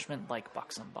establishment like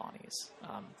Bucks and Bonnies.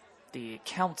 The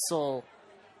council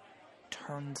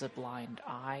turns a blind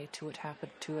eye to it happen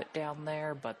to it down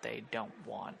there, but they don't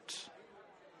want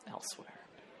elsewhere.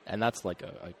 And that's like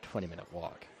a 20-minute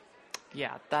walk.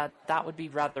 Yeah, that would be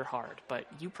rather hard, but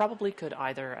you probably could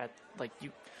either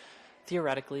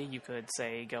theoretically you could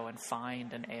say go and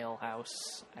find an ale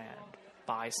house and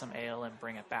buy some ale and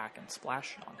bring it back and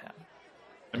splash it on him.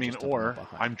 I mean, or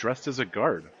I'm dressed as a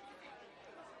guard.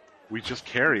 We just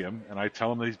carry him, and I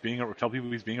tell him that tell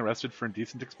people he's being arrested for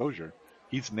indecent exposure.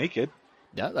 He's naked.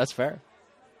 Yeah, that's fair.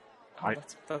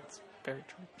 That's very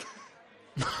true.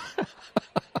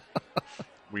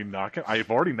 We knock him.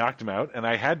 I've already knocked him out, and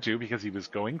I had to because he was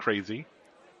going crazy.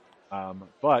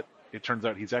 But it turns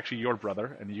out he's actually your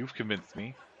brother, and you've convinced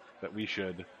me that we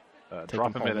should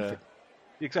drop him in a...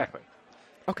 Exactly.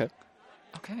 Okay.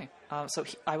 Okay. So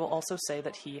I will also say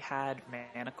that he had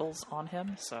manacles on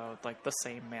him, so like the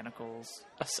same manacles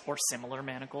or similar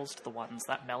manacles to the ones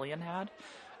that Melian had,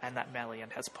 and that Melian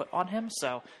has put on him.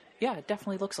 So yeah, it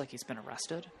definitely looks like he's been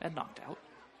arrested and knocked out.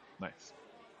 Nice.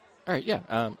 All right.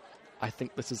 Yeah. I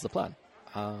think this is the plan.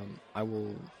 I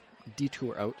will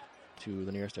detour out to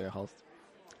the nearest area health,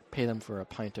 pay them for a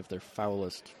pint of their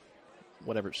foulest,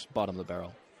 whatever's bottom of the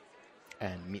barrel,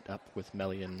 and meet up with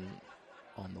Melian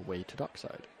on the way to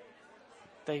Dockside.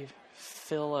 They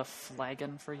fill a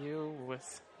flagon for you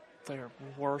with their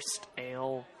worst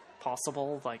ale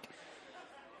possible, like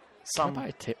some... Can I buy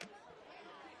a tip?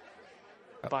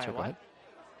 Buy what? I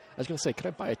was going to say, could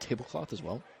I buy a tablecloth as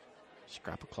well?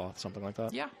 Scrap of cloth, something like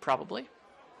that? Yeah, probably.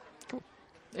 Cool.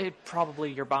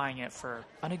 Probably you're buying it for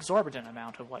an exorbitant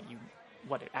amount of what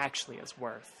it actually is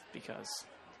worth, because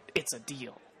it's a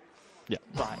deal. Yeah.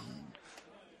 But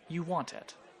you want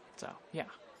it. So, yeah.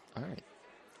 All right.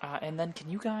 And then can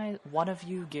you guys, one of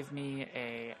you give me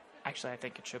actually I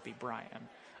think it should be Brian.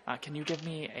 Can you give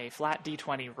me a flat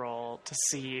D20 roll to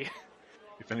see...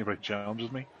 If anybody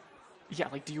challenges me? Yeah,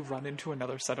 like do you run into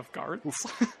another set of guards?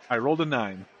 I rolled a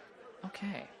 9.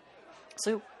 Okay.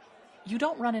 So, you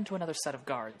don't run into another set of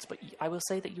guards, but I will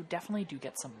say that you definitely do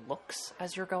get some looks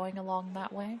as you're going along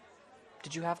that way.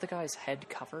 Did you have the guy's head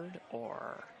covered,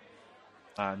 or...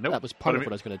 Nope. That was part of what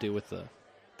I was going to do with the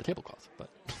tablecloth, but...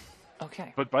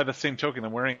 Okay. But by the same token,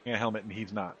 I'm wearing a helmet and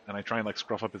he's not, and I try and like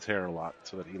scruff up his hair a lot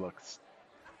so that he looks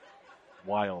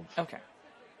wild. Okay.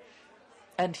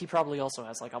 And he probably also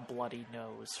has like a bloody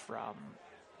nose from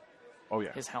Oh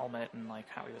yeah. his helmet and like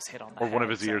how he was hit on the Or head. one of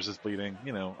his so- ears is bleeding.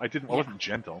 You know, I Yeah. wasn't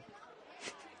gentle.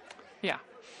 Yeah.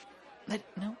 But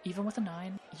no, even with a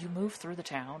 9, you move through the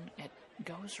town. It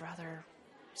goes rather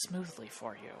smoothly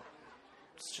for you.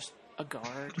 It's just a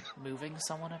guard moving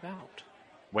someone about.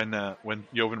 When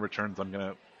Joven returns, I'm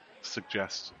gonna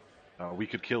suggest we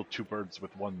could kill 2 birds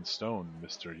with 1 stone,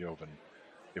 Mr. Joven,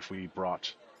 if we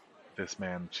brought this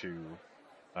man to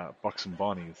Buxom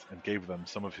Bonnies and gave them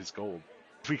some of his gold.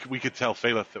 We could tell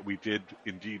Phaleth that we did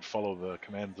indeed follow the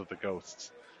commands of the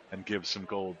ghosts and give some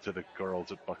gold to the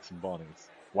girls at Buxom Bonnies,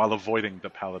 while avoiding the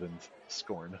paladin's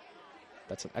scorn.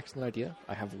 That's an excellent idea.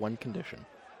 I have one condition.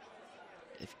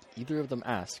 If either of them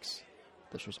asks,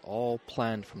 this was all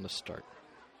planned from the start.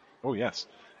 Oh yes,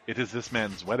 it is this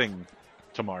man's wedding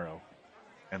tomorrow,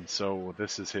 and so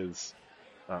this is his,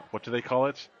 what do they call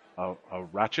it? A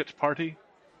ratchet party?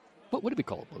 What would it be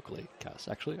called locally, Cass?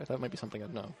 Actually, I thought it might be something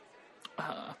I'd know.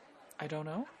 I don't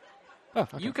know. Oh,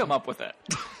 okay. You come up with it.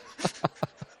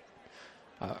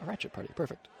 A ratchet party.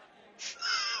 Perfect.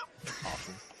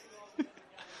 Awesome.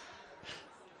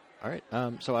 All right.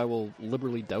 So I will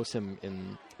liberally douse him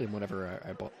in whatever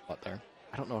I bought there.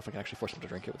 I don't know if I can actually force him to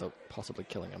drink it without possibly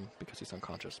killing him because he's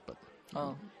unconscious, but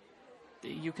Well,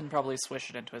 you can probably swish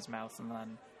it into his mouth and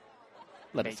then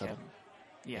let it make settle. him.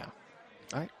 Yeah.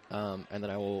 All right. And then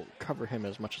I will cover him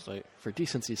as much as for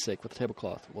decency's sake, with a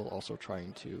tablecloth, while also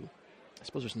trying to. I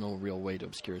suppose there's no real way to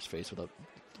obscure his face without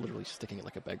literally sticking it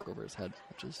like a bag over his head,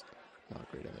 which is not a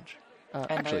great image. And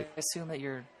Actually, I assume that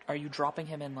are you dropping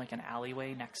him in like an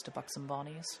alleyway next to Buxom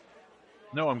Bonnies?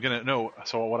 No.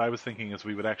 So what I was thinking is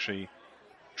we would actually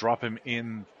drop him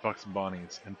in Buxom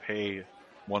Bonnies and pay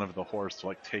one of the whores to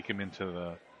like take him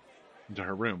into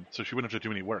her room, so she wouldn't have to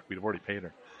do any work. We'd have already paid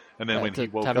her. And then when to he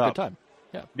woke have a up, good time.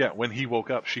 yeah, when he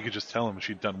woke up, she could just tell him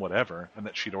she'd done whatever and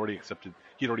that he'd already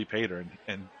paid her,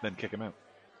 and then kick him out.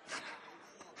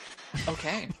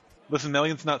 Okay. Listen,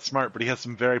 Nellian's not smart, but he has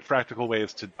some very practical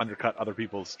ways to undercut other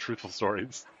people's truthful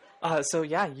stories. So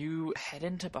yeah, you head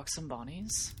into Buxom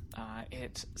Bonnies.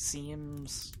 It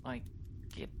seems like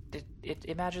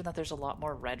imagine that there's a lot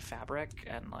more red fabric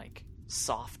and like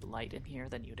soft light in here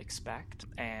than you'd expect,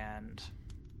 and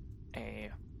a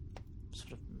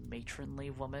sort of matronly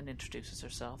woman introduces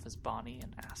herself as Bonnie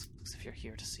and asks if you're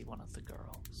here to see one of the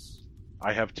girls.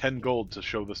 I have 10 gold to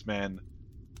show this man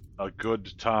a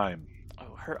good time.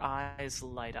 Oh, her eyes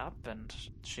light up and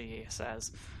she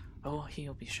says, "Oh,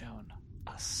 he'll be shown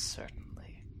a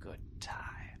certainly good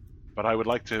time." But I would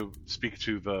like to speak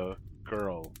to the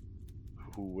girl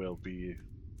who will be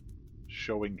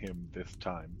showing him this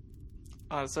time.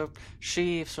 So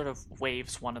she sort of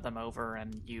waves one of them over,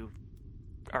 and you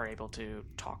are able to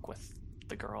talk with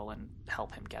the girl and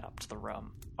help him get up to the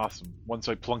room. Awesome. Once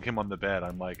I plunk him on the bed,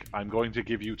 I'm like, I'm going to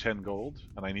give you 10 gold,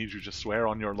 and I need you to swear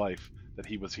on your life that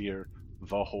he was here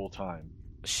the whole time.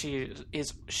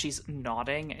 She's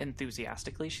nodding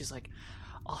enthusiastically. She's like,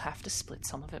 "I'll have to split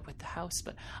some of it with the house,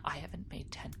 but I haven't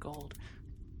made 10 gold.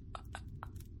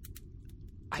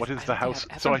 What is I the don't house?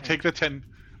 think I've So ever I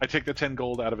take the 10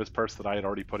 gold out of his purse that I had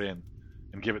already put in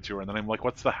and give it to her, and then I'm like,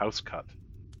 what's the house cut?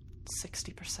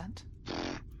 60%?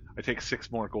 I take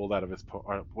 6 more gold out of his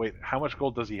wait, how much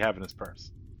gold does he have in his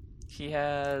purse? He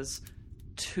has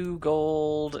 2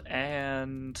 gold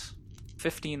and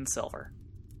 15 silver.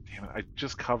 Damn it, I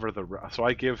just cover so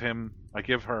I give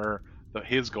her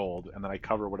his gold, and then I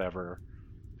cover whatever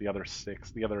the other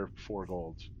 4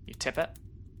 gold. You tip it?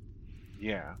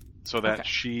 Yeah, so that Okay.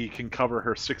 she can cover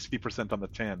her 60% on the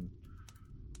 10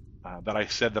 that I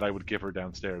said that I would give her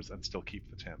downstairs and still keep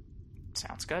the 10.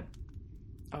 Sounds good.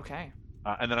 Okay.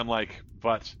 And then I'm like,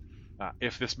 but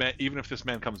even if this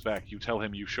man comes back, you tell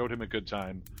him you showed him a good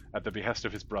time at the behest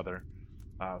of his brother,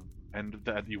 and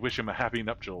that you wish him a happy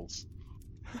nuptials.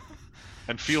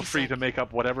 And feel free to make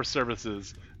up whatever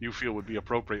services you feel would be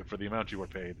appropriate for the amount you were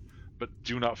paid, but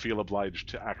do not feel obliged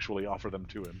to actually offer them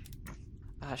to him.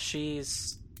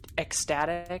 She's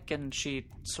ecstatic, and she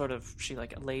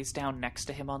lays down next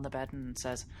to him on the bed and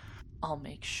says, "I'll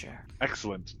make sure."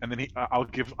 Excellent. And then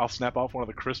I'll snap off one of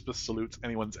the crispest salutes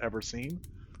anyone's ever seen,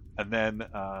 and then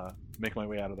make my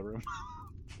way out of the room.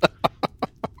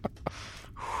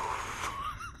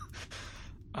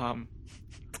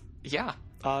 Yeah.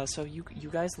 So you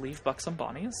guys leave Buxom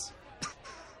Bonnies?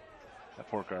 That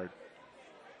poor guard.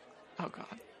 Oh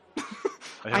god.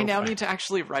 I hope- now need to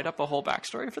actually write up a whole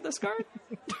backstory for this guard?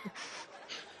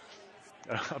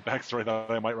 a backstory that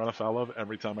I might run afoul of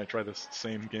every time I try this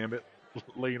same gambit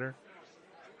later.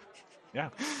 Yeah,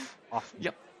 awesome.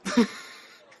 Yep.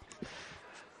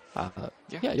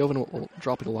 Yeah, Jovan will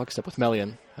drop into lockstep with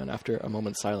Melian, and after a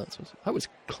moment's silence, that was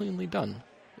cleanly done.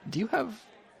 Do you have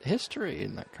history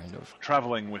in that kind of...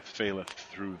 Traveling with Phaleth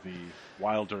through the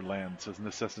wilder lands has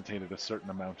necessitated a certain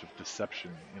amount of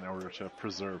deception in order to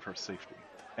preserve her safety.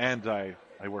 And I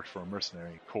worked for a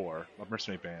mercenary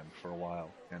band for a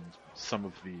while, and some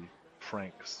of the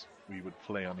pranks we would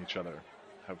play on each other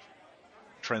have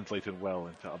translated well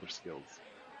into other skills.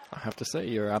 I have to say,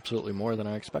 you're absolutely more than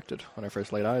I expected when I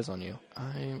first laid eyes on you.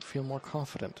 I feel more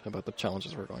confident about the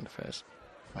challenges we're going to face.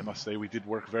 I must say we did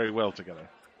work very well together.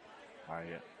 I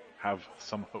have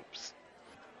some hopes.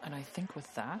 And I think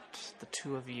with that, the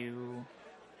two of you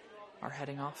are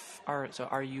heading off. Are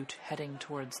you heading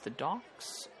towards the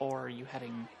docks, or are you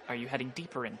heading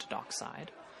deeper into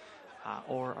dockside,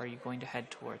 or are you going to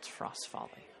head towards Frost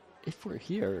Folly? If we're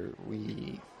here,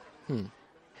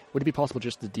 would it be possible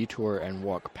just to detour and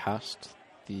walk past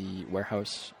the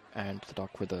warehouse and the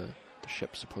dock where the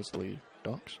ship supposedly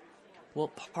docks? Well,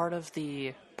 part of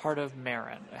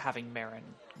having Marin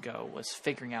go was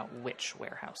figuring out which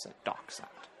warehouse it docks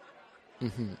at.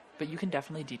 Mm-hmm. But you can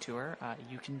definitely detour.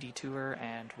 You can detour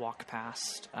and walk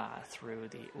past through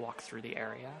the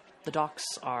area. The docks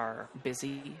are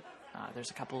busy.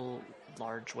 There's a couple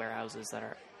large warehouses that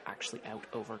are actually out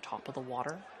over top of the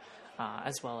water,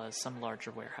 as well as some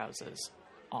larger warehouses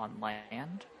on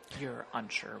land. You're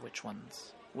unsure which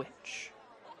one's which.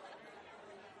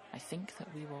 I think that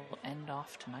we will end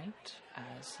off tonight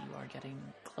as you are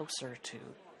getting closer to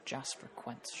Jasper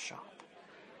Quent's shop.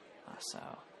 So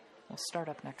we'll start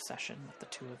up next session with the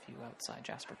two of you outside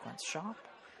Jasper Quent's shop,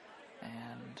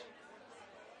 and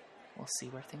we'll see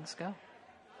where things go.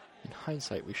 In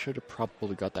hindsight, we should have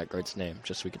probably got that guard's name,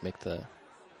 just so we could make the...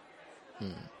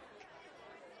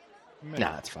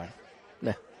 Nah, it's fine.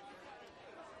 Nah.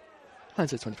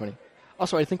 Hindsight's 2020.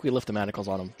 Also, I think we lift the manacles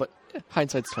on him, but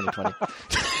hindsight's 2020.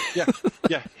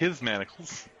 Yeah, his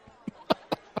manacles.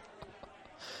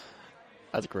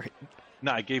 That's great.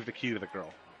 No, I gave the key to the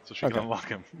girl, so she can unlock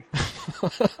him.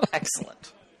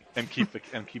 Excellent. and keep the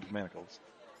manacles.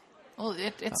 Well,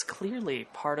 it's clearly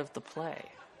part of the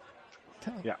play.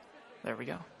 Yeah. There we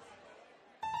go.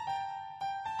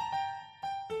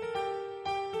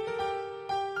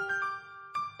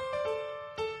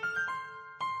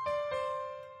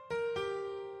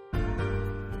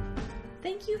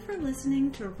 Thank you for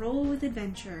listening to Roll with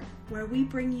Adventure, where we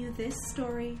bring you this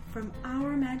story from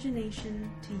our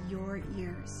imagination to your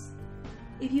ears.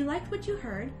 If you liked what you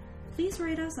heard, please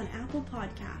rate us on Apple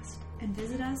Podcast and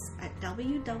visit us at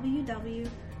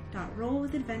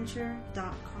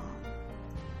www.rollwithadventure.com.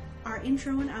 Our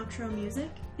intro and outro music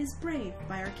is Brave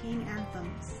by Arcane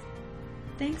Anthems.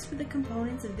 Thanks for the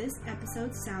components of this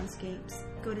episode's soundscapes.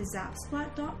 Go to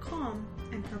zapsplat.com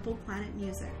and Purple Planet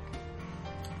Music.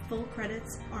 Full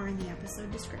credits are in the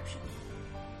episode description.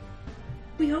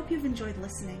 We hope you've enjoyed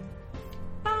listening.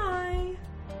 Bye!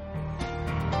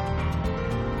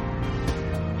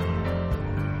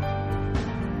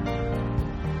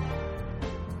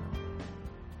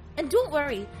 And don't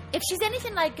worry, if she's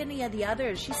anything like any of the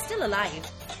others, she's still alive.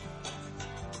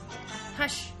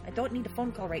 Hush, I don't need a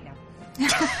phone call right now. Do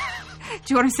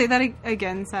you want to say that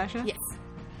again, Sasha? Yes.